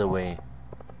 that is the way.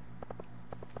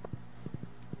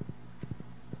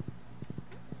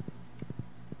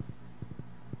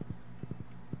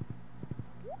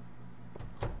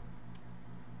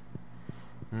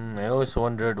 I always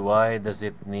wondered why does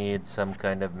it need some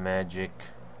kind of magic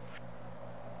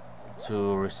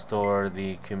to restore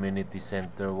the community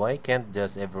center? Why can't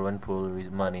just everyone pool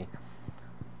money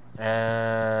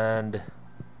and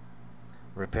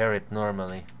repair it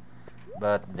normally?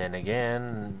 But then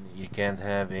again, you can't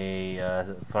have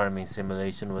a farming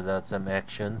simulation without some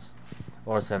actions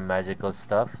or some magical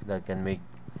stuff that can make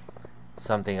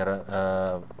something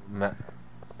to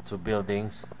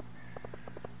buildings.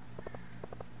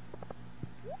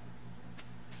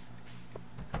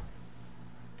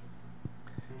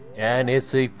 And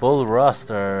it's a full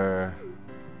roster.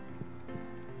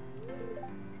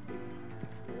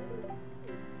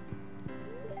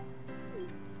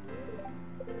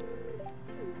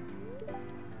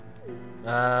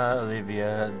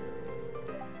 Olivia.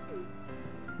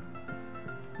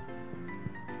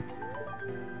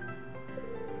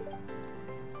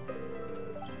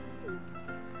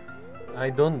 I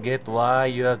don't get why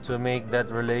you have to make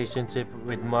that relationship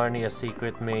with Marnie a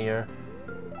secret, Mayor.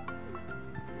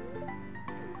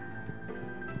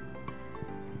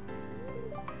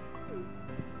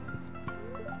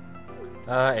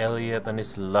 Elliot and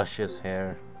his luscious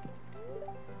hair.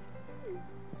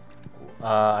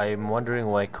 I'm wondering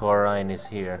why Corinne is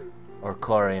here. Or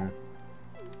Corinne.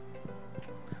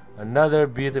 Another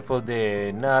beautiful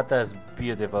day. Not as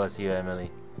beautiful as you,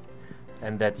 Emily.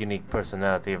 And that unique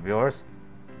personality of yours.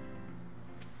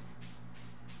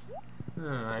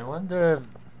 I wonder if...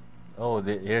 Oh,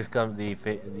 here comes the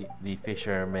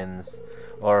fishermen's...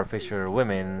 Or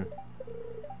fisherwomen.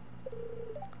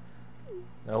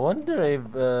 I wonder if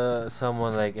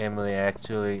someone like Emily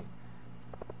actually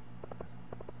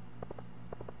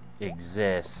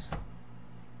exists.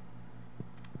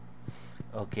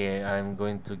 Okay, I'm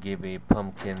going to give a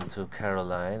pumpkin to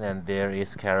Caroline, and there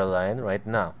is Caroline right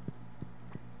now.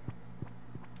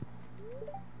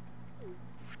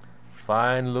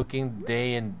 Fine looking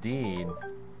day indeed.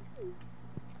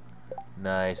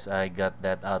 Nice, I got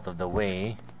that out of the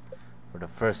way for the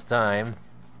first time.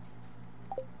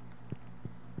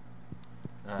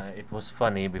 It was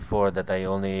funny before that I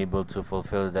only able to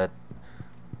fulfill that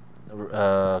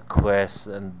quest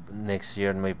and next year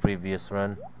in my previous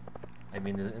run. I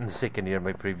mean in the second year of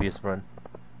my previous run.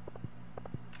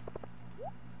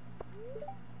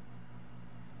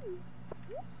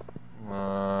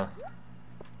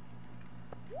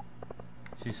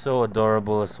 She's so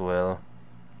adorable as well.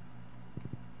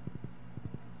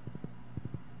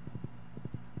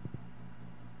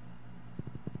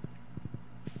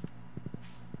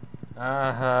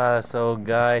 So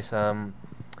guys,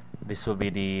 this will be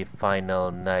the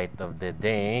final night of the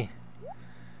day.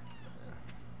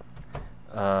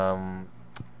 Um,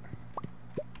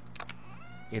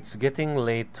 it's getting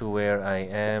late to where I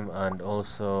am, and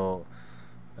also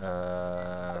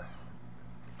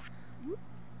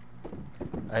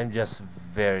I'm just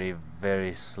very,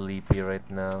 very sleepy right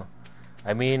now.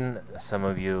 I mean, some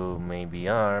of you maybe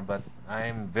are, but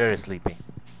I'm very sleepy.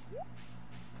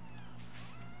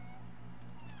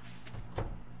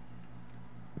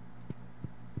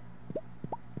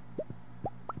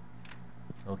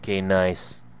 Okay,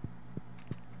 nice.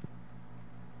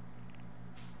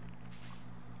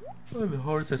 Oh, the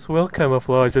horse is well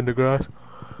camouflaged in the grass.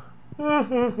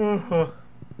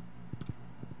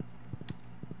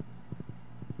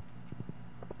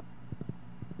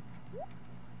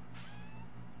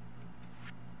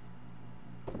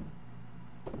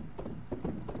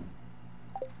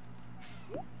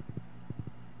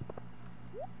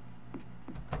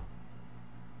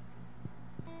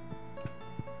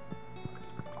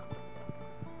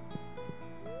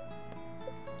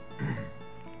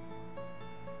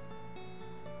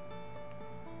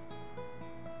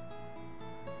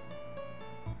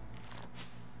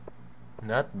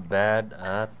 Not bad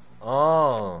at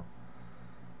all.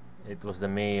 It was the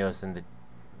Mayos and the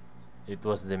it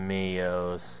was the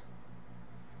Mayos.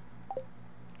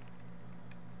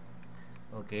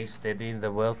 Okay, steady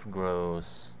the wealth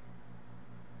grows.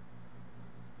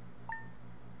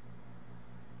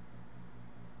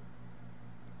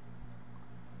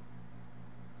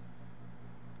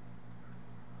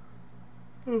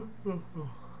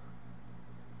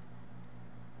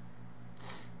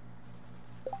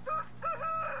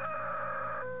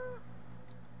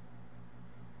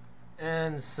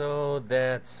 And so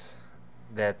that's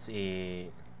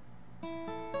it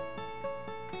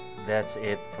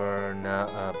for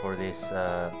now, for this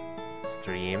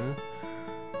stream.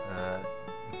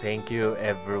 Thank you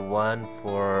everyone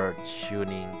for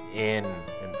tuning in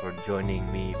and for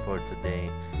joining me for today.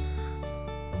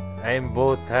 I am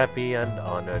both happy and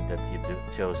honored that you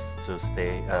chose to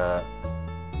stay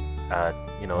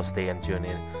stay and tune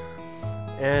in.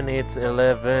 And it's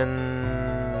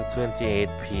 11:28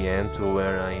 p.m. to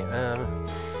where I am,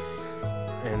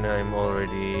 and I'm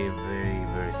already very,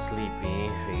 very sleepy.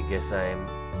 I guess I'm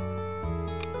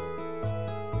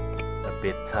a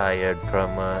bit tired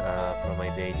from my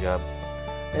day job.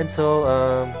 And so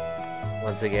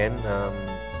once again,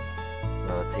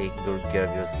 take good care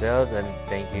of yourself, and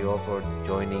thank you all for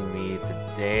joining me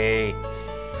today.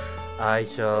 I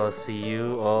shall see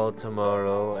you all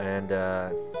tomorrow, and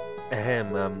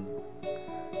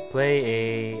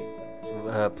play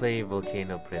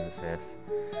Volcano Princess.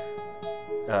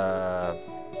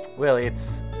 Well,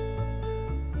 it's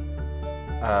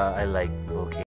I like Volcano.